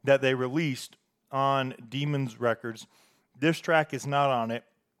that they released on Demons Records. This track is not on it.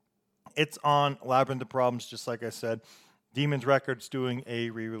 It's on Labyrinth of Problems, just like I said. Demons Records doing a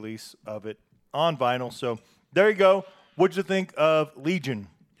re-release of it on vinyl. So there you go. What'd you think of Legion?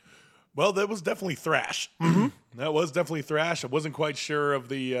 Well, that was definitely thrash. Mm-hmm. That was definitely thrash. I wasn't quite sure of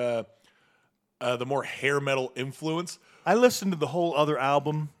the more hair metal influence. I listened to the whole other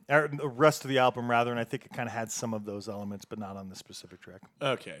album, or the rest of the album rather, and I think it kind of had some of those elements, but not on this specific track.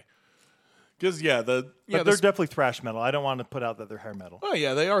 Okay. Because, they're definitely thrash metal. I don't want to put out that they're hair metal. Oh,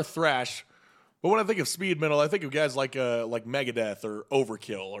 yeah, they are thrash. But when I think of speed metal, I think of guys like Megadeth or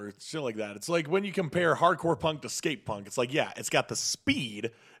Overkill or shit like that. It's like when you compare hardcore punk to skate punk, it's like, yeah, it's got the speed,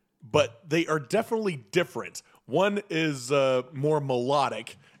 but they are definitely different. One is more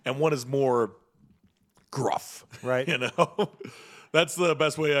melodic, and one is more gruff. Right. You know? That's the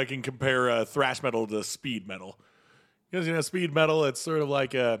best way I can compare thrash metal to speed metal. Because, you know, speed metal, it's sort of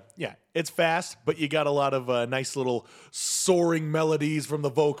like, it's fast, but you got a lot of nice little soaring melodies from the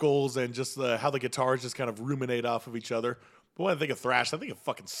vocals and just how the guitars just kind of ruminate off of each other. But when I think of thrash, I think of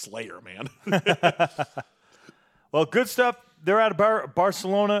fucking Slayer, man. Well, good stuff. They're out of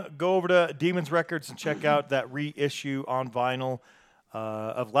Barcelona. Go over to Demons Records and check out that reissue on vinyl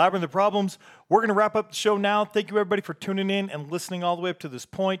of Labyrinth of Problems. We're going to wrap up the show now. Thank you, everybody, for tuning in and listening all the way up to this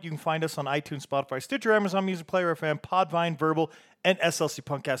point. You can find us on iTunes, Spotify, Stitcher, Amazon Music Player, FM, Podvine, Verbal, and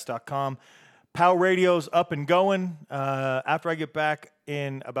SLCPunkcast.com. POW Radio's up and going. After I get back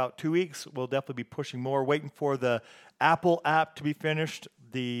in about 2 weeks, we'll definitely be pushing more. Waiting for the Apple app to be finished.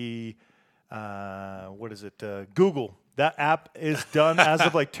 The, Google. That app is done as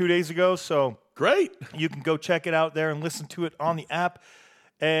of like 2 days ago, so Great. you can go check it out there and listen to it on the app.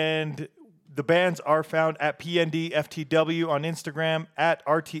 And the bands are found at PNDFTW on Instagram, at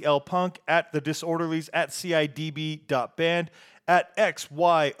RTL Punk, at The Disorderlies, at C.I.D.B.band, at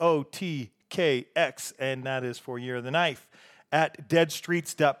XYOTKX, and that is for Year of the Knife, at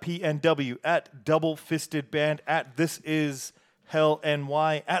deadstreets.pnw, at Double Fisted Band, at This Is Hell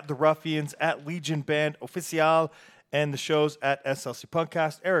NY, at The Ruffianz, at Legion Band Oficial, and the shows at SLC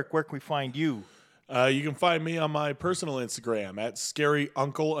Punkcast. Eric, where can we find you? You can find me on my personal Instagram at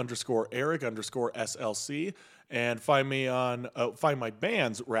scaryuncle_Eric_SLC, and find me on find my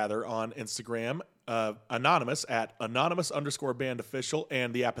bands rather on Instagram, anonymous at anonymous_bandofficial,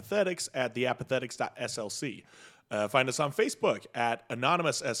 and the Apathetics at theapathetics.slc. Find us on Facebook at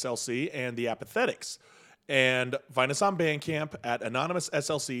anonymous_SLC and the Apathetics, and find us on Bandcamp at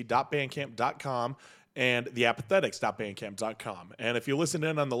anonymousslc.bandcamp.com and theapathetics.bandcamp.com. And if you listened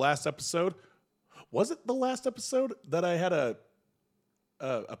in on the last episode, was it the last episode that I had a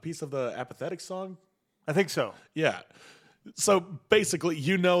piece of the Apathetic song? I think so. Yeah. So basically,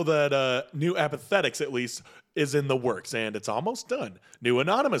 you know that new Apathetics, at least, is in the works, and it's almost done. New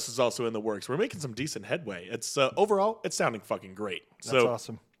Anonymous is also in the works. We're making some decent headway. It's overall, it's sounding fucking great. That's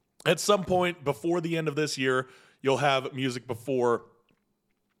awesome. At some point before the end of this year, you'll have music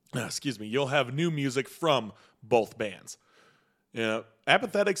you'll have new music from both bands. You know,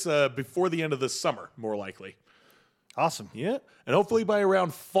 Apathetics before the end of this summer, more likely. Awesome. Yeah, and hopefully by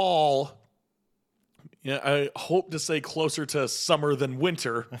around fall, I hope to say closer to summer than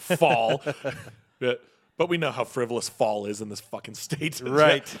winter, fall. But we know how frivolous fall is in this fucking state.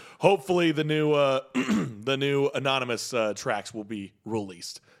 Right. Hopefully the new the new Anonymous tracks will be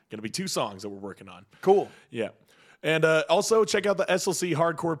released. Going to be 2 songs that we're working on. Cool. Yeah. And also check out the SLC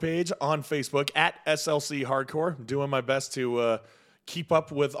Hardcore page on Facebook at SLC Hardcore. I'm doing my best to keep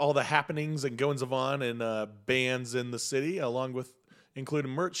up with all the happenings and goings on and bands in the city, along with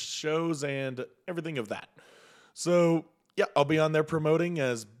including merch, shows, and everything of that. So, yeah, I'll be on there promoting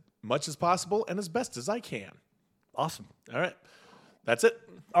as much as possible and as best as I can. Awesome. All right. That's it.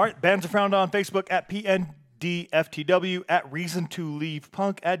 All right. Bands are found on Facebook at PNDFTW, at Reason to Leave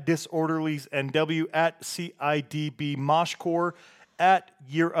Punk, at Disorderlies NW, at C.I.D.B Moshcore, at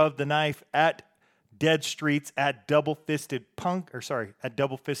Year of the Knife, at Dead Streets, at Double Fisted Band,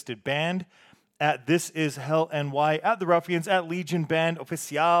 at This Is Hell NY, at The Ruffianz, at Legion Band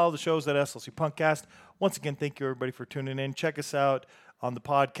Oficial, the shows at SLC Punkcast. Once again, thank you everybody for tuning in. Check us out on the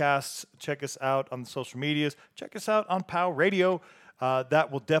podcasts. Check us out on the social medias. Check us out on POW Radio.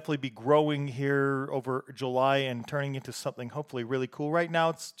 That will definitely be growing here over July and turning into something hopefully really cool. Right now,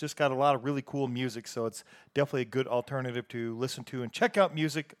 it's just got a lot of really cool music, so it's definitely a good alternative to listen to and check out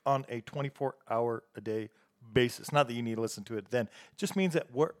music on a 24-hour-a-day basis. Not that you need to listen to it then. It just means that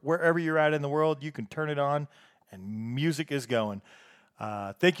wherever you're at in the world, you can turn it on and music is going.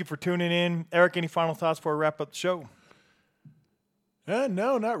 Thank you for tuning in. Eric, any final thoughts before we wrap up the show?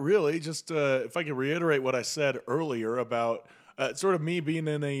 No, not really. Just if I could reiterate what I said earlier about sort of me being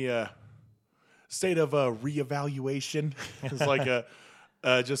in a state of reevaluation. It's like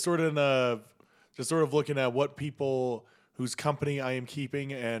just sort of looking at what people whose company I am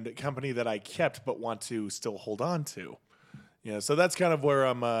keeping and company that I kept but want to still hold on to. Yeah, so that's kind of where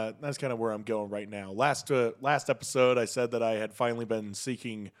I'm. That's kind of where I'm going right now. Last episode, I said that I had finally been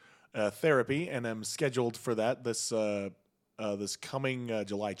seeking therapy, and I'm scheduled for that this coming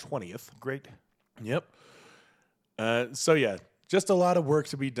July 20th. Great. Yep. So yeah, just a lot of work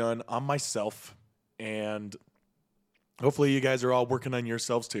to be done on myself, and hopefully you guys are all working on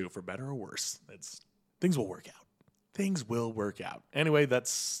yourselves too, for better or worse. Things will work out. Things will work out. Anyway,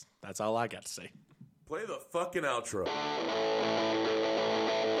 that's all I got to say. Play the fucking outro.